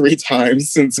watched it 3 times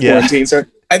since quarantine. So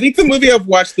I think the movie I've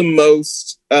watched the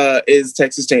most is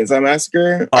Texas Chainsaw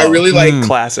Massacre. I really like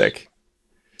classic.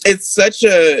 It's such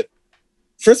a.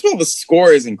 First of all, the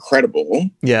score is incredible.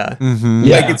 Yeah,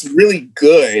 like it's really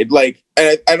good. Like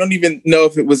I don't even know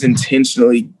if it was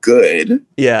intentionally good.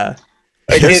 Yeah,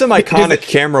 like, there's some iconic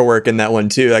camera work in that one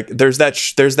too. Like there's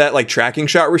that like tracking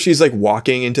shot where she's like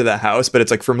walking into the house, but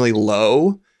it's like from really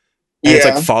low, and it's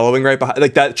like following right behind.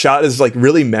 Like that shot is like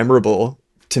really memorable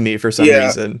to me for some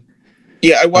reason.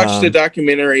 Yeah, I watched a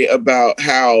documentary about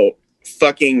how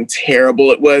fucking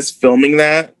terrible it was filming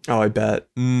that. Oh, I bet.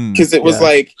 Because it was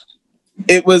like,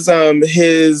 it was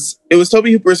Tobe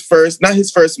Hooper's not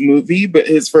his first movie, but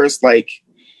his first like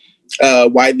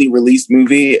widely released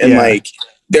movie. And like,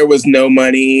 there was no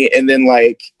money. And then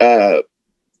like,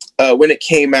 when it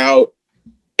came out,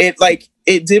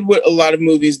 it did what a lot of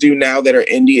movies do now that are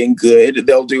indie and good.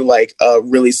 They'll do like a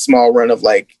really small run of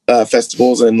like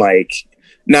festivals and like,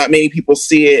 not many people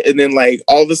see it, and then like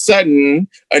all of a sudden,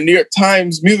 a New York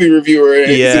Times movie reviewer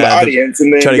is in the audience,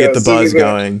 and then try to get the buzz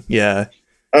going. Yeah,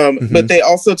 but they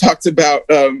also talked about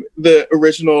the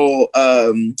original.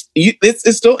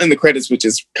 It's still in the credits, which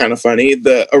is kind of funny.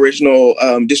 The original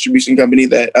distribution company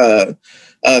that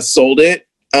sold it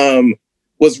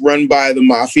was run by the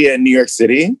mafia in New York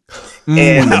City,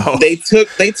 and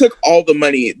they took all the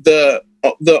money. The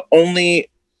only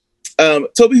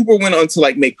Tobe Hooper went on to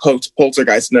like make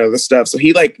Poltergeist and other stuff, so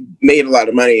he like made a lot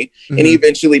of money, and he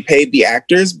eventually paid the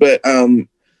actors. But the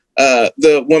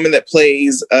woman that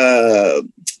plays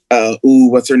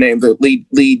what's her name? The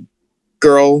lead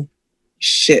girl,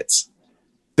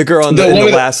 the girl in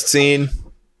the last scene.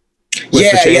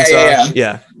 With the chainsaw.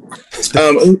 Yeah.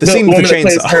 The scene with the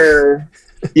chainsaw.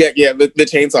 The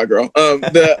chainsaw girl.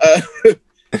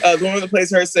 The woman that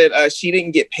plays her said she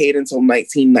didn't get paid until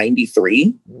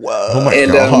 1993. Whoa! Oh my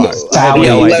God.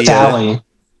 Sally.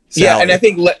 Yeah, and I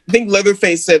think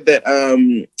Leatherface said that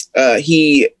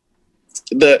he's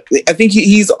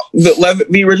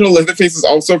the original Leatherface is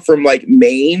also from like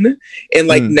Maine and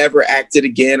like never acted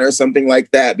again or something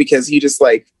like that because he just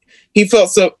like he felt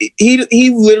so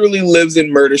he literally lives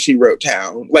in Murder She Wrote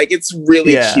Town. Like it's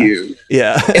really cute.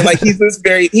 Yeah. And like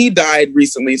he died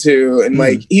recently too. And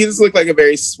like he just looked like a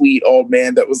very sweet old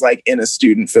man that was like in a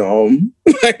student film.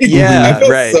 Like, I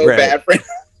felt so bad for him.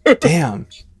 Damn.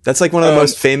 That's like one of the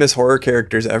most famous horror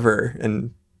characters ever.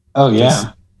 And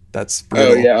that's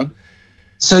brutal. Oh yeah.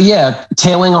 So yeah,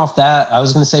 tailing off that, I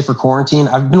was gonna say for quarantine,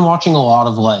 I've been watching a lot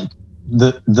of like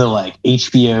the like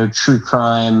HBO true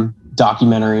crime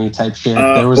documentary type shit.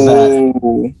 There was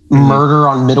that Murder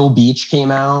on Middle Beach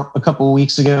came out a couple of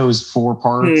weeks ago. It was 4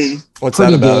 parts. What's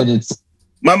that about? Good.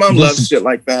 My mom loves shit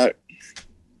like that.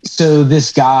 So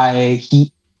this guy,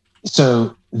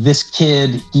 this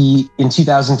kid, in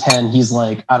 2010, he's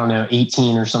like, I don't know,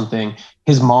 18 or something.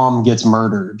 His mom gets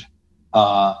murdered.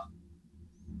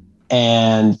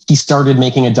 And he started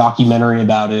making a documentary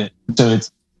about it. So it's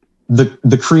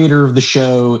the creator of the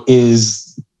show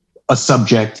is a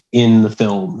subject in the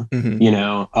film, you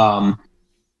know,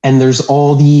 and there's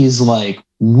all these like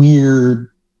weird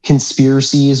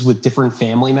conspiracies with different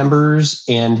family members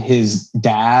and his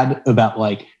dad about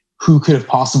like who could have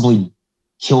possibly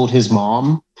killed his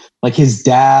mom. Like his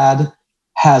dad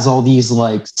has all these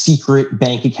like secret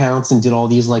bank accounts and did all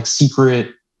these like secret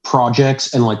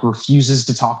projects and like refuses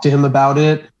to talk to him about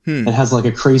it and has like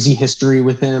a crazy history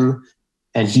with him.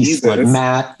 And he's like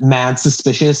mad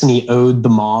suspicious, and he owed the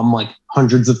mom like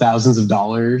hundreds of thousands of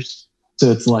dollars.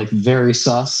 So it's like very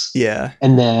sus. Yeah.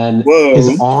 And then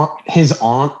his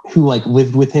aunt who like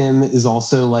lived with him is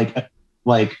also like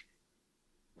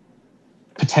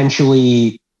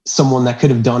potentially someone that could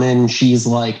have done it. And she's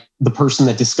like the person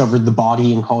that discovered the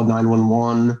body and called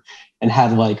 911 and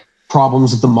had like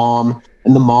problems with the mom.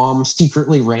 And the mom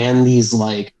secretly ran these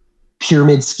like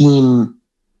pyramid scheme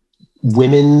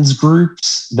women's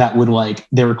groups that would like,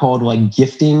 they were called like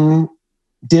gifting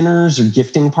dinners or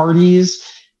gifting parties,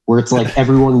 where it's like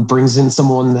everyone brings in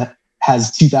someone that has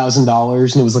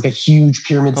 $2,000, and it was like a huge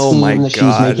pyramid scheme that she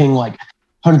was making like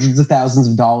hundreds of thousands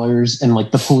of dollars. And like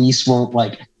the police won't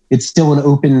like, it's still an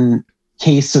open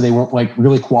case, so they won't like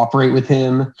really cooperate with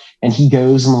him. And he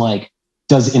goes and like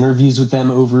does interviews with them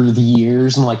over the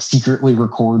years and like secretly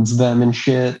records them and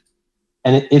shit.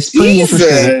 And it's pretty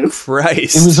interesting.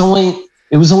 Christ.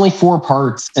 It was only 4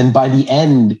 parts, and by the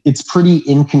end, it's pretty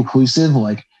inconclusive.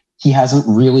 Like he hasn't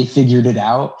really figured it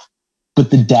out, but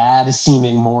the dad is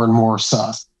seeming more and more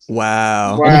sus.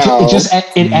 Wow. And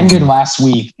it ended last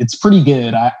week. It's pretty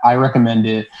good. I recommend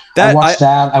it. I watched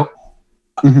that.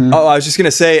 Oh, I was just gonna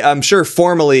say, I'm sure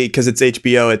formally, because it's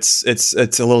HBO,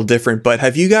 it's a little different. But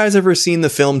have you guys ever seen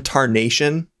the film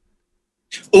Tarnation?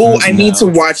 Oh, I need to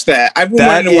watch that. I've been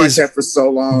wanting to watch that for so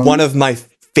long. One of my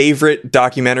favorite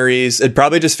documentaries, and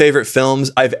probably just favorite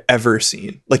films I've ever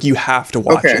seen. Like, you have to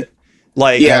watch it.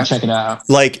 Like, yeah, check it out.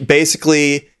 Like,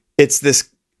 basically, it's this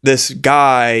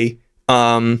guy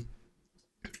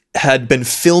had been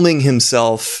filming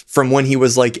himself from when he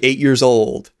was like 8 years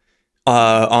old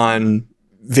on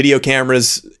video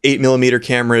cameras, 8mm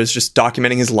cameras, just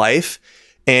documenting his life.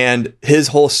 And his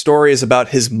whole story is about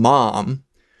his mom,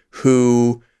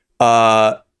 who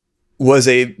was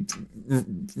a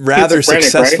rather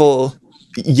successful,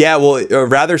 right? A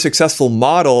rather successful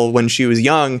model when she was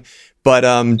young. But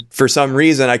for some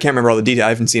reason, I can't remember all the details. I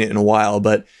haven't seen it in a while,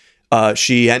 but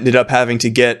she ended up having to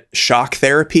get shock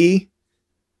therapy,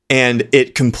 and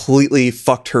it completely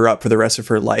fucked her up for the rest of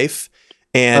her life.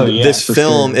 And this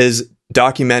film is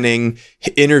documenting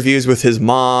interviews with his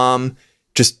mom,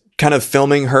 just kind of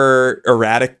filming her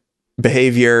erratic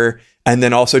behavior, and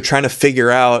then also trying to figure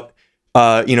out,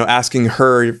 asking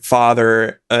her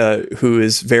father, who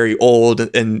is very old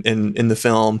in the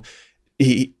film.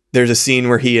 There's a scene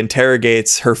where he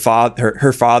interrogates her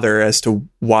father as to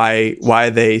why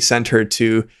they sent her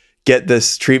to get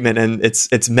this treatment, and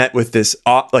it's met with this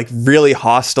like really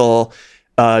hostile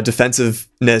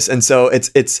defensive-ness. And so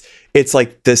it's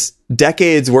like this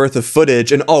decades worth of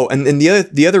footage. And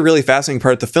the other really fascinating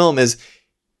part of the film is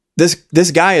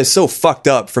this guy is so fucked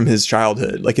up from his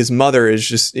childhood. Like, his mother is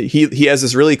just, he has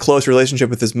this really close relationship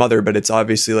with his mother, but it's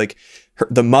obviously like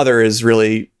the mother is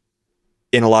really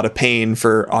in a lot of pain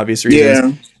for obvious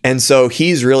reasons. Yeah. And so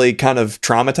he's really kind of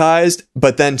traumatized,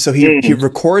 but then so he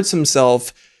records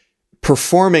himself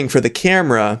performing for the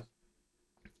camera.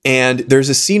 And there's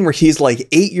a scene where he's like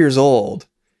 8 years old,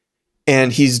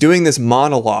 and he's doing this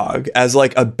monologue as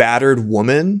like a battered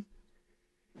woman.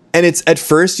 And it's, at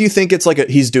first you think it's like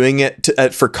he's doing it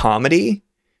for comedy,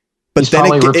 but he's then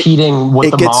probably repeating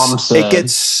what the mom said. It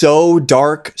gets so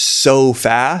dark so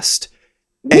fast.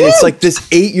 And it's like this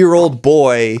 8-year-old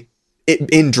boy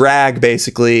in drag,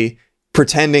 basically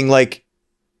pretending like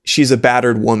she's a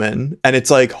battered woman. And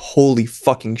it's like, holy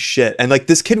fucking shit. And like,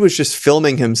 this kid was just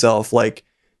filming himself, like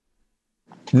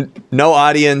no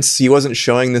audience. He wasn't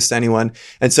showing this to anyone.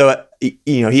 And so,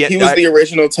 he was the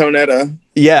original Tonetta.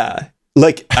 Yeah.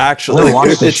 Like, actually,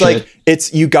 it's like,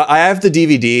 I have the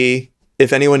DVD.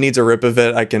 If anyone needs a rip of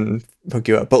it, I can hook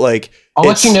you up. But like, I'll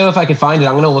let you know if I can find it.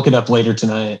 I'm going to look it up later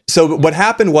tonight. So what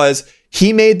happened was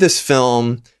he made this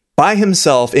film by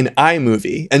himself in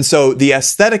iMovie. And so the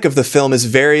aesthetic of the film is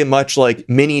very much like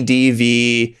mini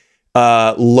DV,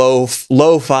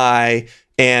 lo-fi,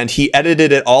 and he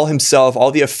edited it all himself.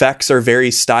 All the effects are very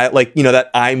like,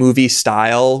 that iMovie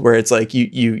style where it's like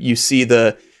you see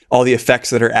all the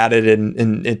effects that are added,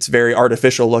 and it's very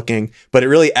artificial looking, but it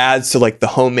really adds to like the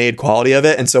homemade quality of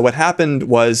it. And so what happened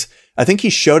was, I think he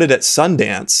showed it at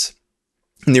Sundance,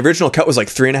 and the original cut was like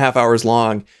 3.5 hours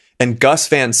long, and Gus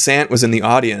Van Sant was in the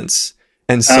audience.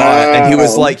 and saw it. And he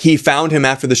was like, he found him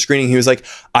after the screening. He was like,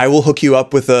 I will hook you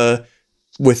up with a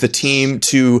team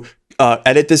to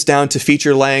edit this down to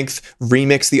feature length,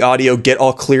 remix the audio, get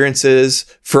all clearances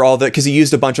for all that, because he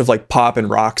used a bunch of like pop and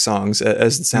rock songs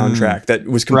as the soundtrack that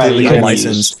was completely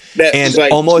unlicensed. That and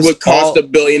like almost would cost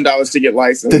 $1 billion to get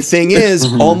licensed. The thing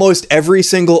is, almost every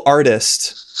single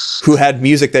artist who had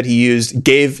music that he used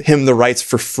gave him the rights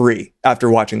for free after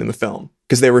watching the film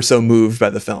because they were so moved by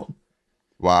the film.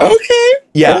 Wow. Okay.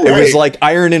 Yeah, it was like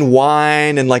Iron and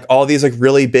Wine and like all these like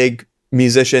really big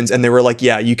musicians, and they were like,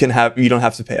 "Yeah, you don't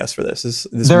have to pay us for this."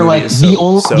 They're like the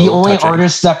only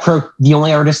artist that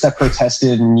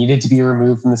protested and needed to be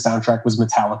removed from the soundtrack was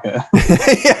Metallica.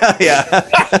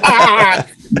 yeah.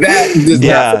 That does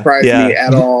not surprise me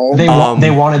at all. They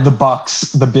wanted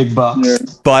the big bucks. Yeah.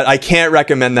 But I can't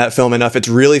recommend that film enough. It's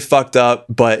really fucked up,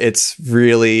 but it's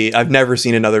really, I've never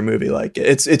seen another movie like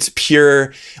it. It's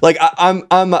pure. Like I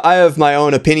have my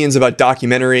own opinions about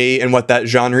documentary and what that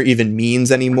genre even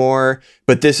means anymore.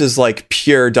 But this is like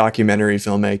pure documentary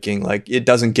filmmaking. Like it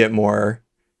doesn't get more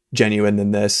genuine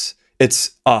than this.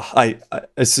 It's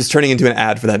it's just turning into an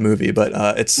ad for that movie, but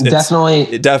it's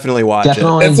definitely watch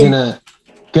it.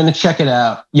 Gonna check it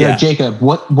out. Yeah, Jacob,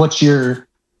 what's your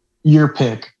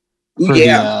pick?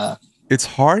 It's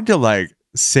hard to like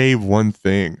say one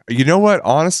thing. You know what?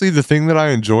 Honestly, the thing that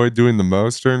I enjoyed doing the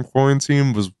most during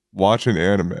quarantine was watching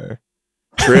anime.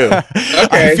 True. Okay.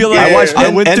 I feel like I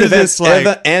went through this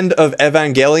end of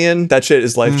Evangelion. That shit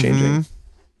is life changing.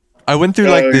 I went through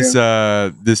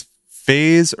this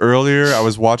phase earlier. I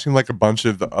was watching like a bunch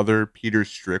of the other Peter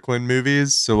Strickland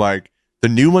movies. So like the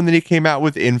new one that he came out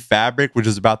with, In Fabric, which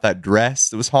is about that dress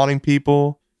that was haunting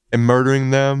people and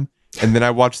murdering them. And then I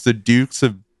watched The Dukes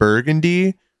of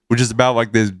Burgundy, which is about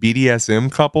like this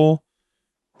BDSM couple.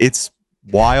 It's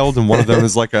wild, and one of them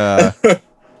is like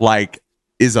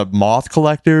is a moth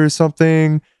collector or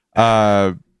something.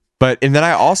 And then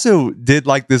I also did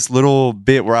like this little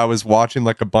bit where I was watching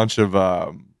like a bunch of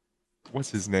what's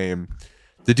his name?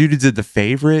 The dude who did The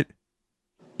Favorite,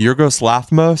 Yorgos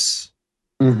Lanthimos.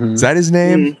 Is that his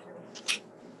name?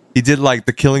 He did like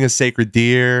The Killing of Sacred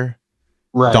Deer,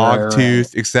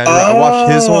 Dogtooth, etc. I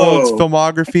watched his whole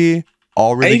filmography.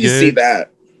 All really good. I need to see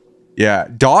that. Yeah,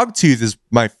 Dogtooth is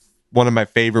one of my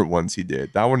favorite ones he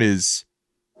did. That one is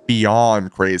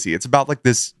beyond crazy. It's about like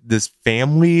this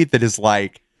family that is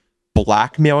like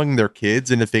blackmailing their kids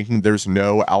into thinking there's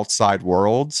no outside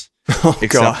worlds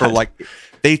except for like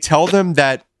they tell them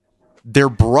that their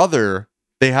brother,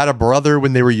 they had a brother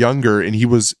when they were younger and he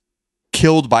was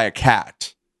killed by a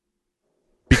cat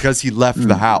because he left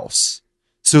the house.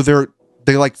 So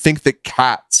they like think that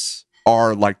cats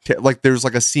are like there's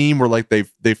like a scene where like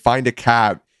they find a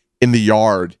cat in the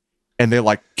yard and they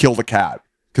like kill the cat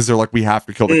because they're like, we have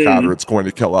to kill the cat or it's going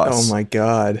to kill us. Oh my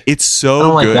god, it's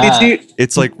so good.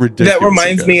 It's like ridiculous. That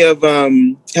reminds me of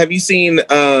have you seen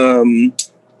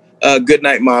Good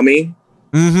Night Mommy?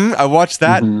 I watched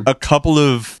that a couple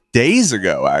of days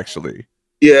ago, actually.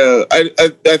 Yeah,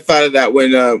 I thought of that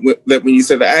when you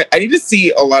said that. I need to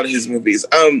see a lot of his movies.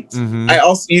 I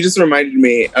also, you just reminded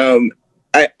me.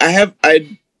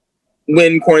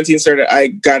 When quarantine started, I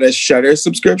got a Shudder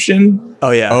subscription. Oh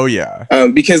yeah.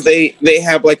 Because they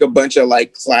have like a bunch of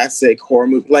like classic horror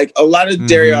movies, like a lot of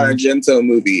Dario Argento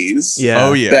movies. Yeah.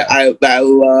 Oh yeah. That I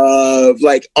love.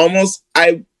 Like almost,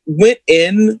 I went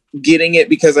in getting it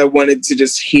because I wanted to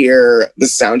just hear the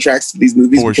soundtracks to these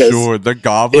movies. For sure, the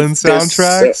Goblin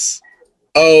soundtracks.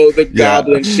 The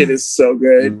Goblin shit is so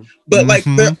good. But like,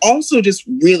 they're also just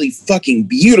really fucking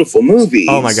beautiful movies.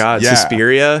 Oh my god,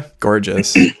 Suspiria,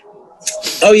 gorgeous.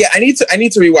 Oh yeah, I need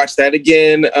to rewatch that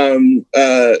again.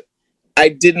 I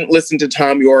didn't listen to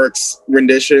Tom York's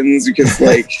renditions because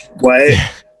like what?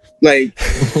 Like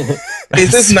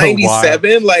is this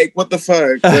 97? Like what the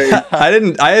fuck?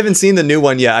 Like, I haven't seen the new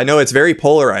one yet. I know it's very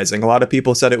polarizing. A lot of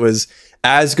people said it was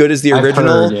as good as the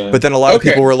original, but then a lot of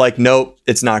people were like, nope,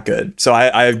 it's not good. So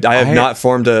I have not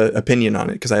formed an opinion on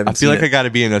it because I haven't seen it. I feel like I got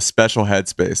to be in a special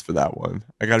headspace for that one.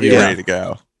 I got to be ready to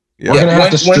go. Yeah. We're gonna have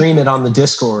to stream it on the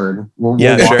Discord. We'll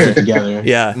watch it together.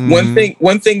 Yeah.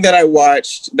 One thing that I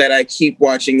watched that I keep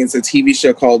watching is a TV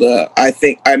show called I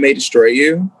Think I May Destroy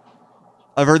You.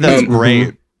 I've heard that's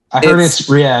great. I heard it's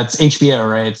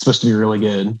HBO, right? It's supposed to be really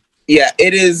good. Yeah,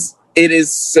 it is. It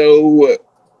is so.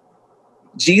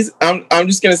 Jesus, I'm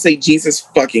just gonna say Jesus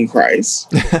fucking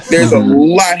Christ. There's a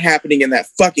lot happening in that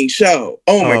fucking show.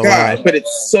 Oh my god! Wow. But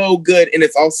it's so good, and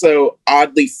it's also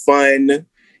oddly fun.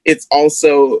 It's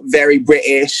also very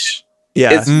British.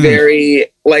 Yeah. It's very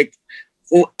like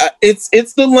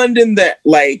it's the London that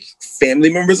like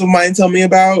family members of mine tell me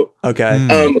about. Okay.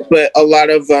 But a lot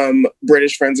of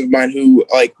British friends of mine who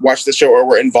like watched the show or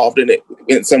were involved in it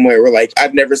in some way were like,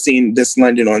 I've never seen this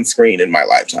London on screen in my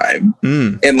lifetime.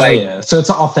 And like, so it's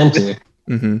authentic.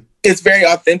 It's very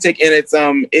authentic, and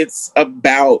it's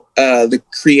about the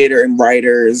creator and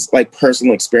writer's like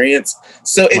personal experience.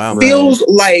 So it feels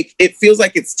like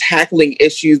it's tackling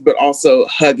issues, but also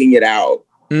hugging it out.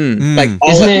 Like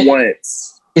all at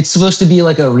once. It's supposed to be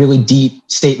like a really deep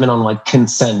statement on like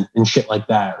consent and shit like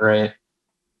that, right?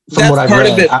 From what I've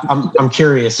read, I'm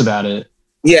curious about it.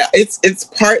 Yeah, it's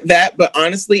part that, but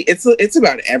honestly, it's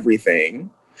about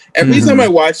everything. Every time I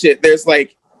watch it, there's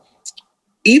like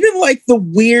even like the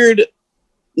weird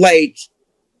like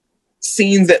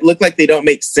scenes that look like they don't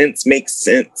make sense.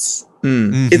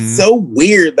 It's so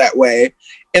weird that way.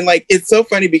 And like, it's so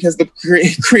funny because the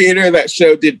creator of that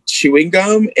show did chewing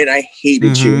gum, and I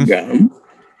hated chewing gum.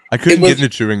 I couldn't get into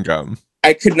chewing gum.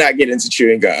 I could not get into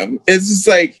chewing gum. It's just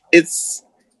like,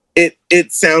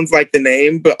 it sounds like the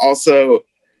name, but also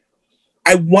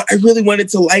I really wanted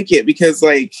to like it because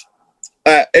like,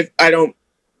 I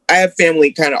have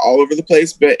family kind of all over the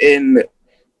place, but in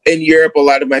Europe, a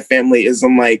lot of my family is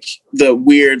in like the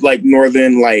weird, like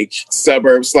northern, like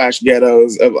suburbs /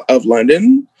 ghettos of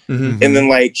London. And then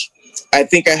like, I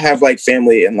think I have like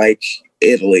family in like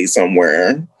Italy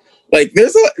somewhere. Like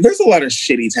there's a lot of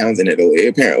shitty towns in Italy,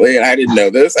 apparently. And I didn't know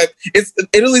this.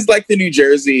 Italy's like the New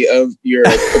Jersey of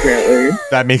Europe, apparently.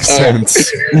 That makes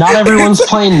sense. Not everyone's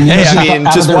playing music. Hey, I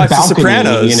mean, just watch The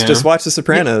Sopranos. You know? Just watch The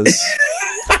Sopranos.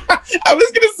 I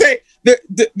was going to say,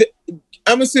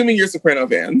 I'm assuming you're Soprano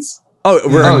fans. Oh,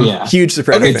 we're huge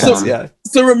Soprano fans.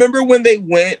 So remember when they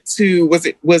went to, was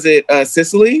it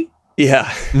Sicily?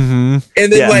 Yeah. And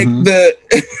then like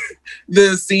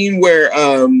the scene where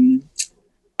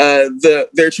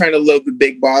they're trying to load the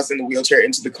big boss in the wheelchair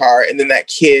into the car, and then that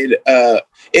kid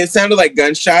it sounded like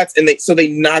gunshots, and they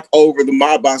knock over the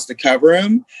mob boss to cover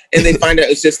him, and they find out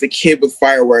it's just a kid with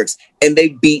fireworks, and they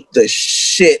beat the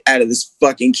shit out of this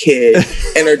fucking kid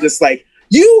and are just like,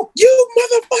 you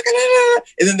motherfucker,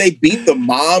 and then they beat the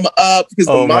mom up because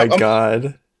the mom, my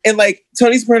god. And like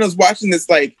Tony Soprano's watching this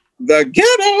like the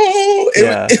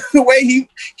ghetto, the way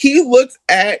he looks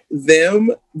at them,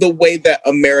 the way that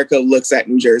America looks at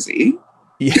New Jersey.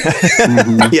 Yeah.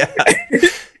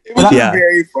 It was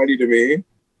very funny to me.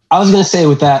 I was going to say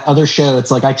with that other show,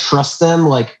 it's like I trust them.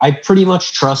 Like I pretty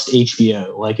much trust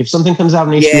HBO. Like if something comes out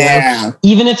on HBO,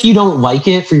 even if you don't like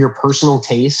it for your personal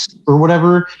taste or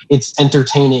whatever, it's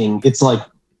entertaining. It's like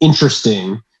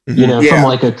interesting, you know, from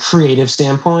like a creative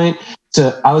standpoint.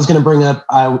 So I was going to bring up,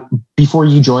 before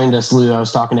you joined us, Lou, I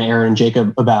was talking to Aaron and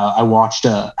Jacob about, I watched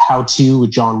How To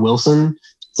with John Wilson.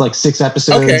 It's like 6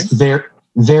 episodes. Very,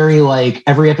 very like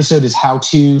every episode is how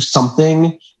to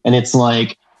something. And it's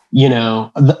like, you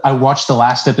know, I watched the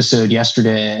last episode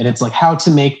yesterday and it's like how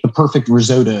to make the perfect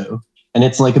risotto. And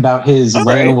it's like about his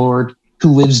landlord who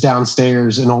lives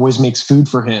downstairs and always makes food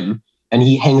for him. And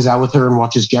he hangs out with her and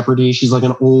watches Jeopardy. She's like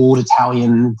an old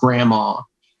Italian grandma.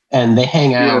 And they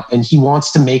hang out and he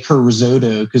wants to make her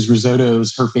risotto because risotto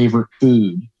is her favorite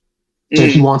food. So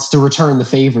he wants to return the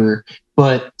favor.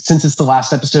 But since it's the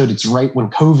last episode, it's right when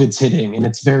COVID's hitting and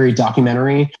it's very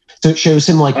documentary. So it shows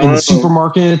him like in the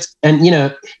supermarkets. And, you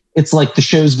know, it's like the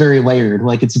show's very layered.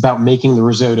 Like it's about making the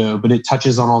risotto, but it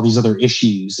touches on all these other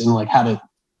issues and like how to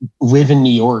live in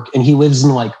New York. And he lives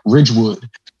in like Ridgewood.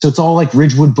 So it's all like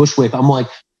Ridgewood, Bushwick. I'm like,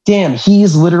 damn,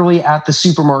 he's literally at the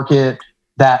supermarket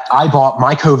that I bought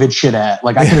my COVID shit at.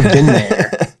 Like I could have been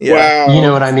there. Wow. You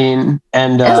know what I mean?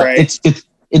 And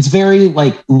it's very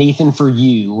like Nathan For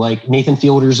You. Like Nathan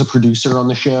Fielder's a producer on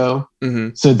the show.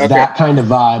 So it's that kind of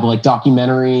vibe, like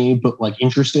documentary, but like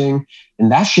interesting.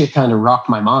 And that shit kind of rocked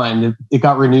my mind. It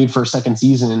got renewed for a 2nd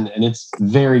season and it's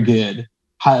very good.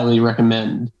 Highly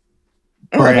recommend.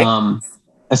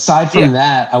 Aside from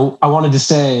that, I wanted to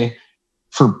say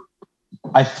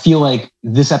I feel like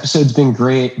this episode's been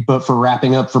great, but for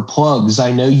wrapping up for plugs,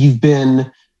 I know you've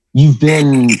been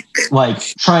like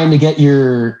trying to get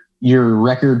your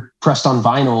record pressed on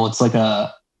vinyl. It's like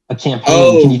a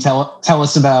campaign. Can you tell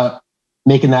us about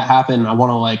making that happen? I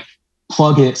want to like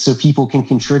plug it so people can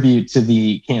contribute to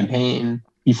the campaign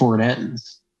before it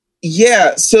ends.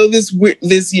 Yeah. So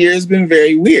this year has been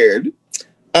very weird.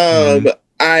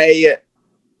 I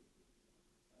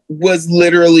was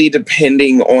literally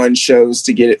depending on shows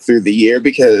to get it through the year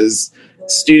because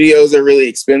studios are really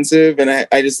expensive. And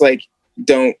I just like,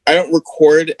 I don't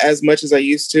record as much as I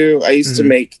used to. I used to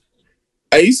make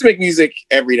music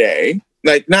every day.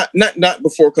 Like not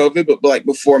before COVID, but like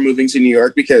before moving to New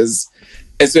York, because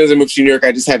as soon as I moved to New York,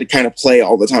 I just had to kind of play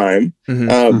all the time.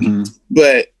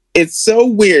 But it's so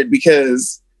weird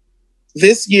because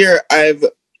this year I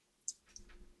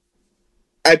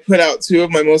put out 2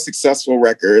 of my most successful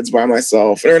records by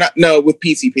myself, with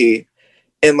PCP,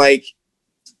 and like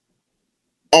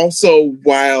also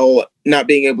while not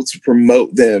being able to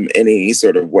promote them in any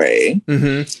sort of way.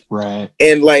 Right.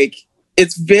 And like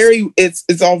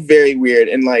it's all very weird.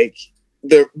 And like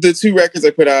the 2 records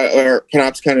I put out are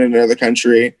Panopticon in Another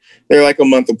Country. They're like a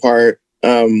month apart.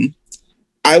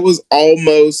 I was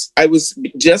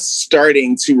just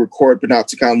starting to record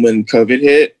Panopticon when COVID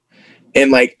hit. And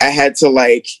like, I had to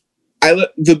like,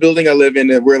 the building I live in,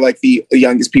 we're like the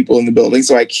youngest people in the building.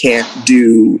 So I can't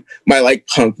do my like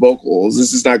punk vocals.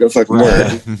 This is not going to fucking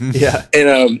work. Yeah.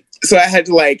 And so I had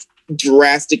to like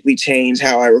drastically change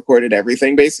how I recorded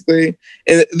everything basically.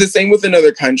 And the same with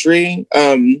Another Country.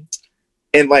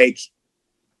 And like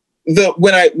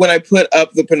when I put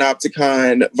up the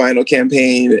Panopticon vinyl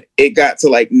campaign, it got to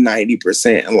like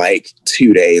 90% in like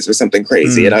 2 days or something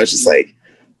crazy. And I was just like,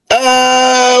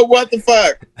 what the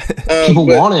fuck? People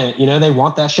want it, they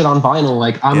want that shit on vinyl.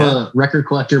 Like I'm a record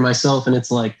collector myself, and it's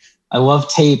like I love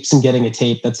tapes and getting a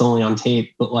tape that's only on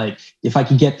tape. But like if I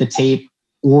could get the tape,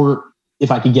 or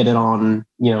if I could get it on,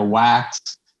 wax,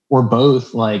 or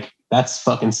both, like that's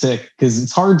fucking sick, because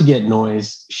it's hard to get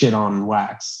noise shit on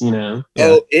wax,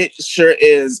 Oh, it sure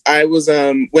is. I was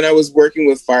when I was working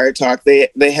with Fire Talk, they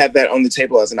had that on the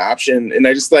table as an option, and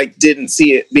I just like didn't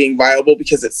see it being viable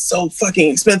because it's so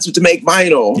fucking expensive to make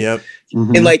vinyl. Yep.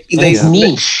 And like it's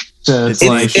niche. So it's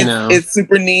like, it's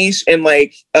super niche, and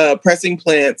like pressing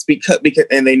plants because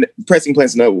pressing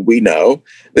plants know what we know.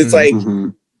 It's like,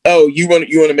 oh, you want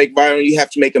to make vinyl, you have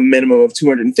to make a minimum of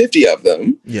 250 of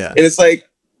them. Yeah. And it's like,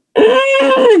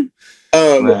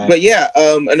 but yeah,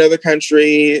 Another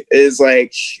Country is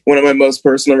like one of my most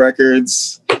personal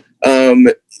records.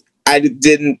 I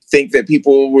didn't think that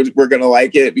people were gonna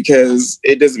like it because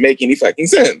it doesn't make any fucking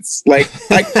sense. Like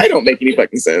I don't make any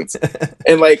fucking sense.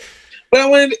 And like, but I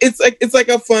wanted, it's like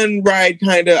a fun ride,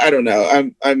 kind of. I don't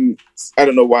know. I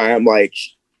don't know why I'm like.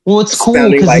 Well, it's cool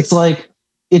because it's like,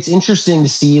 it's interesting to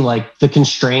see like the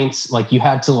constraints. Like you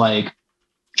had to like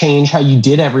change how you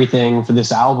did everything for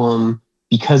this album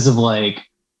because of like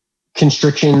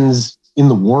constrictions in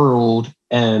the world,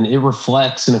 and it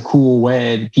reflects in a cool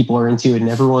way. People are into it, and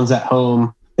everyone's at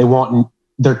home.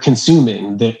 They're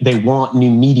consuming. They want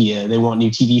new media. They want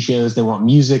new TV shows. They want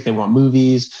music. They want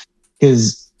movies,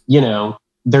 because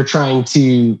they're trying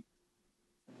to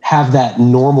have that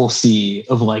normalcy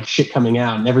of like shit coming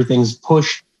out, and everything's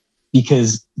pushed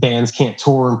because bands can't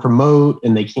tour and promote,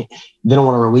 and they don't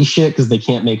want to release shit because they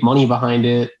can't make money behind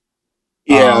it.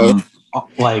 Yeah.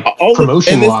 Like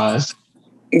promotion wise.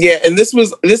 Yeah. And this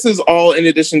is all in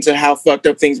addition to how fucked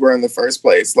up things were in the first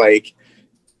place. Like,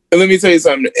 let me tell you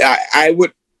something. I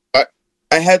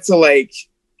had to like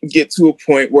get to a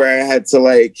point where I had to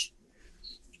like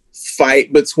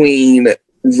fight between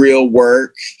real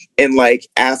work and like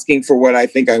asking for what I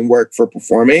think I'm worth for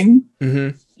performing.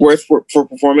 Worth for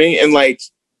performing. And like,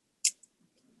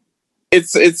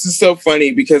 it's just so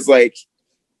funny because like,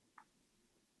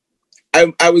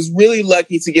 I was really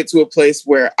lucky to get to a place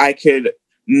where I could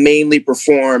mainly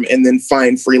perform and then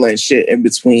find freelance shit in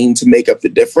between to make up the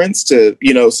difference to,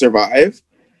 survive.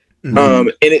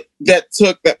 And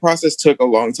that process took a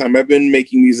long time. I've been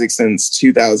making music since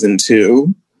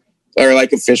 2002, or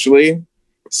like officially.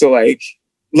 So like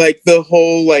the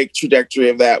whole like trajectory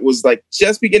of that was like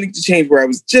just beginning to change, where I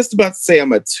was just about to say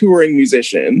I'm a touring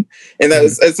musician. And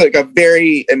it's like a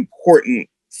very important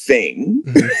thing.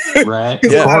 Right.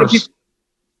 Because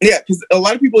a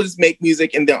lot of people just make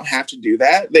music and don't have to do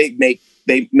that. They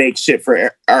make shit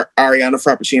for Ariana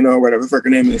Frappuccino or whatever the fuck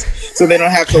her name is, so they don't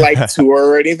have to like tour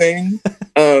or anything.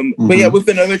 But yeah, with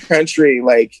Another Country,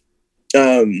 like,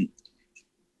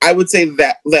 I would say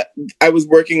that I was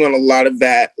working on a lot of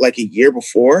that like a year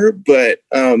before, but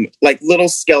like little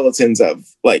skeletons of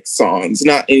like songs,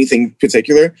 not anything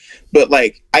particular. But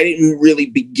like I didn't really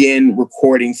begin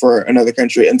recording for Another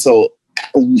Country until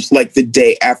like the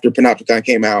day after Panopticon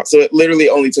came out. So it literally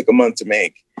only took a month to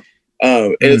make.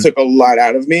 And it took a lot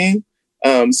out of me.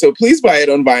 So please buy it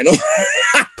on vinyl.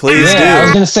 Please do. I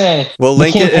was going to say, we'll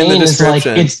link it in the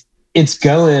description. Like, it's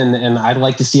going, and I'd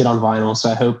like to see it on vinyl. So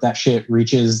I hope that shit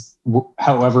reaches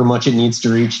however much it needs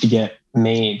to reach to get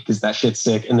made, because that shit's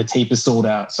sick, and the tape is sold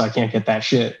out, so I can't get that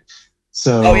shit.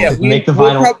 So make the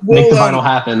vinyl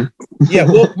happen. Yeah,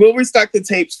 we'll restock the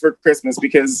tapes for Christmas,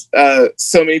 because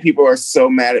so many people are so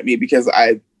mad at me because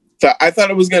I thought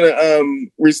I was gonna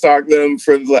restock them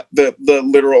for the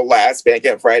literal last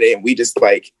Bandcamp Friday, and we just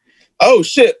like oh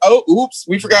shit, oh oops,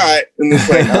 we forgot, and it's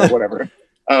like, oh, whatever.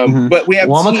 But we have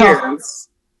tiers.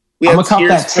 I'm gonna cop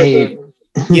that tape.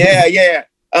 Yeah.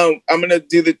 I'm gonna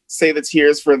say the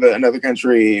tiers for the Another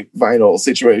Country vinyl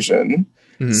situation.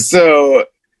 So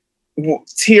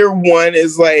tier 1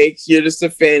 is like, you're just a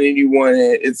fan and you want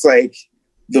it. It's like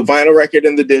the vinyl record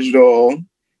and the digital.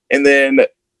 And then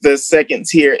the second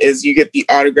tier is you get the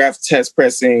autographed test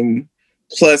pressing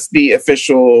plus the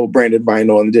official branded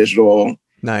vinyl and digital.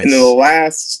 Nice. And then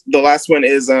the last one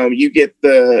is you get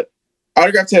the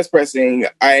autographed test pressing.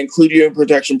 I include you in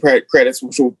production credits,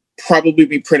 which will probably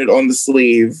be printed on the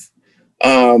sleeve.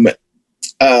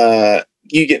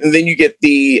 You get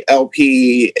the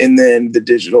LP and then the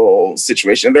digital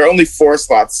situation. There are only 4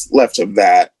 slots left of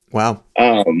that. Wow.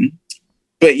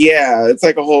 But yeah, it's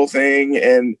like a whole thing.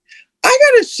 And I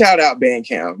gotta shout out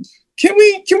Bandcamp. Can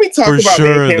we talk about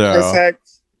Bandcamp for a sec?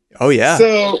 Oh yeah.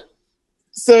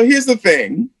 So here's the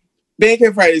thing.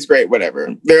 Bandcamp Friday is great,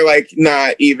 whatever. They're like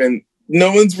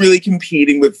no one's really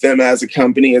competing with them as a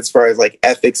company as far as like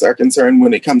ethics are concerned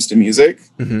when it comes to music.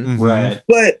 Right.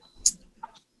 But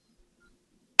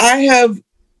I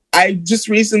just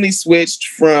recently switched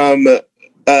from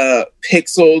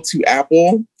Pixel to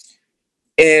Apple,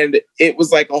 and it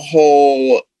was like a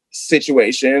whole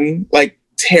situation, like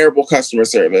terrible customer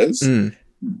service.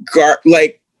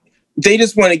 Like they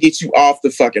just want to get you off the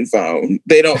fucking phone.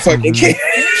 They don't fucking care.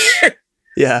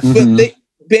 Yeah. But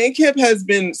Bandcamp has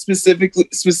been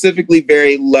specifically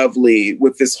very lovely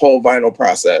with this whole vinyl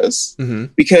process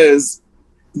because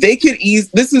they could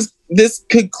this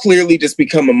could clearly just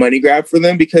become a money grab for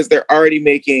them because they're already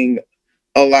making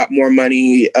a lot more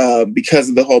money because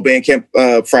of the whole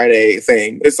Bandcamp Friday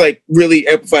thing. It's like really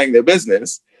amplifying their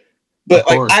business. But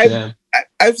I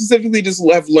specifically just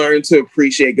have learned to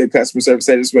appreciate good customer service.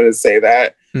 I just want to say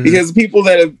that because people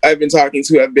that I've been talking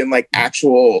to have been like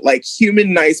actual, like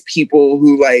human, nice people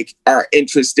who like are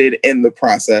interested in the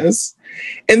process.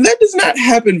 And that does not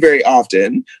happen very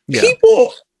often. Yeah.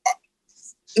 People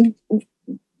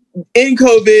in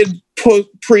COVID,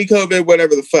 pre-COVID,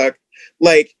 whatever the fuck,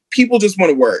 like people just want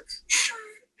to work.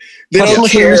 They don't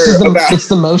care about. It's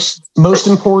the most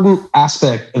important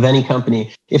aspect of any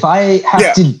company. If I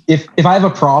have if I have a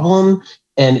problem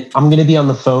and I'm going to be on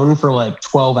the phone for like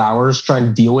 12 hours trying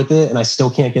to deal with it and I still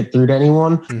can't get through to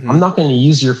anyone, I'm not going to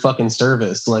use your fucking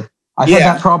service. Like I've had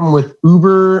that problem with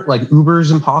Uber. Like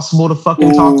Uber's impossible to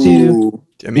fucking talk to.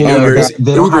 I mean,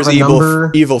 Uber's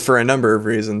evil for a number of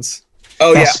reasons.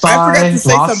 Oh yeah, I forgot to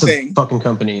say something. Of fucking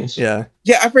companies. Yeah,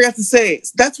 I forgot to say.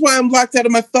 That's why I'm locked out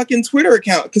of my fucking Twitter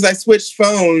account because I switched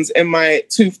phones and my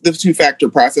two-factor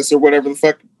processor, whatever the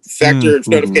fuck,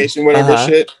 notification, whatever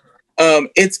shit.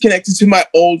 It's connected to my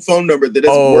old phone number that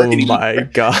doesn't work anymore. Oh my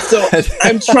god! So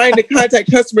I'm trying to contact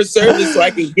customer service so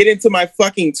I can get into my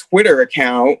fucking Twitter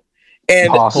account and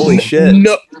holy shit,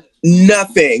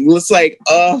 nothing. It's like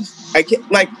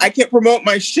I can't promote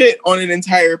my shit on an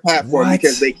entire platform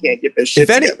because they can't get their shit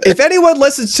together. If anyone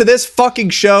listens to this fucking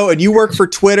show and you work for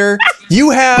Twitter, you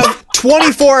have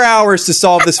 24 hours to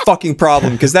solve this fucking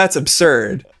problem because that's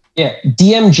absurd. Yeah,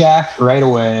 DM Jack right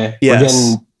away. Yes. We're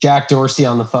getting Jack Dorsey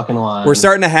on the fucking line. We're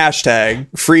starting a hashtag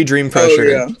free dream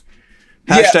pressure.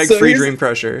 Hashtag free dream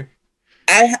pressure.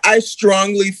 I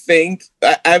strongly think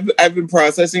I've been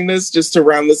processing this just to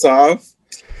round this off.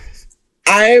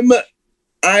 I'm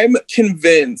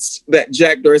convinced that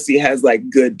Jack Dorsey has like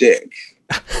good dick.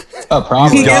 Oh,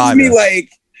 probably.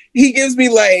 He gives me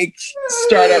like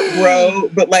startup bro,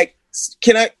 but like,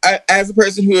 can I as a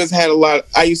person who has had a lot,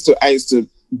 I used to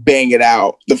bang it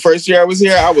out. The first year I was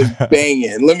here, I was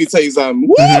banging. Let me tell you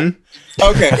something.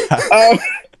 Okay.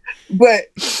 But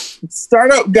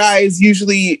startup guys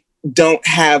usually don't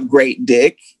have great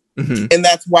dick. And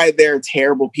that's why they're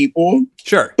terrible people.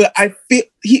 Sure. But I feel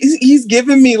he's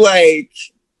giving me like,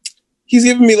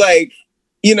 you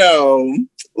know,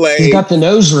 like he's got the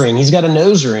nose ring. He's got a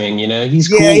nose ring, you know. He's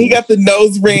cool. He got the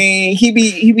nose ring. He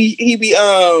be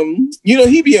you know,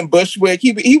 he be in Bushwick.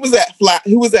 He was at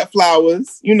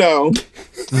Flowers, you know.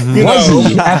 You know.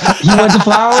 He went to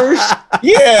Flowers?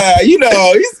 Yeah, you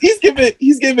know,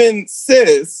 he's giving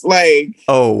sis like,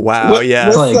 oh wow,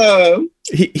 he's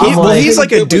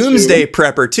like a doomsday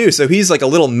prepper too, so he's like a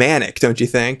little manic, don't you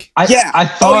think? I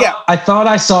thought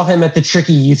I saw him at the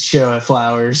Tricky Youth Show at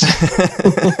Flowers.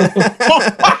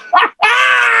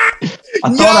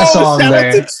 I saw him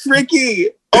there. Shout out to Tricky.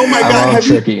 Oh my god,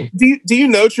 Tricky. Do you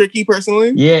know Tricky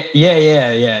personally?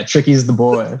 Yeah. Tricky's the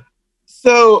boy.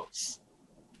 So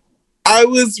I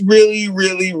was really,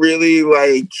 really, really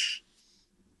like,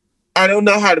 I don't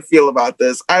know how to feel about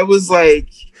this. I was like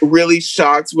really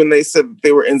shocked when they said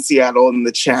they were in Seattle in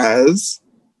the Chaz.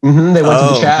 Mm-hmm, they went to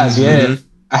the Chaz. Yeah,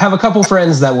 I have a couple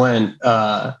friends that went.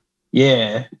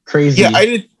 Yeah, crazy. Yeah, I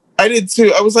did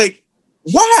too. I was like,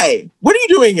 why? What are you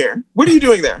doing here? What are you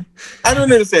doing there? I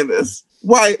don't understand this.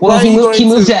 Why? Well, why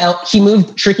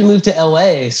Tricky moved to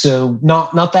LA, so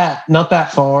not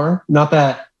that far, not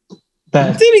that.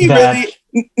 Did he really?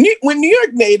 When New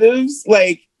York natives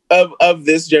of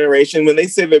this generation, when they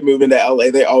say they're moving to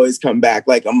LA, they always come back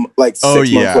like 6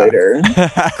 months later.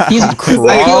 He's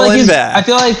crawling back.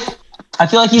 I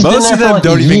feel like he's most been of there them for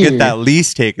don't even year. get that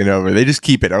lease taken over. They just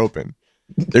keep it open.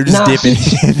 They're just dipping.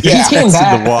 He came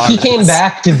back. He came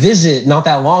back to visit not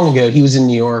that long ago. He was in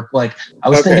New York. Like I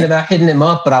was thinking about hitting him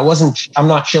up, but I'm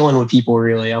not chilling with people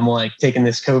really. I'm like taking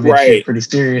this COVID shit pretty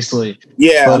seriously.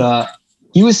 Yeah. But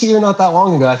he was here not that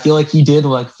long ago. I feel like he did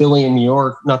like Philly and New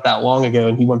York not that long ago,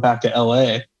 and he went back to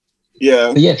LA.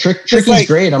 Yeah. But yeah, Tricky's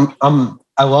great.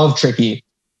 I love Tricky.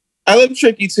 I love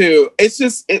Tricky too. It's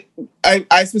just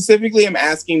I specifically am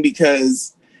asking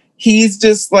because he's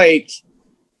just like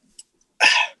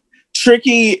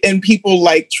Tricky, and people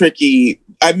like Tricky.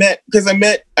 I met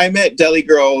Deli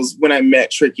Girls when I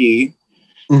met Tricky,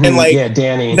 and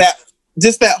Danny. That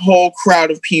whole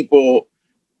crowd of people.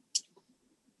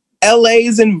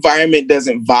 LA's environment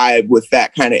doesn't vibe with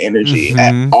that kind of energy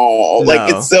at all. No.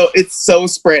 Like it's so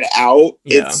spread out.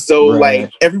 Yeah. It's so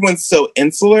like everyone's so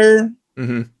insular.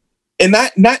 Mm-hmm. And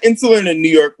not insular in a New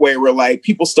York way where like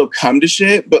people still come to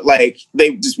shit, but like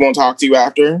they just won't talk to you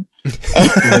after.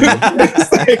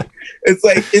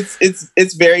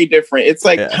 It's very different. It's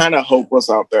like kind of hopeless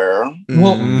out there.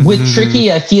 Well, with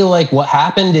Tricky, I feel like what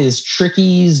happened is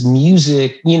Tricky's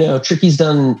music,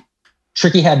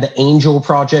 Tricky had the Angel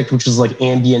Project, which was like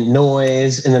ambient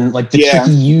noise, and then like the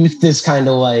Tricky Youth is kind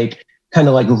of like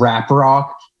rap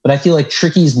rock. But I feel like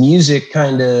Tricky's music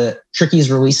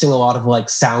Tricky's releasing a lot of like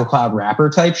SoundCloud rapper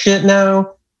type shit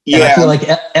now. Yeah. And I feel like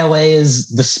LA is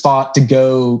the spot to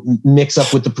go mix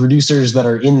up with the producers that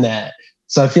are in that.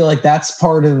 So I feel like that's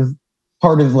part of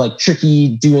like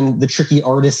Tricky doing the Tricky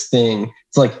artist thing.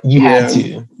 It's like you had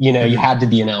to, you had to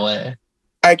be in LA.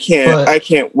 I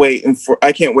can't wait for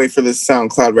this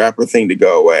SoundCloud rapper thing to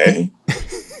go away.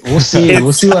 We'll see.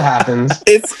 We'll see what happens.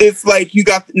 It's like you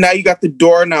got the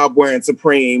doorknob wearing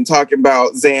Supreme talking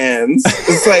about Xans.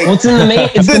 It's like what's in the main?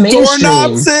 It's the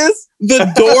doorknob, sis.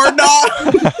 The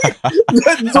doorknob.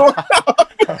 The doorknob.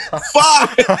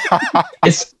 Fuck.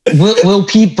 It's Lil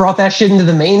Peep brought that shit into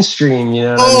the mainstream. You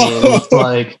know what I mean? It's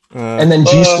like, and then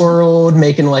Juice WRLD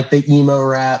making like the emo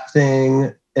rap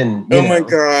thing, and my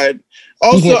god.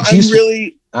 Also,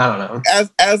 I don't know.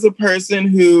 As a person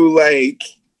who like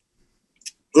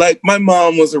my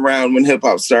mom was around when hip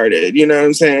hop started, you know what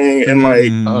I'm saying? And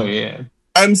like, oh yeah,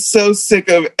 I'm so sick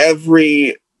of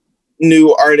every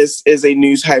new artist is a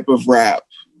new type of rap.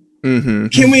 Mm-hmm.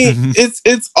 Can we?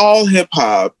 It's all hip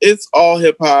hop. It's all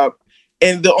hip hop,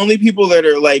 and the only people that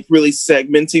are like really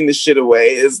segmenting the shit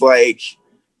away is like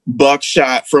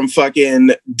Buckshot from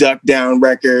fucking Duck Down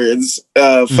Records,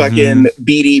 fucking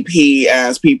BDP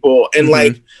ass people, and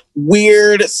like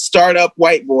weird startup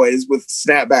white boys with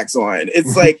snapbacks on.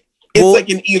 It's like like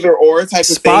an either or type of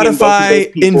thing.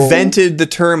 Spotify invented the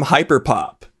term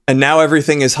hyperpop, and now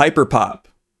everything is hyperpop,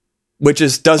 which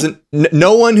is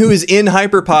no one who is in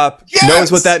hyperpop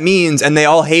knows what that means, and they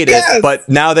all hate it, but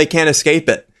now they can't escape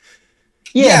it.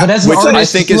 Yeah, but as an artist, I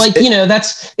think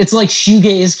it's like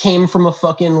shoegaze came from a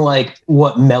fucking like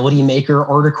Melody Maker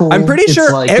article. I'm pretty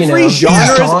sure like, every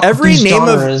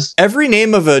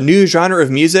name of a new genre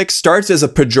of music starts as a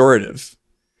pejorative.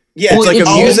 Yeah, it's like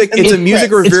a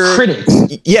music reviewer. It's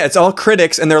critics. Yeah, it's all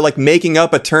critics, and they're like making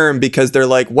up a term because they're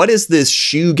like, "What is this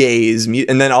shoegaze?"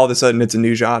 And then all of a sudden, it's a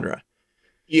new genre.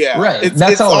 Yeah, right.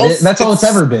 That's all it's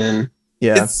ever been.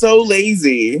 Yeah, it's so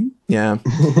lazy. Yeah,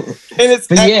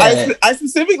 and I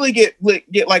specifically get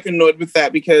like annoyed with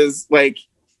that because like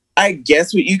I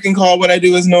guess what you can call what I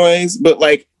do is noise, but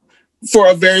like for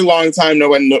a very long time, no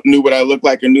one knew what I looked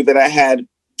like or knew that I had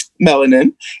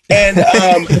melanin, and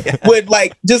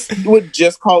would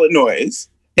just call it noise.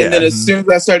 And then as soon as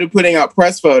I started putting out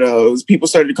press photos, people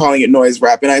started calling it noise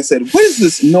rap. And I said, what is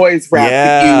this noise rap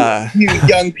that you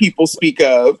young people speak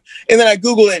of? And then I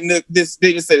Google it and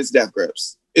they just said it's Death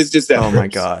Grips. It's just Death Grips. Oh my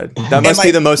God. That must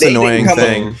be the most annoying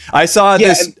thing. I saw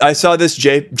this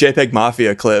JPEG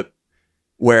Mafia clip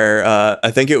where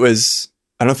I think it was,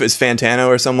 I don't know if it was Fantano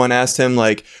or someone asked him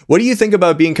like, what do you think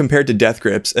about being compared to Death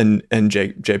Grips? And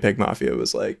JPEG Mafia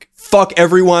was like, fuck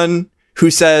everyone who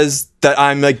says that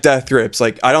I'm like Death Grips.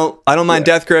 Like, I don't mind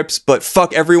Death Grips, but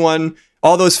fuck everyone.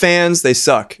 All those fans, they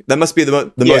suck. That must be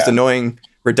the most annoying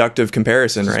reductive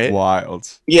comparison, right? Wild.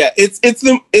 Yeah,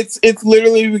 it's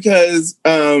literally because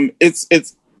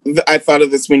it's I thought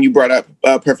of this when you brought up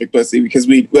Perfect Pussy, because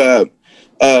we know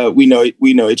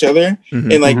each other,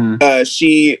 and like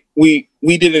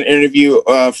we did an interview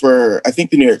for I think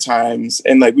the New York Times,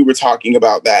 and like we were talking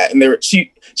about that, and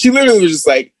she literally was just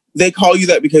like, they call you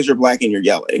that because you're Black and you're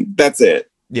yelling. That's it.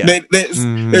 Yeah.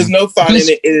 There's no thought in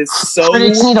it. It is so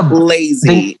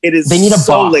lazy. They need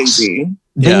so lazy.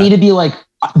 They need to be like,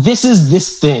 this is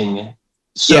this thing,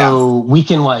 so we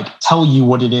can like tell you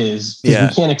what it is, because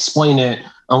we can't explain it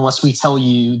unless we tell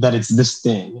you that it's this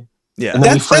thing. Yeah, and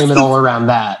then we frame it all around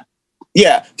that.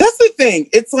 Yeah, that's the thing.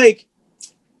 It's like,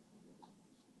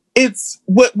 it's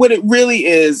what it really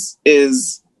is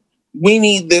we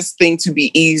need this thing to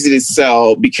be easy to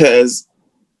sell, because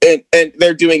and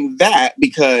they're doing that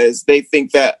because they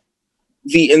think that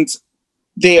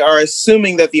they are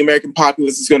assuming that the American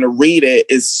populace is going to read it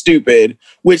is stupid,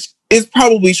 which is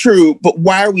probably true, but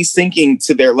why are we sinking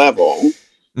to their level?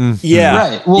 Yeah.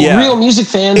 Right. Well, real music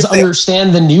fans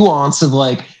understand the nuance of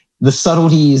like the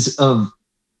subtleties of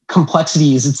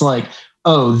complexities. It's like,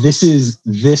 oh, this is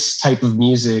this type of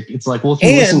music. It's like, well, if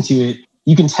you listen to it,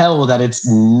 you can tell that it's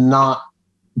not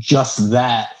just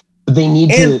that. But they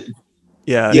need to.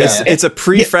 Yeah. It's a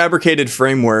prefabricated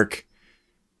framework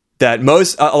that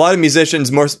a lot of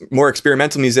musicians, more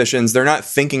experimental musicians, they're not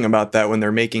thinking about that when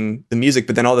they're making the music.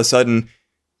 But then all of a sudden,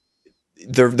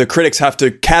 the critics have to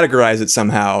categorize it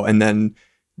somehow, and then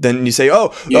you say,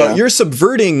 you're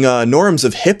subverting norms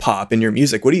of hip hop in your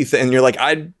music. What do you think? And you're like,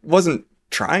 I wasn't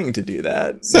trying to do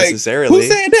that necessarily. Who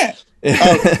said that?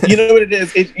 You know what it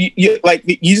is?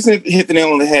 You just hit the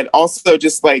nail on the head. Also,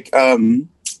 just like,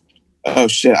 oh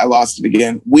shit, I lost it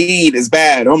again. Weed is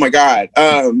bad. Oh my God.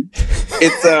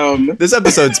 It's this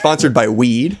episode's sponsored by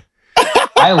Weed.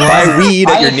 Buy weed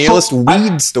at your nearest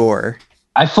weed store.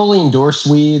 I fully endorse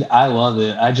weed. I love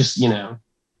it. I just,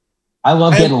 I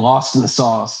love getting lost in the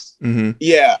sauce. Mm-hmm.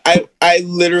 Yeah, I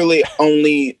literally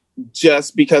only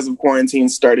just because of quarantine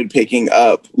started picking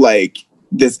up like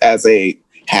this as a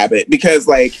habit, because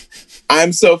like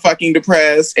I'm so fucking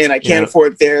depressed and I can't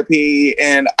afford therapy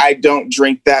and I don't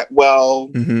drink that well.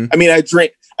 Mm-hmm. I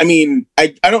mean,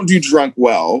 I don't do drunk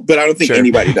well, but I don't think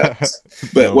anybody does.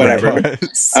 But whatever. Right.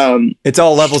 It's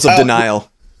all levels of denial.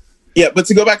 Yeah, but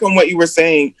to go back on what you were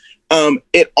saying,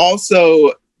 it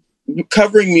also,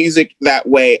 covering music that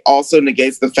way also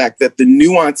negates the fact that the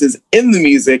nuances in the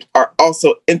music are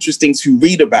also interesting to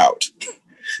read about.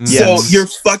 Yes. So you're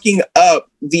fucking up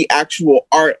the actual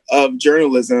art of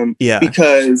journalism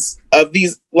because of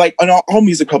these, like, all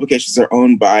music publications are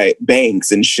owned by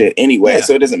banks and shit anyway,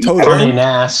 so it doesn't matter.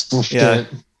 Nasty and shit.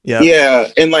 Yeah,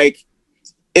 and like,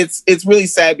 it's really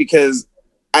sad because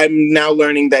I'm now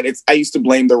learning that I used to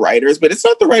blame the writers, but it's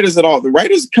not the writers at all. The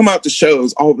writers come out to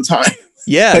shows all the time.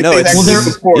 Yeah, like, no,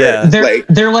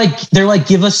 they're like,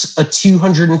 give us a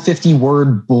 250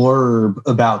 word blurb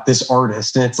about this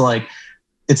artist, and it's like,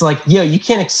 you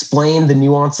can't explain the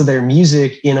nuance of their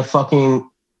music in a fucking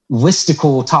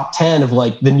listicle top 10 of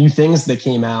like the new things that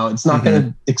came out. It's not going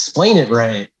to explain it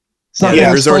right. It's not going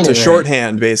to resort to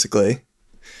shorthand, basically.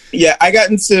 Yeah, I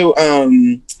got into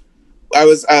I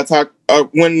was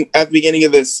when at the beginning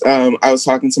of this, I was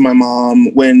talking to my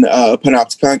mom when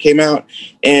Panopticon came out,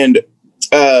 and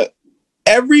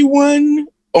everyone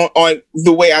on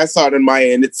the way I saw it on my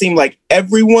end, it seemed like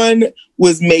everyone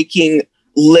was making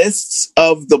lists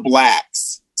of the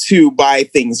blacks to buy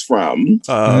things from.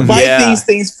 Buy these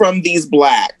things from these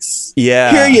blacks.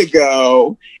 Yeah. Here you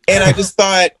go. And I just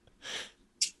thought,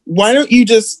 why don't you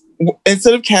just,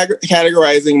 instead of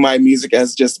categorizing my music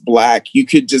as just black, you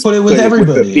could just put it with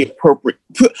everybody. The appropriate,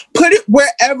 put it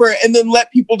wherever, and then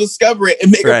let people discover it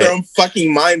and make up their own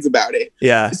fucking minds about it.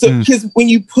 Yeah. So because when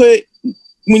you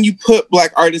put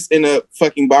black artists in a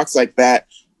fucking box like that,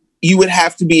 you would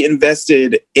have to be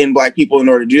invested in black people in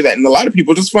order to do that, and a lot of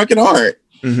people just fucking aren't.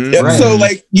 Mm-hmm. Yep. Right. So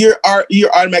like you're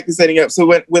automatically setting up. So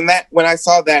when I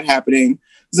saw that happening,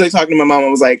 so talking to my mom, I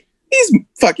was like, these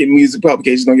fucking music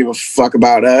publications don't give a fuck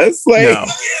about us. Like, no.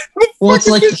 Well, it's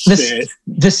like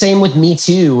the same with Me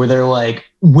Too, where they're like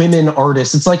women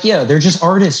artists. It's like, they're just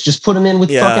artists. Just put them in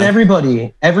with fucking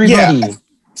everybody. Yeah.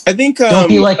 I think don't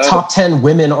be like top 10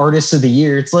 women artists of the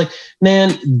year. It's like,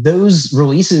 man, those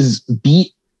releases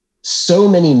beat so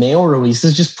many male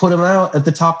releases. Just put them out at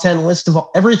the top 10 list of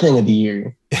everything of the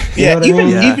year.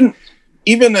 Even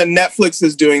Netflix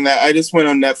is doing that. I just went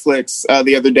on Netflix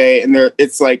the other day, and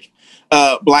it's like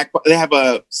black. They have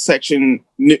a section.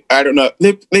 I don't know.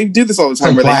 They do this all the time,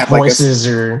 like where they have voices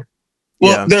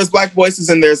there's black voices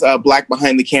and there's black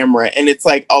behind the camera, and it's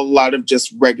like a lot of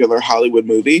just regular Hollywood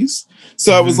movies.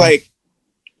 So I was like,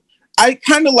 I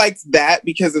kind of liked that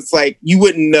because it's like you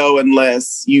wouldn't know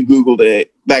unless you Googled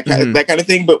it, that kind of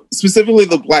thing. But specifically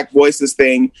the Black Voices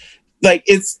thing, like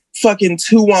it's fucking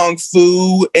Tu Wong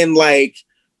Fu and like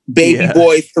Baby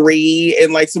Boy 3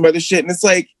 and like some other shit, and it's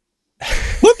like,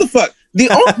 what the fuck? The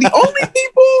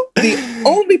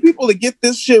only people to get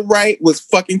this shit right was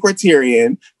fucking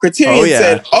Criterion. Criterion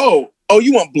said, "Oh,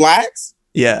 you want blacks?"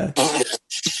 Yeah.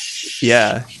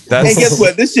 Yeah. And guess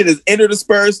what? This shit is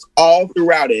interdispersed all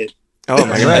throughout it. Oh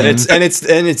my god! And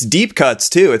it's deep cuts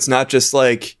too. It's not just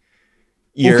like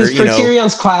because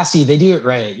Criterion's classy. They do it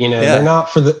right. You know, they're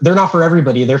not for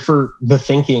everybody. They're for the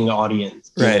thinking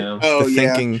audience. Right. You know? Oh,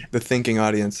 the thinking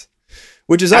audience,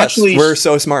 which is actually we're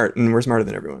so smart and we're smarter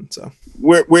than everyone. So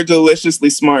we're deliciously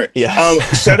smart. Yeah.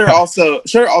 Shudder also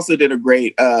did a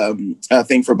great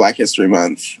thing for Black History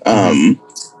Month.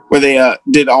 Where they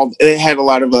had a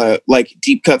lot of like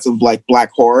deep cuts of like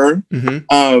Black horror.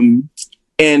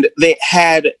 And they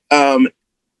had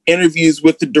interviews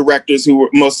with the directors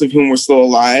most of whom were still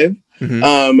alive,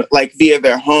 like via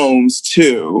their homes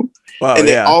too. Wow, and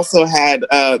they also had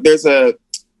there's a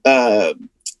do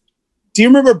you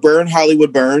remember Burn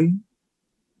Hollywood Burn?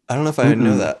 I don't know if I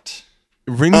know that.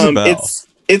 It rings a bell.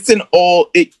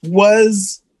 It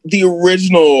was the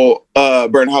original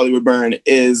Burn Hollywood Burn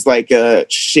is like a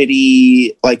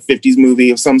shitty like 50s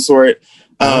movie of some sort.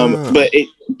 But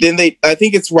I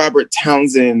think it's Robert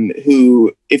Townsend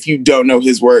who, if you don't know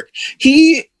his work,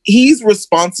 he's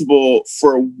responsible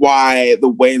for why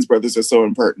the Wayans brothers are so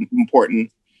important.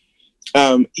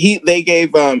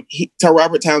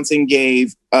 Robert Townsend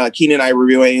gave Keenen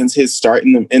Ivory Wayans his start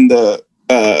in the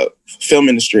film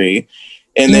industry,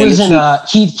 and he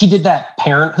did that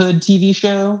Parenthood TV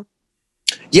show.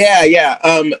 Yeah.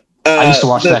 I used to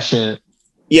watch that shit.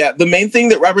 Yeah, the main thing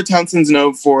that Robert Townsend's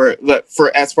known for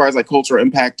as far as like cultural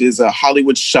impact is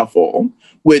Hollywood Shuffle,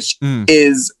 which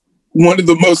is one of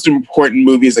the most important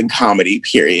movies in comedy,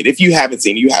 period. If you haven't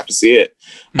seen it, you have to see it.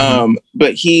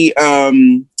 But he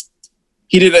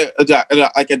did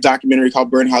a documentary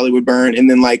called Burn Hollywood Burn, and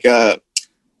then like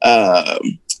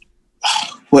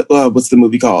what's the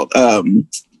movie called?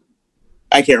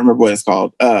 I can't remember what it's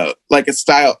called. Like a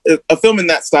film in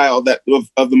that style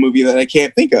of the movie that I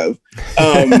can't think of.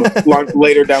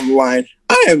 Later down the line,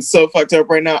 I am so fucked up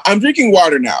right now. I'm drinking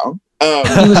water now.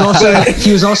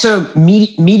 He was also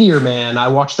Meteor Man. I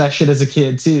watched that shit as a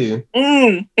kid too.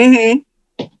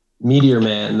 Meteor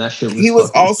Man, that shit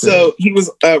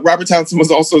was. Robert Townsend was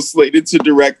also slated to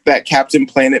direct that Captain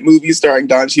Planet movie starring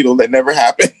Don Cheadle that never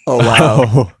happened. Oh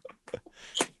wow,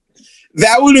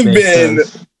 that would have been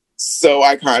so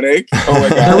iconic. Oh my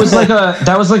god,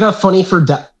 that was like a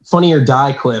Funny or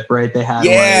Die clip, right? They had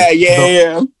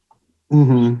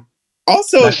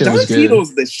Also, Don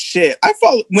Cheadle's the shit. I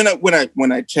follow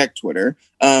when I check Twitter.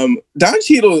 Don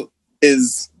Cheadle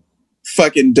is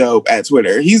fucking dope at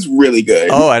Twitter. He's really good.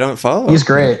 Oh, I don't follow. He's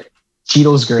great.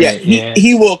 Cheadle's great. Yeah,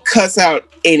 he will cuss out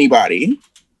anybody.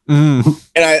 And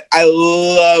I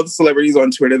love celebrities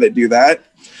on Twitter that do that.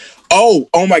 Oh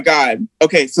my God.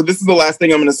 Okay, so this is the last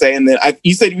thing I'm going to say, and then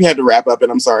you said you had to wrap up,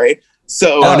 and I'm sorry.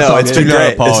 So no, it's been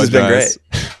great. This has been great.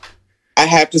 I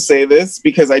have to say this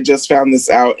because I just found this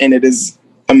out, and it is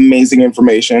amazing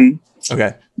information.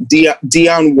 Okay.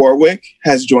 Dionne Warwick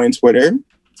has joined Twitter,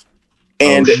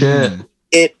 and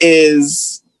it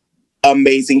is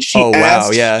amazing. She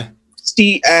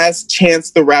asked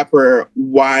Chance the Rapper,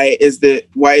 why is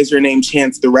your name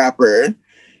Chance the Rapper?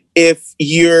 If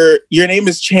your name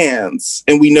is Chance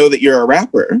and we know that you're a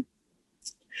rapper.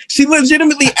 She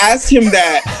legitimately asked him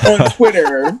that on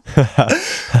Twitter.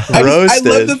 I love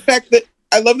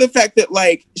the fact that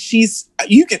like she's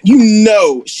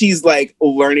like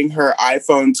learning her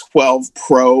iPhone 12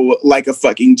 Pro like a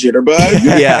fucking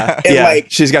jitterbug. And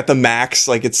like she's got the Max,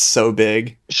 like it's so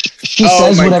big. She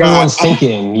says what everyone's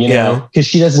thinking, you know, because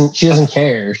she doesn't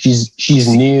care. She's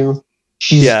new.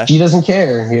 She doesn't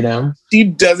care, you know. She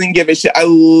doesn't give a shit. I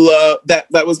love that.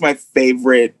 That was my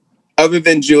favorite. Other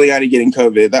than Giuliani getting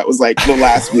COVID, that was like the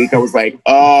last week. I was like,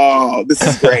 oh, this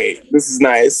is great. This is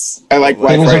nice. I like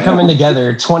things are coming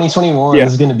together. 2021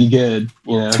 is going to be good.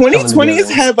 You know, 2020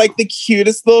 has had like the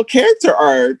cutest little character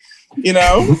arc. You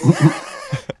know,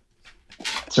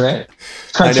 that's right.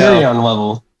 Criterion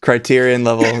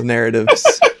level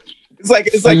narratives. It's like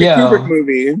a Kubrick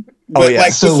movie, but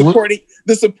like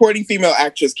the supporting female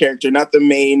actress character, not the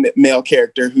main male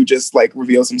character who just like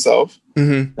reveals himself.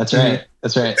 That's right.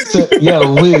 That's right. So,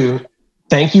 Lou,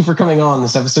 thank you for coming on.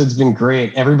 This episode's been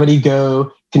great. Everybody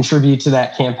go contribute to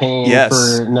that campaign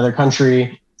for Another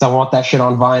Country. I want that shit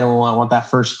on vinyl. I want that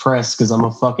first press because I'm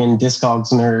a fucking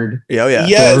Discogs nerd. Yeah.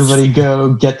 So everybody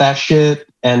go get that shit.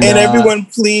 And everyone,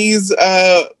 please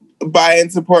buy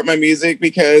and support my music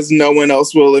because no one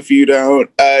else will if you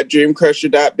don't.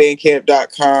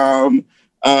 Dreamcrusher.bandcamp.com.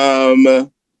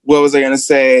 What was I gonna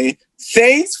say?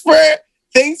 Thanks for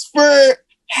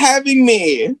having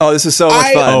me. Oh, this is so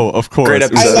much fun. Oh, of course. Great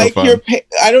episode. I like your.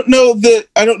 I don't know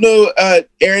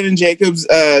Aaron and Jacob's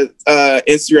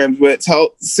Instagrams, but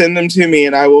send them to me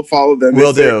and I will follow them.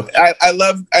 Will do. I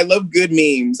love good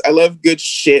memes. I love good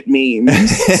shit memes.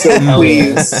 So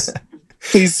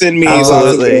please send me.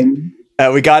 Absolutely.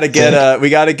 We gotta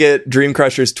get Dream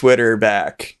Crusher's Twitter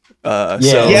back. That's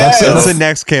the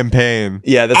next campaign.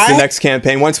 Yeah, that's the next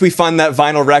campaign. Once we fund that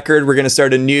vinyl record, we're going to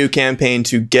start a new campaign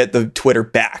to get the Twitter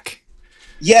back.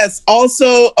 Yes.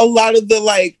 Also, a lot of the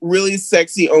like really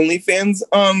sexy OnlyFans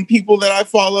people that I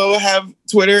follow have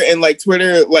Twitter, and like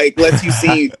Twitter like lets you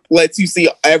see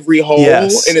every hole.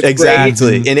 Yes, and it's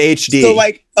exactly great. In HD. So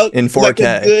like in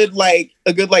 4K. Like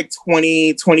a good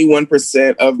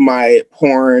 21% of my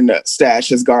porn stash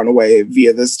has gone away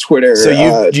via this Twitter. So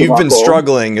you've been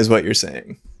struggling, is what you're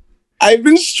saying. I've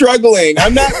been struggling.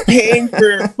 I'm not paying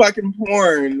for fucking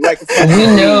porn. Like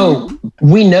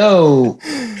we know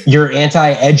you're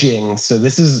anti-edging, so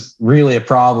this is really a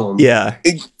problem. Yeah,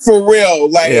 for real.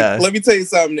 Like, let me tell you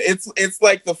something. It's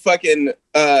like the fucking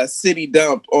city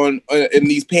dump in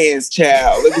these pants,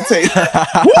 child. Let me tell you.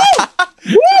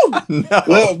 Woo!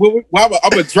 No. I'm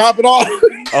gonna drop it off.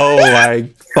 Oh my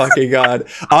fucking god!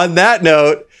 On that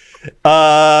note.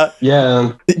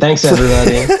 Thanks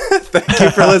everybody. Thank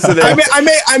you for listening.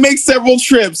 I make several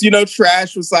trips,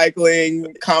 trash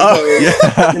recycling, compost.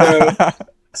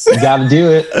 You gotta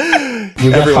do it.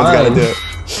 Everyone's gotta do it.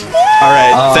 All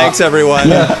right, thanks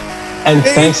everyone. And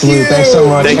thanks Lou. Thanks so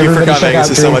much. Thank you for coming. This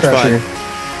is so much fun.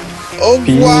 Oh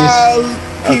wow.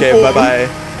 Okay, bye-bye.